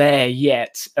there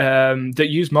yet, that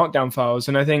use Markdown files.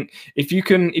 And I think if you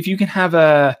can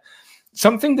have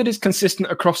something that is consistent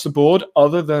across the board,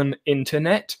 other than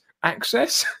internet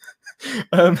access.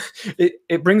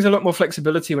 It brings a lot more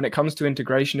flexibility when it comes to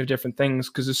integration of different things,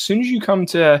 because as soon as you come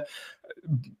to,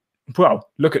 well,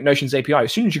 look at Notion's API,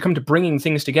 as soon as you come to bringing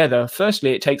things together,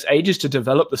 firstly, it takes ages to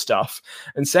develop the stuff,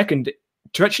 and second,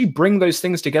 to actually bring those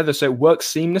things together so it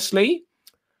works seamlessly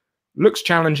looks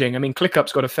challenging. I mean,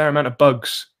 ClickUp's got a fair amount of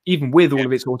bugs, even with all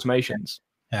of its automations.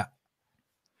 Yeah.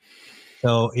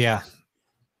 So, yeah,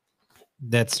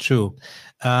 that's true.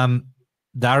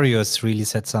 Darius really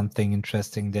said something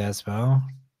interesting there as well.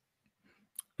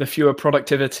 The fewer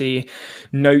productivity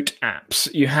note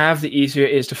apps you have, the easier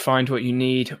it is to find what you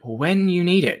need when you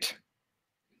need it.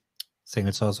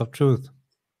 Single source of truth.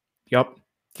 Yep.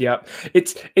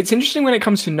 It's interesting when it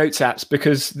comes to notes apps,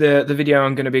 because the video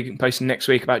I'm going to be posting next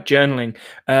week about journaling,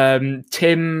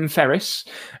 Tim Ferriss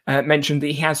mentioned that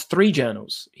he has 3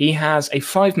 journals. He has a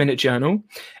 5-minute journal,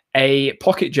 a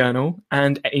pocket journal,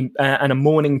 and a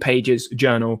morning pages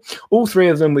journal. All 3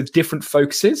 of them with different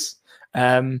focuses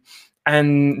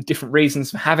and different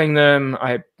reasons for having them.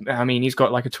 I mean, he's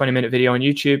got like a 20-minute video on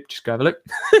YouTube. Just go have a look.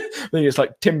 I think it's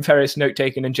like Tim Ferriss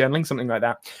note-taking and journaling, something like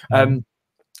that.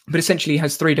 But essentially, he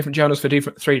has 3 different journals for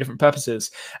 3 different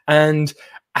purposes. And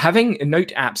having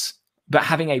note apps, but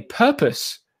having a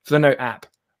purpose for the note app,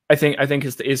 I think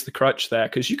is the crutch there,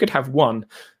 because you could have one,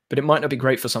 but it might not be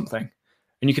great for something.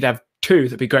 And you could have 2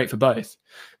 that'd be great for both.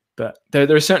 But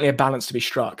there is certainly a balance to be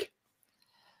struck.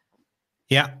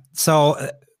 Yeah. So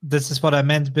this is what I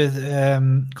meant with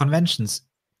conventions,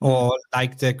 or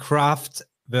like the Craft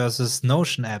versus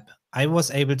Notion app. I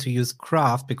was able to use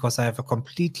Craft because I have a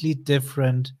completely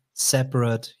different,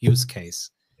 separate use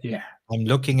case. Yeah. I'm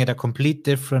looking at a complete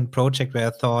different project where I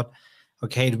thought,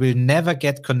 okay, it will never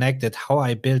get connected how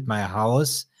I built my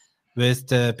house with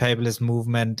the paperless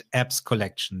movement apps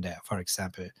collection there, for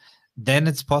example, then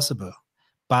it's possible.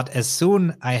 But as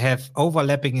soon I have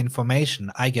overlapping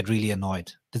information, I get really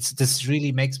annoyed. This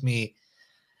really makes me,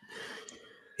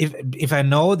 if I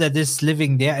know that this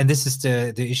living there, and this is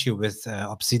the issue with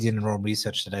Obsidian and Rome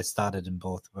Research that I started in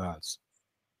both worlds.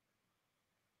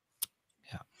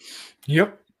 Yeah.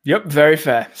 Yep. Very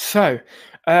fair. So,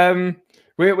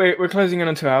 we're closing in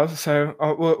on 2 hours, so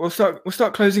we'll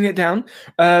start closing it down.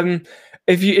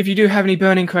 If you do have any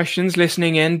burning questions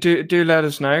listening in, do let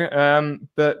us know.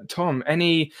 But Tom,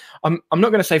 I'm not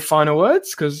going to say final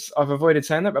words because I've avoided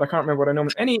saying that, but I can't remember what I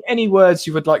normally. Any words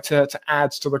you would like to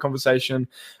add to the conversation,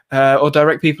 or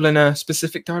direct people in a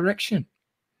specific direction?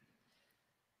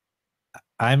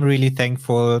 I'm really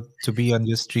thankful to be on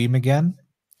your stream again.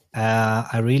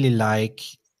 I really like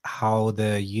how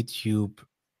the YouTube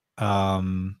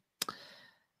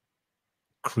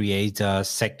creator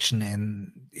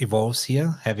section evolves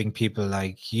here, having people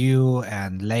like you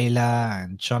and Layla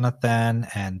and Jonathan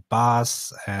and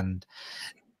Bas, and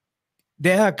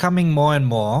they are coming more and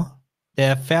more.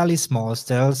 They're fairly small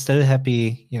still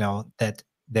happy, that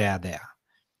they are there.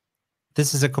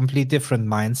 This is a complete different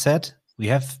mindset. We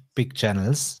have big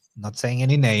channels, not saying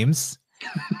any names,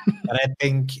 but I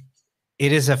think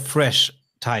it is a fresh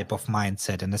type of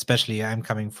mindset, and especially I'm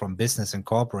coming from business and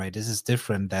corporate. This is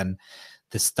different than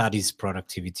the studies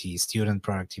productivity, student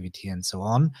productivity, and so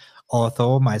on.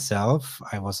 Although myself,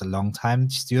 I was a long-time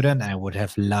student, I would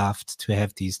have loved to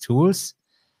have these tools.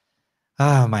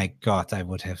 Oh my God, I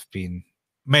would have been,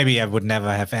 maybe I would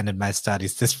never have ended my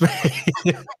studies this way.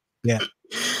 Yeah.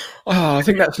 Oh, I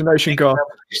think that's the Notion Goth.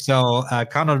 So I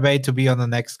cannot wait to be on the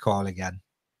next call again.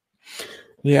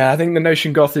 Yeah, I think the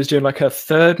Notion Goth is doing like a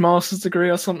 3rd master's degree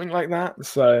or something like that.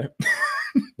 So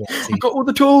I've got all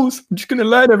the tools. I'm just going to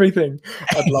learn everything.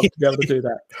 I'd love to be able to do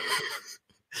that.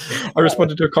 I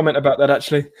responded to a comment about that,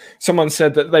 actually. Someone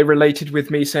said that they related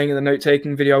with me saying in the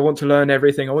note-taking video, I want to learn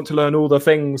everything. I want to learn all the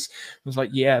things. I was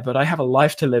like, yeah, but I have a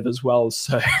life to live as well.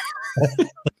 So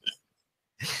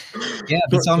yeah,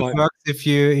 this only works if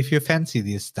you fancy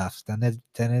this stuff. Then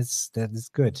it's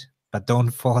good. But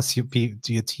don't force your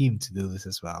team to do this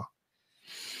as well.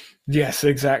 Yes,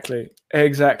 exactly.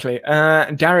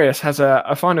 Darius has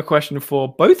a final question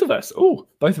for both of us. Oh,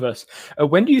 both of us.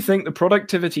 When do you think the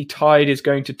productivity tide is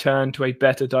going to turn to a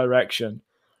better direction?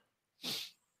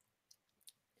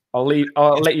 I'll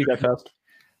let you go first.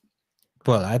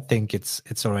 Well, I think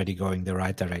it's already going the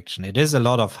right direction. It is a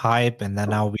lot of hype, and then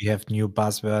now we have new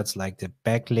buzzwords like the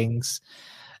backlinks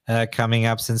coming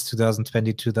up since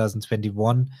 2020,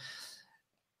 2021.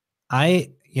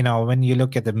 When you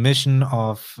look at the mission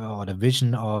of, or the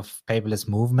vision of paperless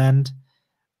movement,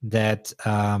 that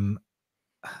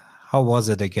how was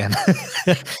it again?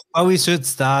 Well, we should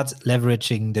start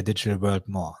leveraging the digital world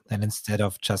more than instead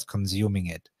of just consuming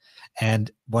it.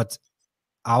 And what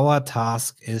our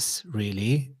task is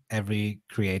really, every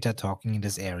creator talking in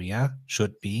this area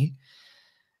should be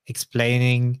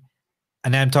explaining,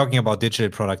 and I'm talking about digital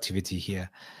productivity here,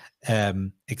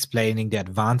 explaining the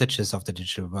advantages of the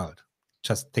digital world.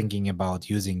 Just thinking about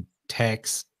using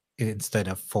tags instead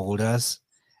of folders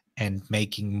and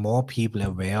making more people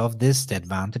aware of this, the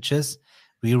advantages,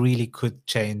 we really could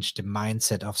change the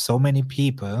mindset of so many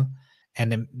people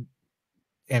and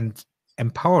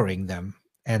empowering them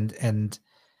and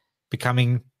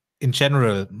becoming in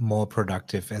general more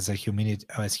productive as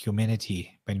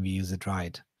humanity when we use it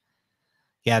right.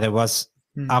 Yeah, there was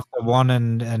after 1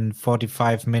 and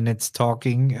 45 minutes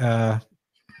talking,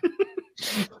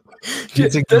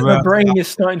 the brain is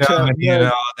starting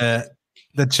to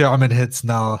the German hits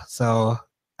now, so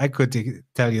I could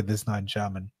tell you this now in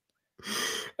German.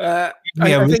 I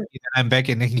think I'm back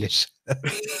in English.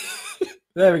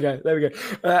 There we go.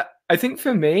 I think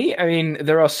for me,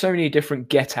 there are so many different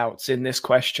get-outs in this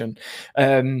question.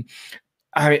 There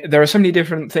are so many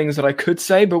different things that I could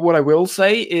say, but what I will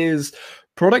say is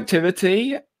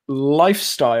productivity,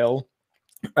 lifestyle,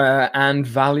 and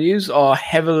values are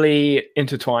heavily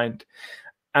intertwined.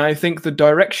 And I think the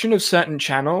direction of certain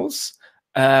channels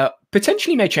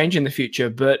potentially may change in the future,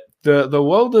 but the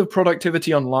world of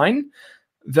productivity online,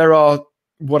 there are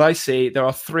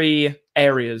 3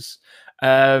 areas.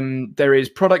 There is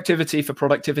productivity for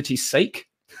productivity's sake,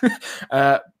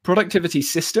 productivity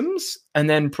systems, and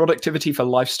then productivity for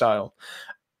lifestyle.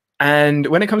 And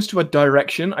when it comes to a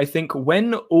direction, I think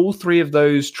when all 3 of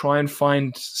those try and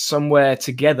find somewhere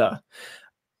together,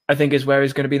 I think is where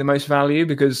is going to be the most value,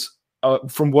 because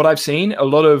from what I've seen, a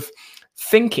lot of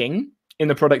thinking in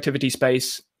the productivity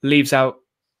space leaves out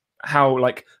how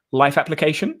life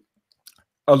application.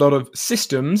 A lot of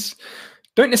systems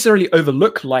don't necessarily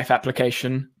overlook life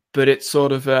application, but it's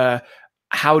sort of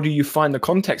how do you find the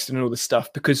context in all this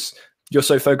stuff, because you're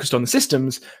so focused on the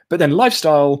systems, but then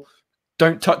lifestyle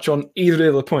don't touch on either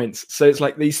of the points. So it's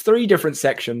like these three different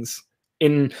sections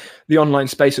in the online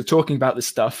space of talking about this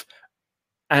stuff.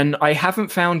 And I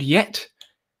haven't found yet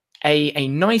a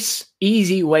nice,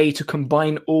 easy way to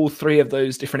combine all three of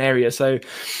those different areas. So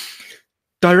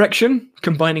direction,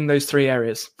 combining those three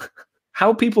areas.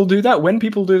 How people do that, when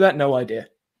people do that, no idea.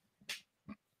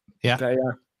 Yeah.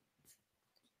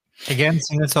 Again,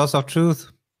 single source of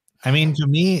truth. I mean, to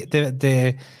me,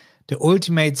 the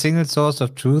ultimate single source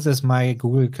of truth is my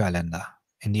Google Calendar.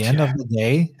 In the end of the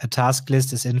day, a task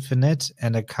list is infinite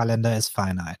and a calendar is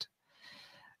finite.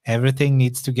 Everything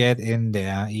needs to get in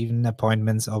there, even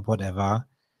appointments or whatever.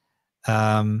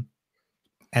 And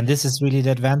this is really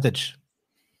the advantage.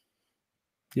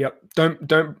 Yep.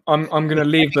 Don't. I'm going to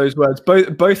leave those words.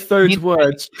 Both those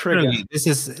words trigger. This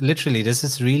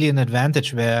is really an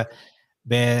advantage where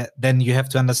then you have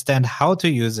to understand how to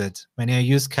use it. When I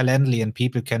use Calendly and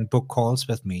people can book calls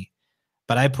with me,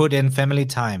 but I put in family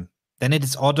time, then it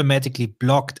is automatically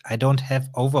blocked. I don't have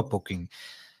overbooking.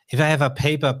 If I have a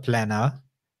paper planner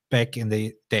back in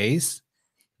the days,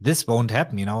 this won't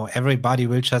happen. You know, everybody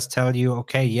will just tell you,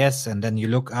 okay, yes, and then you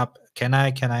look up, can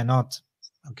I not?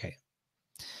 Okay.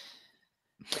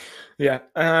 Yeah.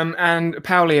 And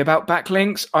Pauli, about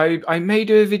backlinks, I made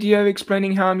a video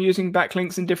explaining how I'm using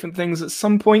backlinks in different things at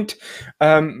some point,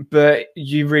 but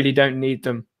you really don't need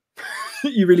them.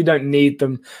 You really don't need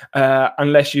them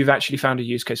unless you've actually found a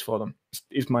use case for them,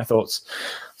 is my thoughts.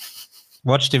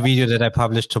 Watch the video that I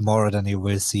publish tomorrow, then you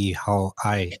will see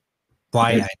why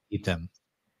I need them.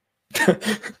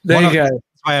 There you go.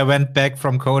 That's why I went back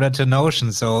from Coda to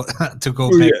Notion, so to go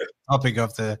back to the topic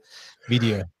of the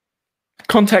video.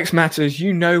 Context matters.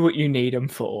 You know what you need them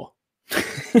for.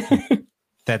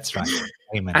 That's right.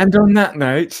 Amen. And on that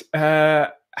note,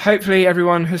 hopefully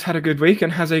everyone has had a good week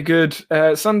and has a good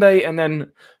Sunday and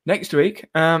then next week.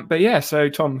 But yeah, so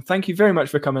Tom, thank you very much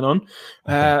for coming on.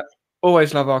 Okay.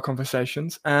 Always love our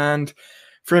conversations. And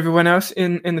for everyone else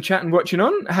in the chat and watching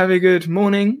on, have a good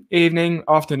morning, evening,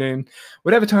 afternoon,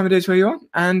 whatever time it is where you are.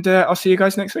 And I'll see you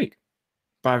guys next week.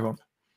 Bye, everyone.